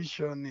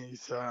contribution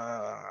is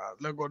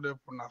let God help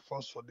on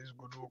first for this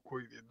good work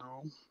we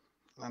do,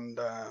 and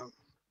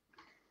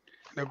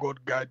let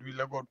God guide we.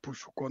 Let God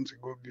push the country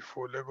go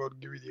before. Let God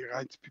give you the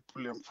right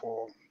people and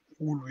for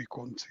who we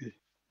country.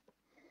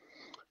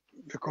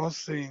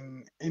 Because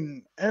in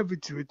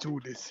everything we do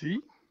they see,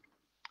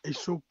 is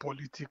so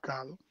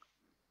political.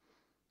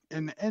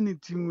 And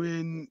anything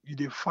when you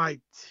dey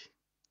fight,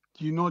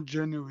 you not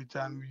journey with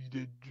and you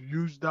dey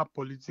use that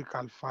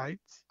political fight,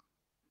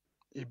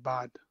 it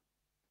bad.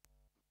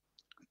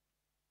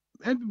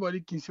 Everybody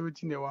can say what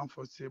they want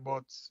for say,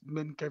 but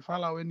when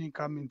Kaifala, when he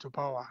come into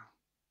power,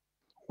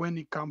 when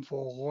he come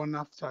for run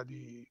after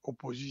the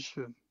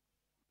opposition,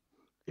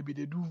 maybe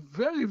they do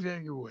very,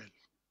 very well.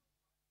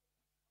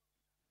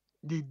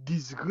 The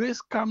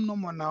disgrace come no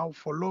more now,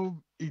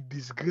 follow a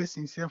disgrace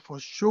himself for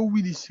show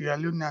with the Sierra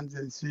Leoneans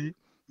and say,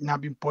 now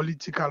been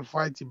political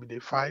fight, be the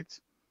fight.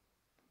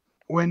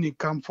 When he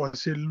come for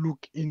say,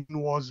 look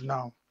inwards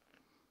now,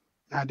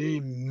 now they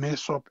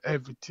mess up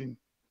everything.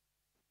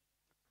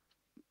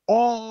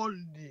 All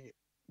the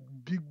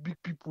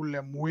big people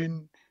them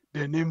when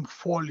their name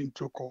fall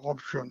into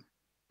corruption.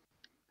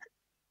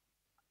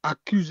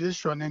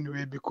 Accusation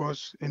anyway,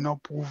 because they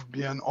not prove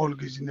beyond all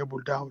reasonable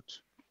doubt.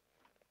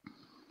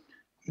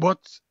 But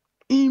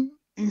him,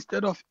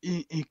 instead of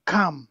he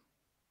come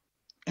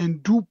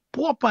and do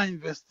proper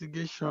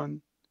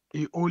investigation,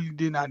 he only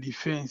did a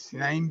defense.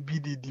 Now him be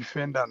the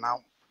defender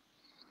now.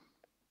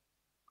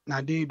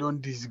 Now they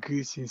don't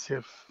disgrace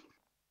himself.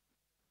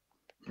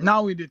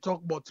 Now we they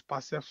talk about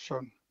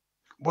perception.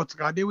 But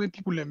when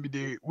people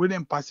when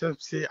them perceive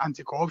say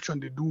anti-corruption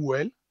they do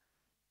well.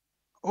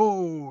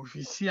 Oh, if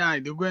you see they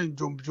go and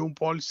jump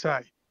all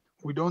side.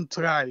 We don't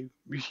try.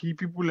 We see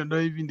people and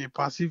don't even they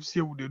perceive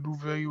say they do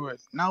very well.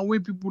 Now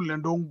when people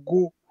and don't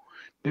go,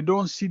 they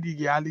don't see the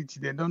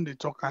reality, they don't they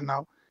talk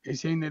now. They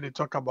saying that they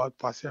talk about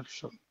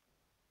perception.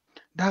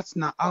 That's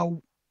not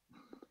how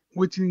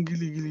waiting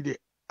really they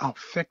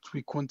affect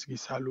we country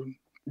salon.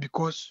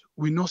 Because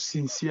we're not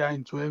sincere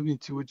into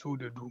everything we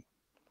they do.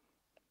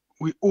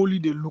 We only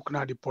they look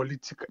now the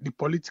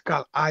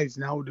political eyes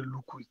now they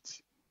look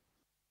with.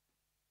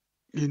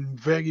 In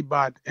very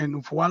bad. And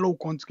if one low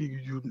country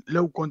you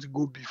let country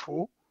go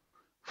before,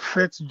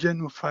 first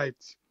genuine fight.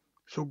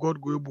 So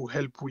God go able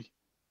help we.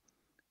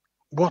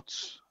 But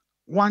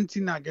one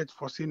thing I get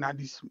for saying at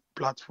this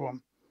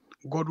platform,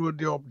 God will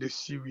dey up the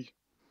series.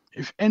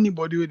 If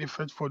anybody will they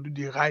fight for do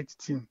the right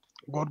thing,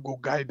 God go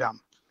guide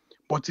them.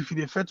 But if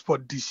they fight for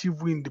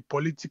deceive in the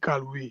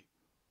political way,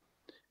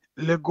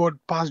 let God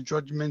pass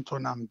judgment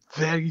on them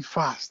very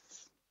fast.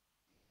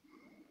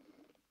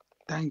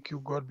 Thank you.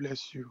 God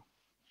bless you.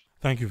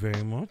 Thank you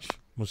very much,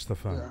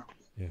 Mustafa.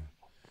 Yeah.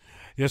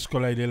 Yes,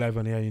 caller, I live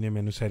on air. Your name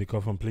and who side you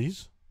call from,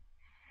 please.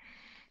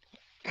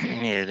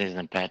 Yeah, this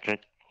is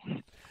Patrick.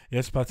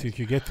 Yes, Patrick,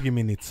 you get 3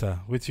 minutes, sir.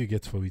 What do you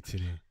get for it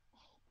today?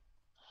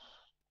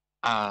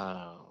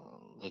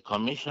 The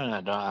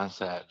commissioner don't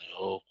answer the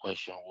whole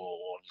question we'll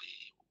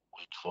only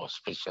wait for,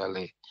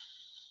 especially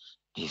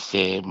they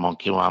say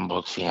monkey one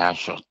box in a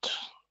shot.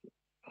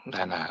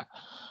 Then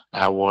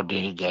that word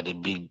they get a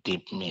big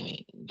deep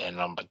meaning. Then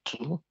number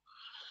two,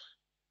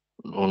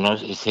 you know,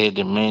 he say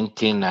the main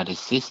thing are the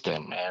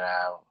system, and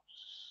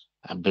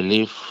I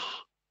believe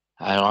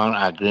I want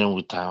to agree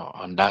with her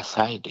on that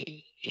side,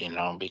 you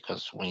know,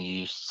 because when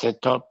you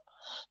set up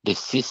the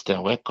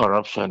system where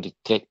corruption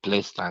take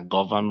place in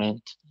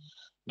government,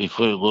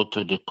 before you go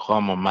to the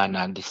common man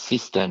and the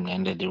system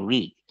and the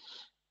rig,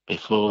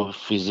 before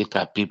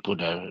physical people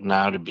that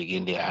now they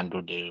begin to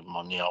handle the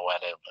money or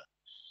whatever,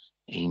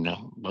 you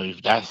know. But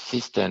if that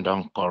system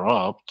don't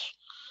corrupt,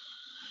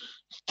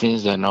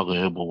 things are not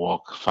going to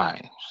work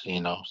fine,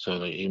 you know.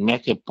 So you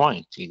make a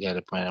point, you get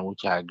a point,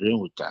 which I agree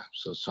with that.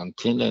 So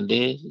something that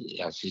they,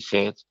 as he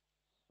said,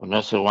 and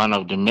also one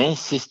of the main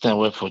system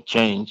where for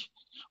change,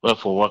 where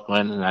for work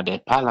when at the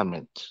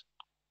parliament.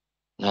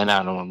 Then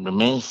the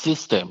main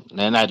system,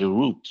 then at the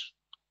root.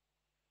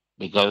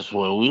 Because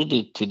what we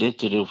did today,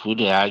 if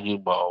we argue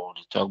about,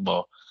 we talk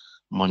about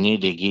money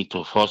they give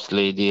to first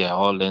lady and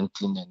all that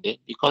thing and that,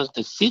 because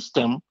the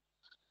system,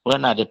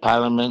 when at the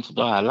parliament,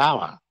 don't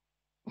allow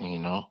it, you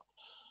know.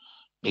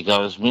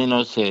 Because we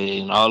know say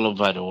in all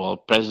over the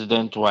world,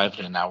 president wife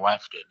and our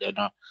wife, they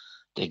don't,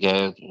 they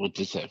get what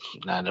is it?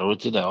 Now the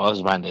what is the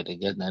husband that they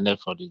get and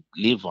for the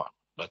live on.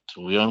 But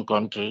we own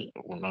country,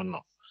 we don't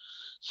know.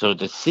 So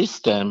the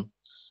system,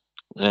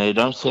 they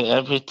don't say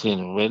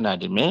everything when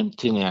at the main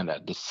thing and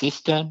that the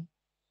system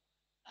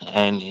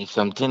and it's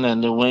something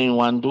and the way you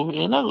want to do,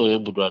 you're not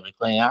going to do it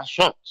because you're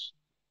short.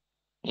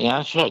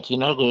 You're short, you're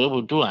not going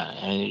to do it.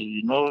 And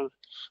you know,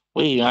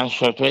 when you're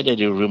short, whether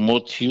they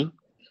remote you,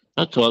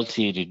 not all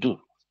things they do.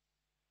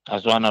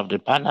 As one of the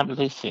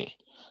panelists say,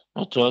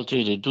 not all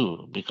things they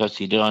do because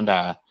you don't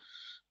under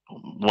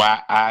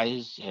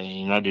eyes and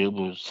you're not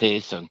able to say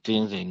some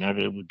things and you're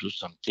not able to do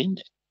something.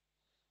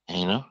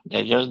 You know,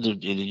 they're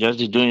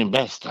just doing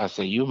best as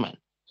a human.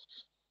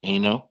 You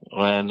know,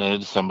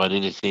 when somebody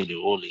they say the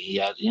old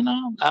years, you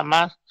know, that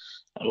man,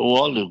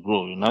 all the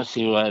grow. You know,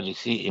 see why they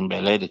see in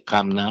Bele they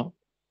come now,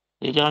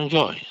 they don't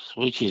enjoy,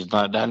 which is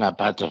not that a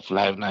part of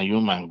life, now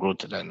human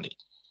growth than it.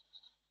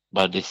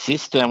 But the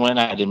system, when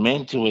I the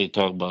main thing we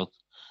talk about,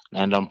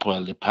 and don't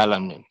pull the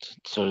parliament.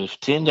 So if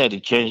things that they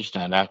changed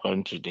in that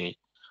country, they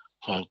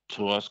for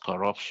towards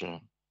corruption,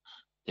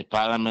 The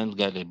parliament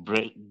got a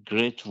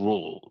great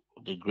role,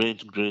 the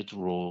great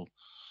role,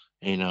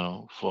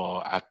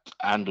 for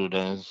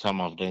handling some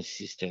of the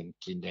systems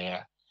in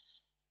there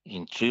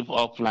in trip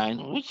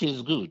upline, which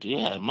is good.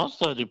 Yeah,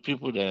 most of the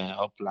people that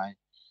are upline,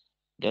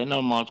 they're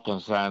not much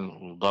concerned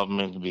with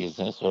government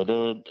business,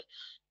 although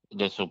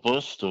they're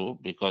supposed to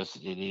because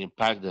it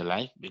impact their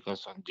life.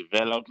 Because on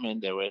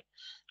development, there were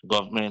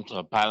government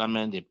or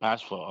parliament, they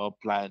pass for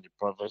upline the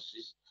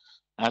prophecies.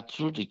 And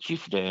through the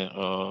chief there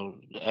or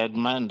the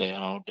headman there,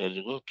 or they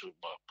go to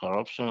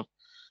corruption,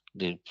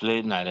 they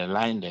play na the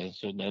line there,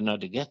 so they're not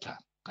the getter.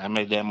 I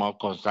make them more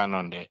concerned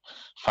on the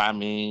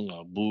farming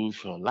or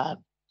bush or land,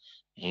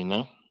 you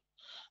know.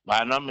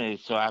 But I'm not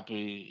so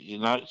happy,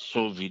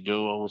 show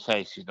video or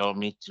say you don't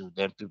meet to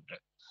them people.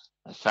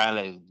 I sound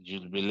like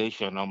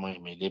jubilation no more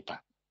in my paper.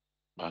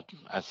 But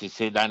as you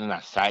say, that in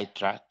a side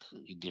track,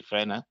 you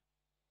defend her,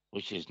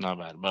 which is not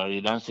bad. But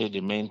you don't say the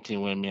main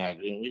thing when me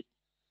agree with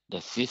the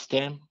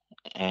system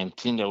and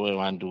thing that we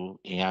want to do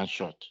in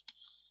short.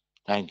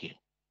 Thank you.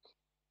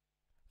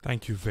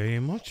 Thank you very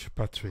much,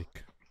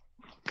 Patrick.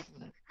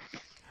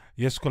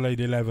 Yes, caller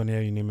ID 11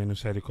 here in the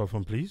side the call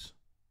from, please.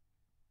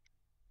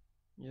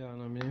 Yeah,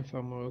 and I'm in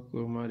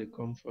Famoro they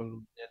come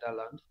from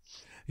Netherlands.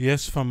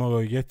 Yes,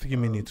 Famoro, you get 3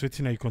 minutes. What's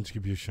your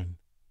contribution?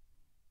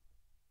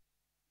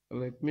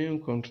 Like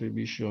main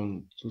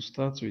contribution to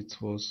start with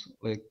was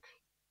like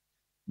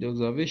the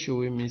observation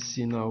we may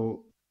see now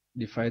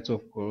the fight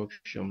of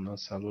corruption now.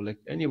 So like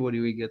anybody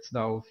who gets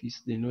that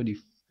office, they know the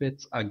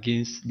fight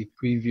against the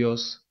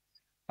previous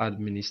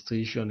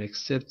administration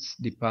except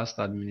the past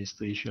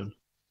administration.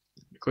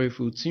 Because if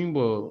you think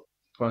about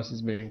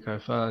Francis Ben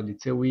Kaifala, the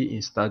tell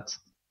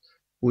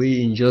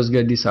we just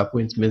get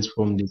disappointments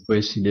from the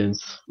president.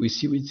 We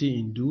see what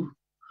he do.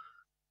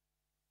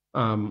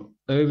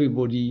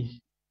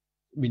 Everybody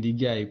with the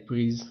guy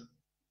praise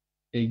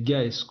a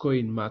guy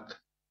scoring mark.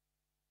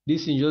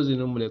 This is just the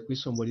normal like with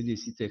somebody they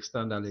sit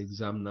external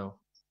exam now.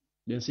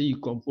 Then say you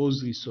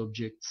compose the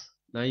subject.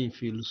 Now you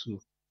feel so.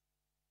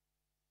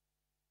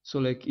 So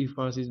like if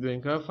Francis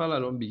Ben Kaifala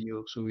don't be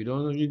here, so we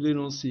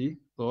don't see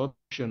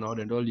corruption now,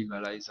 they don't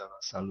legalize an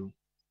saloon.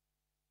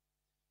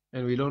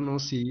 And we don't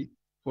see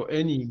for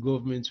any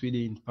government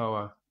really in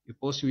power, the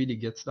possibility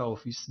gets that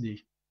office they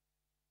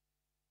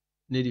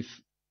need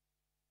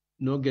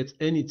not get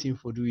anything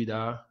for do with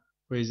our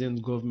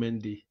present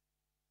government day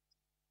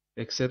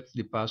except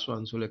the past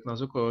one. So like now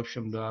so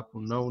corruption don't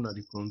happen now in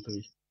the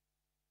country.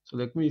 So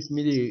like me if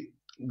me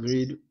the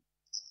grade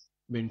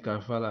Ben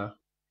Kaifala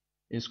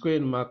in square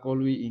and mark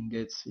always in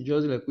gets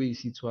just like we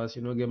see to us,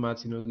 get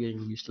math, get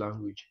English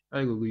language.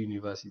 I go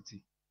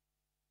university.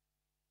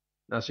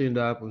 That's when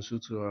that happens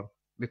to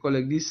because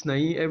like this now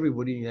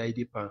everybody in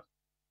ID pan.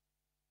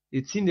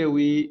 It's in the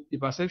way the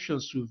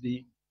perceptions to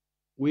the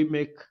we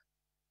make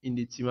in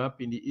the team up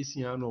in the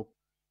ECN up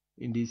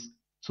in this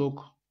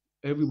talk,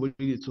 everybody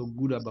they talk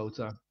good about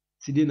her.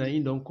 Today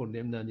now don't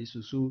condemn that this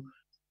so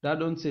that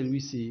don't tell we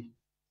say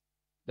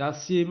that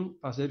same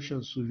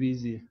perception to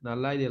visit now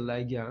lie they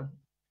like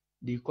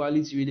the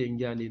quality we then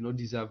get and they not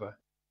deserve her.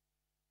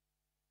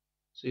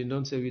 So you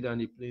don't tell it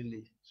and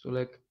plainly. So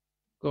like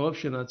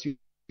corruption at you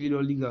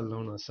don't legal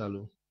now na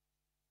salon.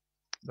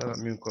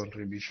 That's my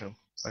contribution.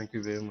 Thank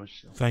you very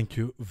much. Sir. Thank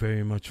you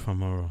very much,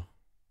 Famoro.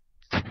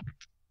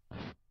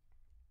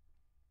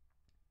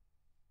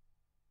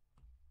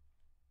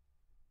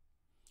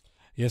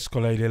 Yes,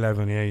 caller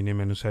 11 here. Your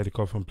name and side the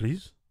call from,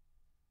 please.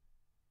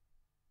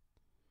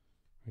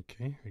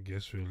 Okay, I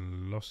guess we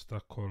lost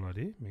that caller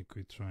there. Make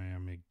we try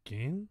him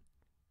again.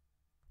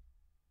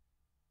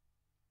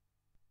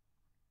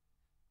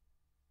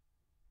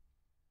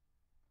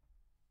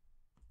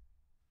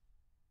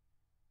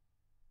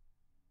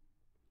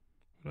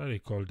 What are they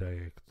call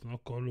direct? No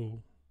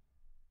call.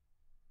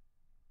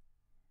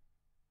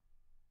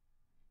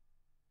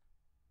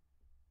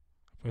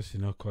 First,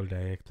 you not call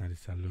direct and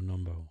it's a low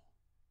number.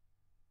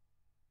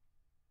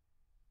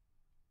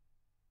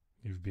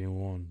 You've been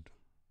warned.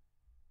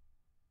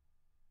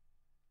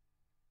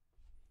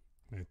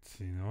 Let's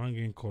see. Now I'm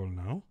getting call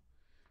now.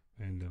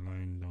 And the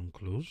line don't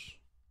close.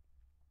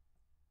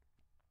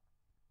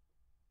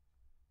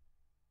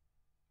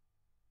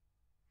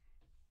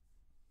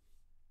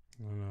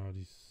 Oh, now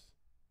this.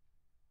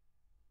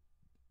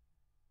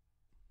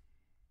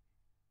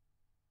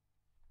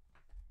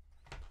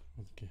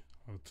 Okay,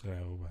 I'll try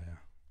over here.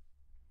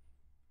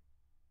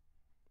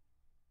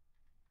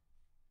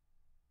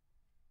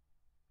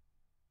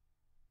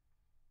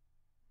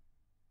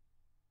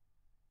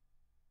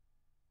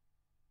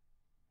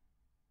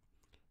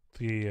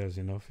 Three years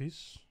in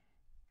office.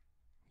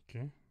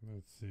 Okay,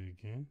 let's see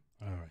again.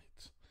 All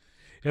right.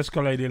 Yes,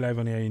 call ID live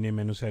on your name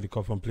and who said the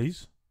call from,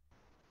 please.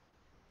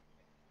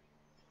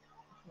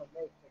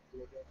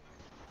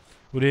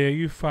 Would they hear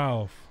you far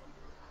off?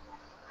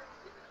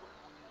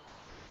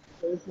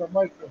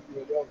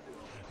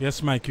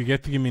 Yes, Mike, you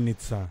get 3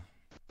 minutes, sir.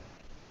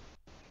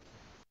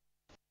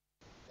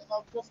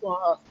 I just want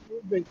to ask,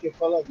 you Ben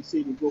Kaifala, you say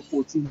you go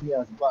 14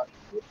 years back.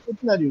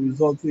 What are the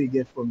results we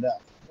get from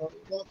that?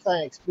 That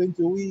time explain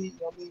to we,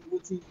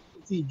 what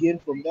he gain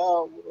from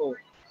that, or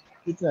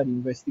looking at the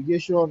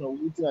investigation or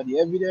looking at the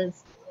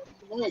evidence,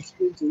 he cannot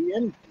explain to you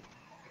anything.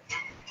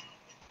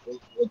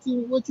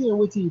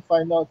 What he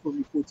find out from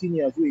the 14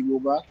 years we go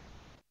back,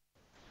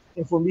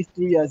 and from these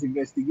 3 years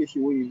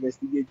investigation where he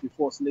investigate the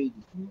first lady.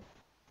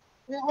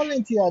 All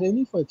NTR they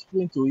need for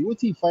explain to you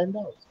what he find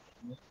out.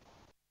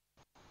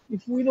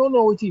 If we don't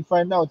know what he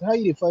find out, how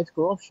you fight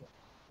corruption?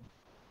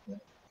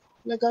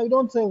 Like I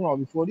don't tell now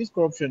before, this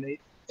corruption,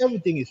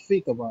 everything is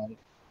fake about it.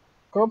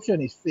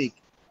 Corruption is fake.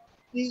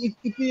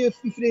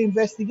 If they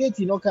investigate,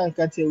 can't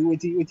tell you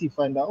what he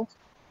find out.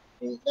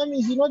 That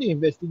means not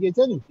investigate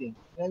anything.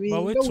 I mean,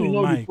 But wait we till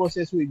know Mike, the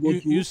process we go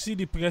through. you see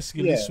the press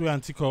release Yeah. where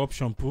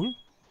anti-corruption pull?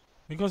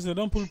 Because they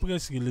don't pull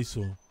press release,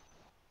 so.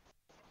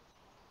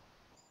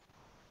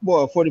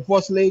 But for the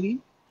first lady,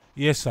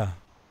 Yes, sir.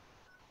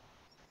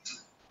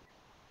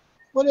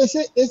 but they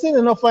say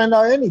they not find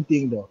out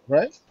anything though,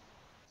 right?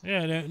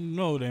 Yeah,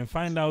 then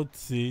find out,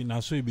 say,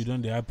 now so it be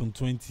done, they happened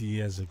 20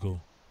 years ago.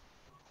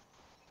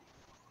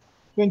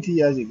 20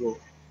 years ago.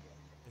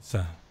 Yes,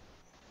 sir.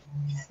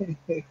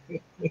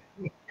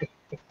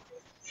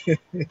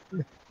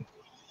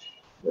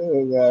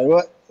 Oh God!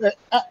 What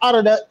out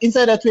of that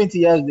inside that 20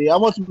 years, how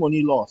much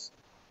money lost?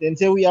 Then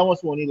tell we how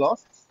much money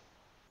lost.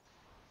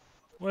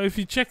 Well, if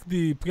you check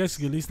the press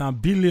release, now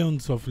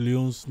billions of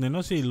leons, they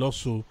not say he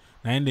lost, so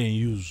now they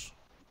use.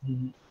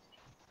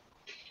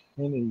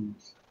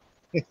 Anyways.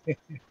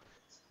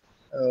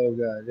 Oh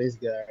God, these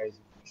guys.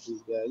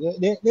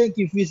 They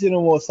keep facing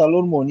no more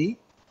salon money.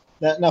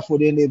 Now for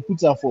them they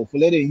put up for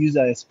let them use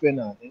as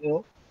spender.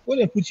 When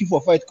they put you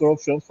for fight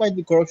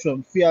the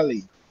corruption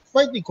fairly.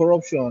 Fight the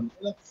corruption.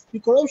 The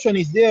corruption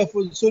is there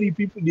so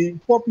the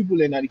poor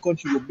people in the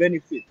country will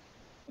benefit.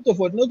 Not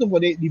for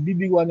the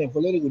big one and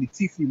for let them go the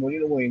thief the money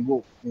no more and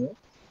go.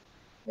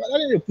 But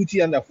let them put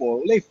you under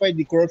for let fight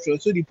the corruption.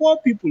 So the poor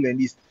people and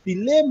the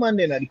layman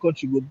in the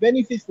country will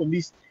benefit from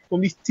this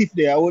thief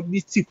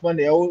this thief man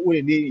they are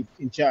when they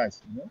in charge.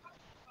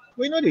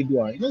 But they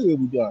do it. We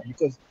do it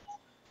because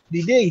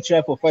the day he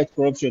try for fight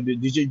corruption the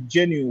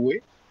genuine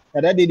way,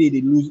 and that day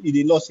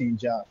they lost in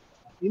job.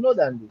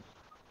 That day.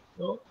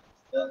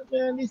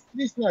 Man,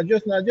 this not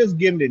just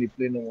game that they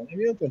play no one.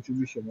 Any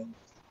contribution, man.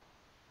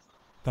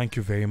 Thank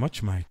you very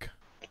much, Mike.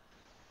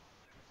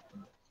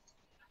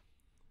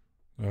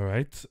 All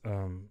right.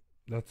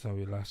 That's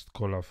our last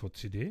caller for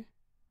today.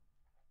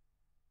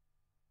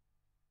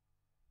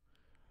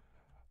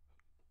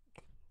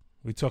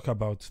 We talk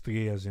about 3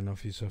 years in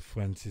office of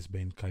Francis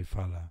Ben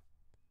Kaifala.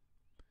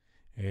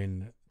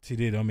 And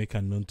today don't make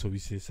a known to we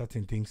say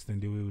certain things than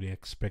the way we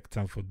expect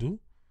them for do.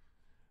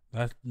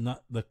 That's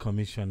not the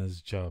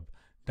commissioner's job.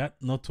 That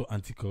not to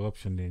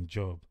anti-corruption then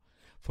job.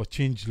 For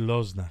change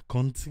laws na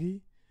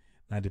country,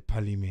 na the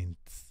parliament.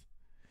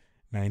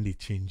 Na in they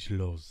change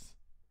laws.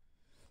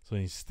 So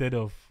instead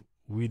of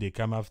they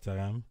come after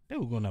them, they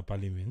will go to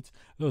parliament.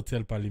 They'll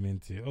tell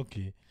parliament,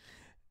 okay,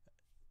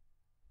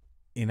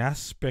 in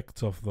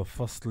aspect of the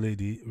first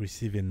lady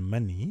receiving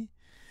money,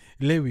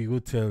 let we go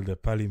tell the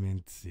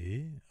parliament,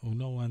 say, we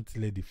don't want to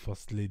let the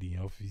first lady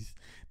in office,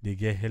 they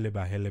get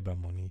heleba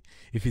money.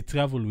 If he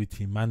travel with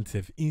him, man,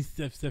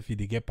 instead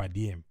they get per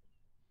diem.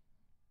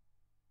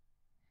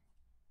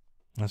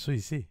 That's what he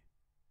say.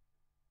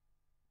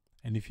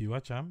 And if you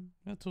watch him,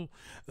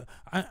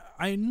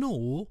 I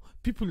know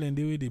people in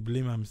the way they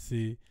blame him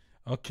say,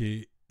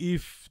 okay,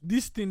 if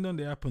this thing don't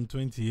happen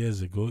 20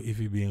 years ago, if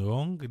it been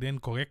wrong, then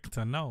correct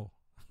her now.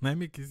 And I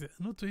make it say,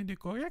 not to the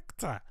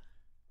corrector.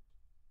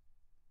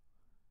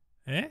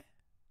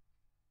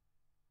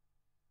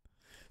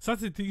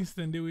 Certain things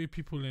then the way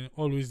people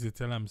always they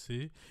tell them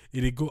say,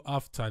 if they go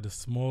after the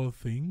small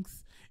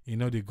things,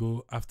 they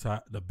go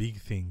after the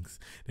big things.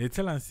 They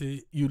tell and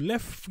say, you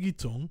left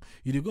Freetown,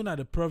 you go to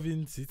the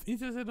provinces.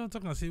 Instead they don't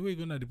talk and say, where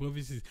you go to the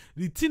provinces.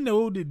 The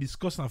thing they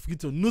discuss on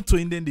Freetown, not to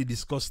then they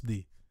discuss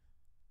there.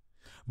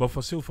 But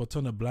for sale for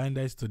turn a blind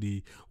eyes to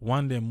the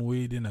one them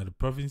way then at the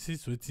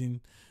provinces,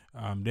 waiting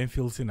then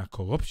feels in a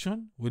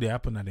corruption, where they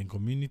happen at the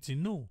community,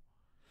 no.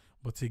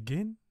 But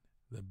again,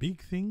 the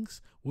big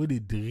things where they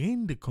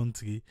drain the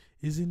country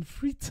is in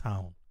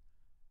Freetown.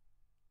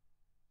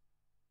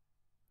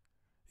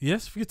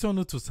 Yes, Freetown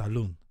not to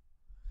Salon.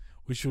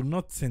 We should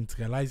not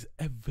centralize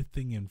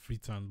everything in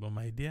Freetown, but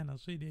my dear,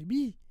 that's where they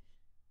be.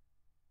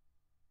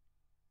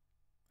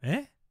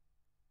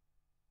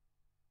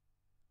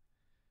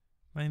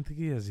 My 3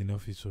 years in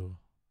office, so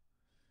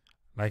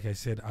like I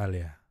said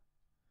earlier,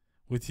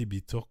 what he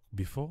be talk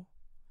before,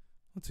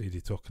 what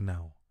he talk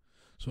now.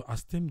 So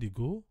as time they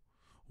go,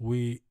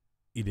 we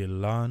either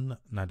learn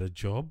another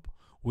job,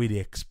 we they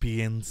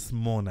experience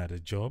more another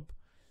job,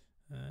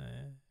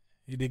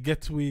 they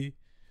get we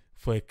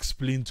for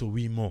explain to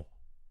we more.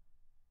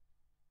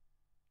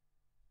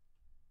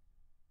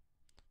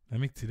 I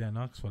make today an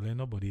ask for let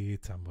nobody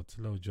hate him, but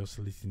let's just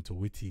listen to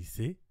what he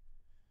say.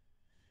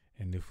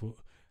 And therefore,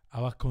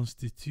 our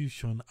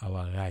constitution,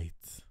 our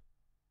right.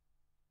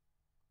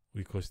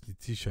 We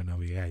constitution, our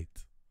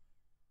right.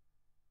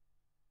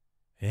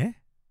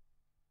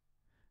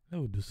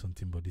 Let's do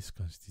something about this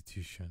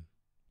constitution.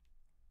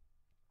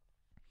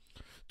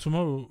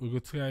 tomorrow we go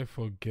try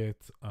forget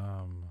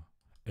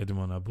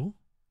Edmond Abu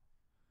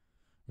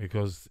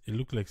because it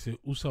look like say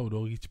USA would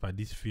all reach by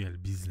this fuel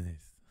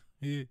business.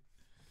 Fear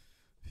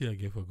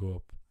get for go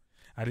up.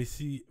 I they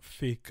see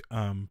fake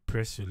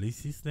press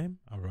releases them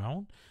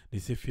around. They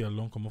say fuel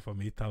long come off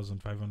from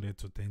 8,500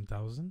 to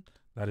 10,000.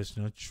 That is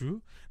not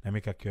true. I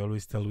can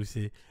always tell we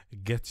say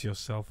get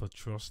yourself a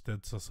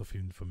trusted source of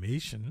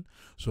information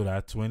so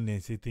that when they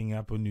say thing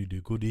happen you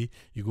go there,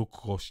 you go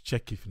cross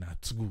check if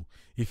not true.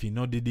 If you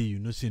know the day you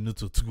know say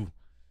not true.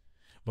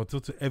 But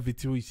to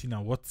everything you see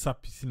na WhatsApp,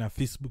 you see na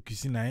Facebook, you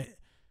see na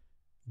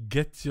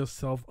get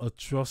yourself a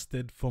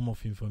trusted form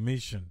of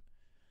information.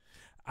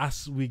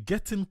 As we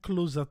getting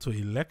closer to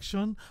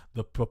election,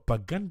 the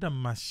propaganda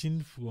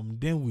machine from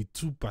them with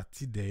two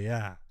parties they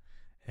are.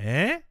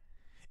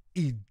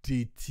 It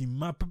did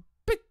team up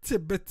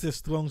better,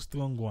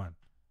 strong one.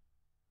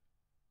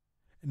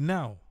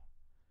 Now,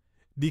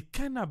 the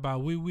kind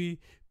of way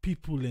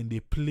people and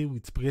they play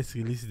with press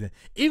releases,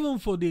 even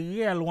for the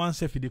real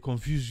ones, if they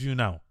confuse you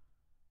now.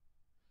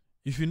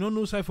 If you don't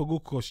know, so for go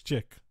cross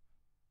check.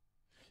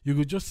 You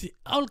could just see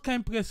all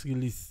kind press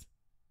release.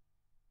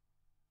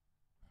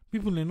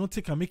 People may not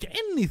take and make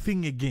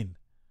anything again.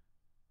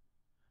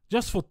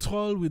 Just for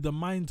troll with the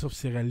minds of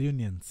Sierra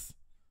Leoneans.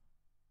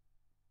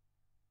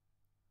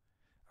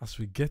 As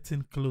we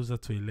getting closer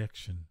to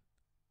election,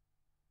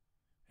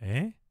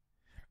 the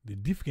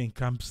different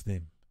camps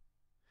them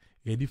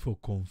ready for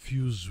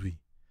confuse we.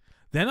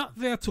 They're not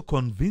there to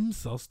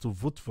convince us to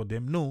vote for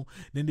them. No,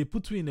 then they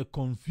put you in a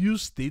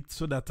confused state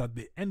so that at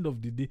the end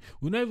of the day,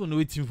 we're not even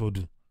waiting for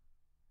you.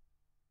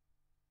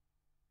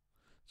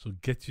 So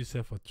get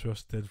yourself a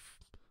trusted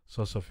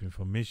source of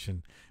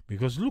information.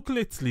 Because look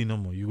lately no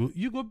more.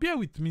 You go bear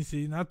with me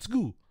saying that's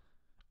good.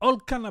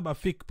 All kind of a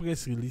fake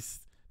press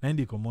release. Then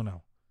they come on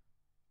now.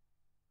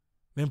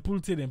 Then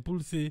pull say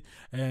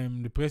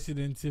the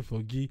president say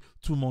forgive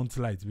 2 months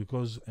light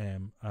because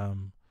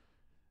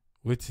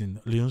waiting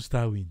Leone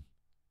Star win.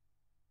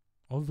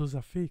 All those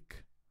are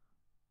fake.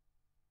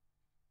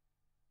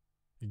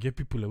 You get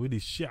people away they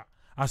share.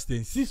 As they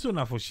insist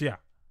on for share.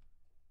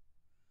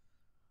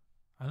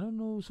 I don't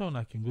know so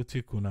I can go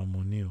take on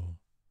money or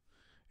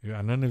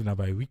I don't know if now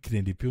by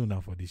weekend they pay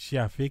now for the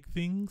share fake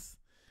things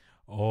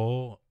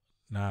or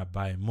now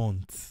by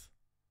months.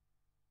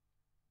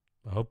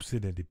 I hope say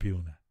that they pay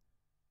now.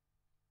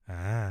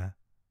 And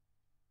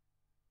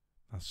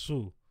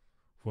so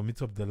for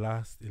meet up the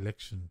last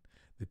election,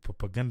 the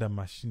propaganda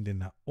machine,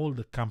 then all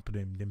the camp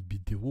them be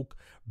the work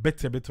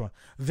better.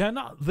 They're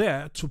not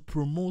there to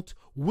promote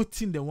what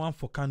they want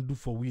for can do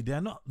for we. They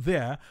are not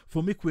there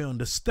for make we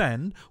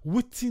understand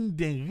what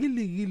they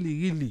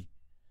really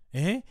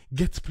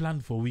get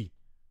planned for we.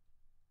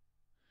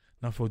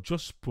 Now for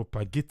just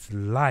propagate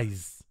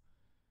lies,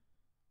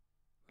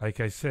 like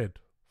I said,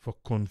 for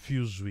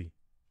confuse we.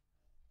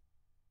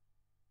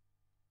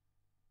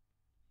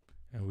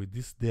 And with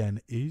this day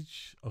and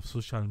age of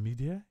social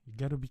media, you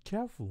gotta be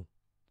careful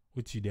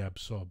what you they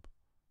absorb.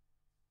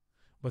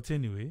 But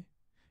anyway,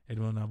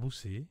 Edmond Abu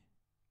say,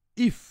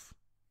 if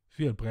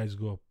fuel price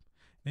go up,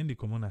 then they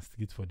come on a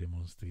street for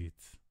demonstrate.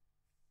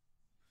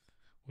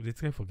 Will they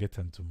try forget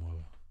them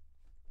tomorrow?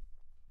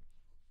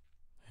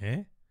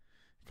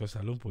 Because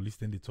alone police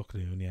then they talk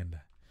Leone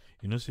under.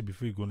 You know, say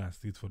before you go on a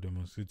street for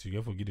demonstrate, you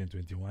get for give them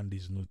 21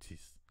 days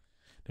notice.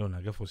 Then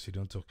I get for sit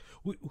down talk.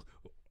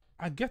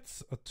 I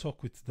get a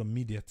talk with the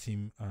media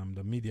team,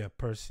 the media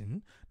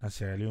person, the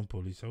Sierra Leone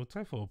police. I will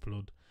try to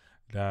upload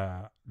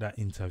that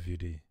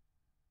interview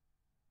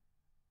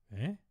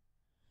there.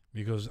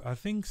 Because I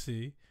think,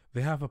 say,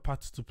 they have a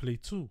part to play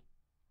too.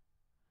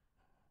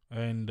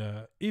 And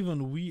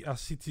even we as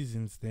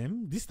citizens,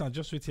 them, this is not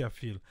just what I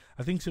feel.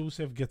 I think so we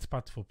self get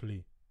part for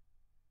play.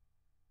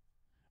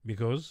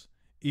 Because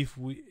if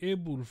we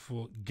able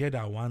for get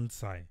our one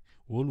side,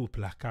 we will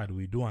placard,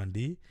 we do and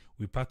day,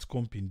 we part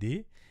comping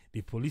day,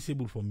 the police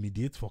able for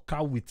mediate for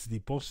car with the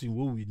person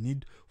what we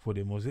need for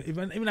the most.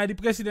 Even at the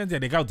president,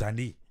 they got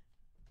Zandi.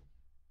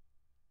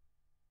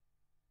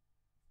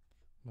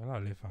 Well,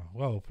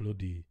 I'll upload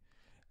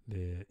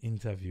the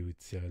interview with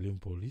Sierra Leone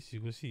police. You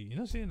go see. You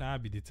know, say now I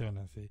be the turn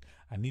and say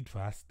I need to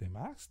ask them.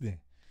 Ask them.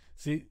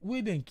 Say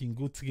where then can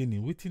go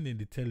training. Waiting then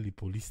they tell the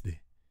police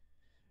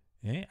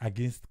there.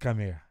 Against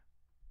camera.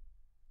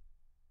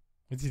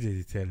 What did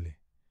they tell them?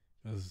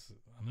 Because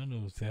I don't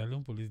know, Sierra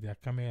Leone police they are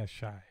camera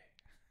shy.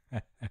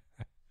 I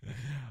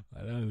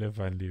don't left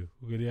and you.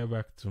 We'll get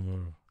back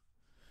tomorrow.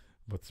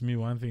 But me,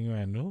 one thing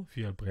I know,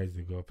 fuel price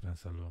they go up in a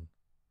salon.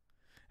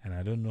 And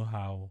I don't know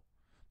how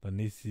the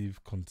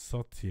native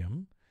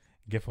consortium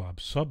get for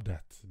absorb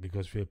that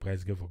because fuel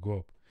price get for go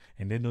up.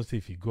 And they don't say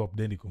if you go up,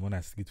 then they come on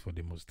a street for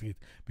demonstrate.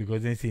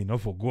 Because they say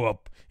enough for go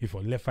up if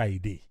for left a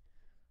day.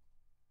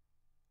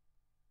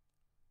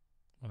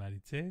 When I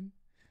return,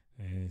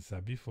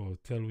 Sabi for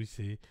tell we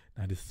say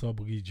that the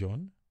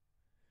sub-region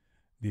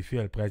the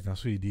fuel price now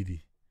so he did it.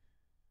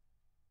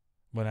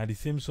 But at the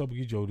same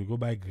sub-region, we go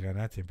buy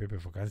granite and pepper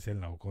for cancel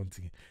now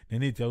country.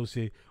 Then they tell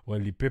say, well,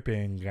 the pepper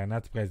and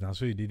granite price now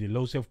so he did it.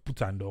 Low self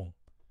put and down.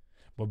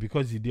 But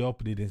because he did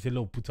up, they then say,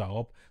 look, put her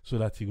up so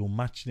that he will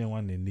match them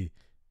one and they.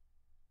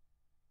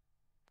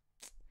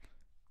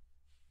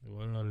 The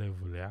will not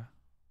level, yeah?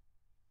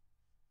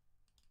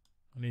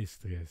 Only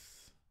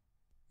stress.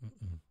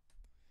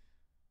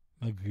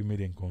 Not make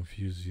them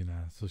confuse you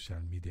on social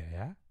media,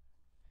 yeah?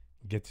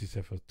 Get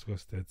yourself a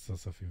trusted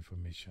source of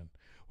information.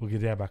 We'll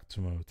get there back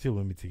tomorrow. Till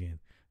we meet again.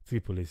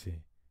 Triple A.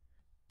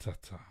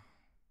 Ta-ta.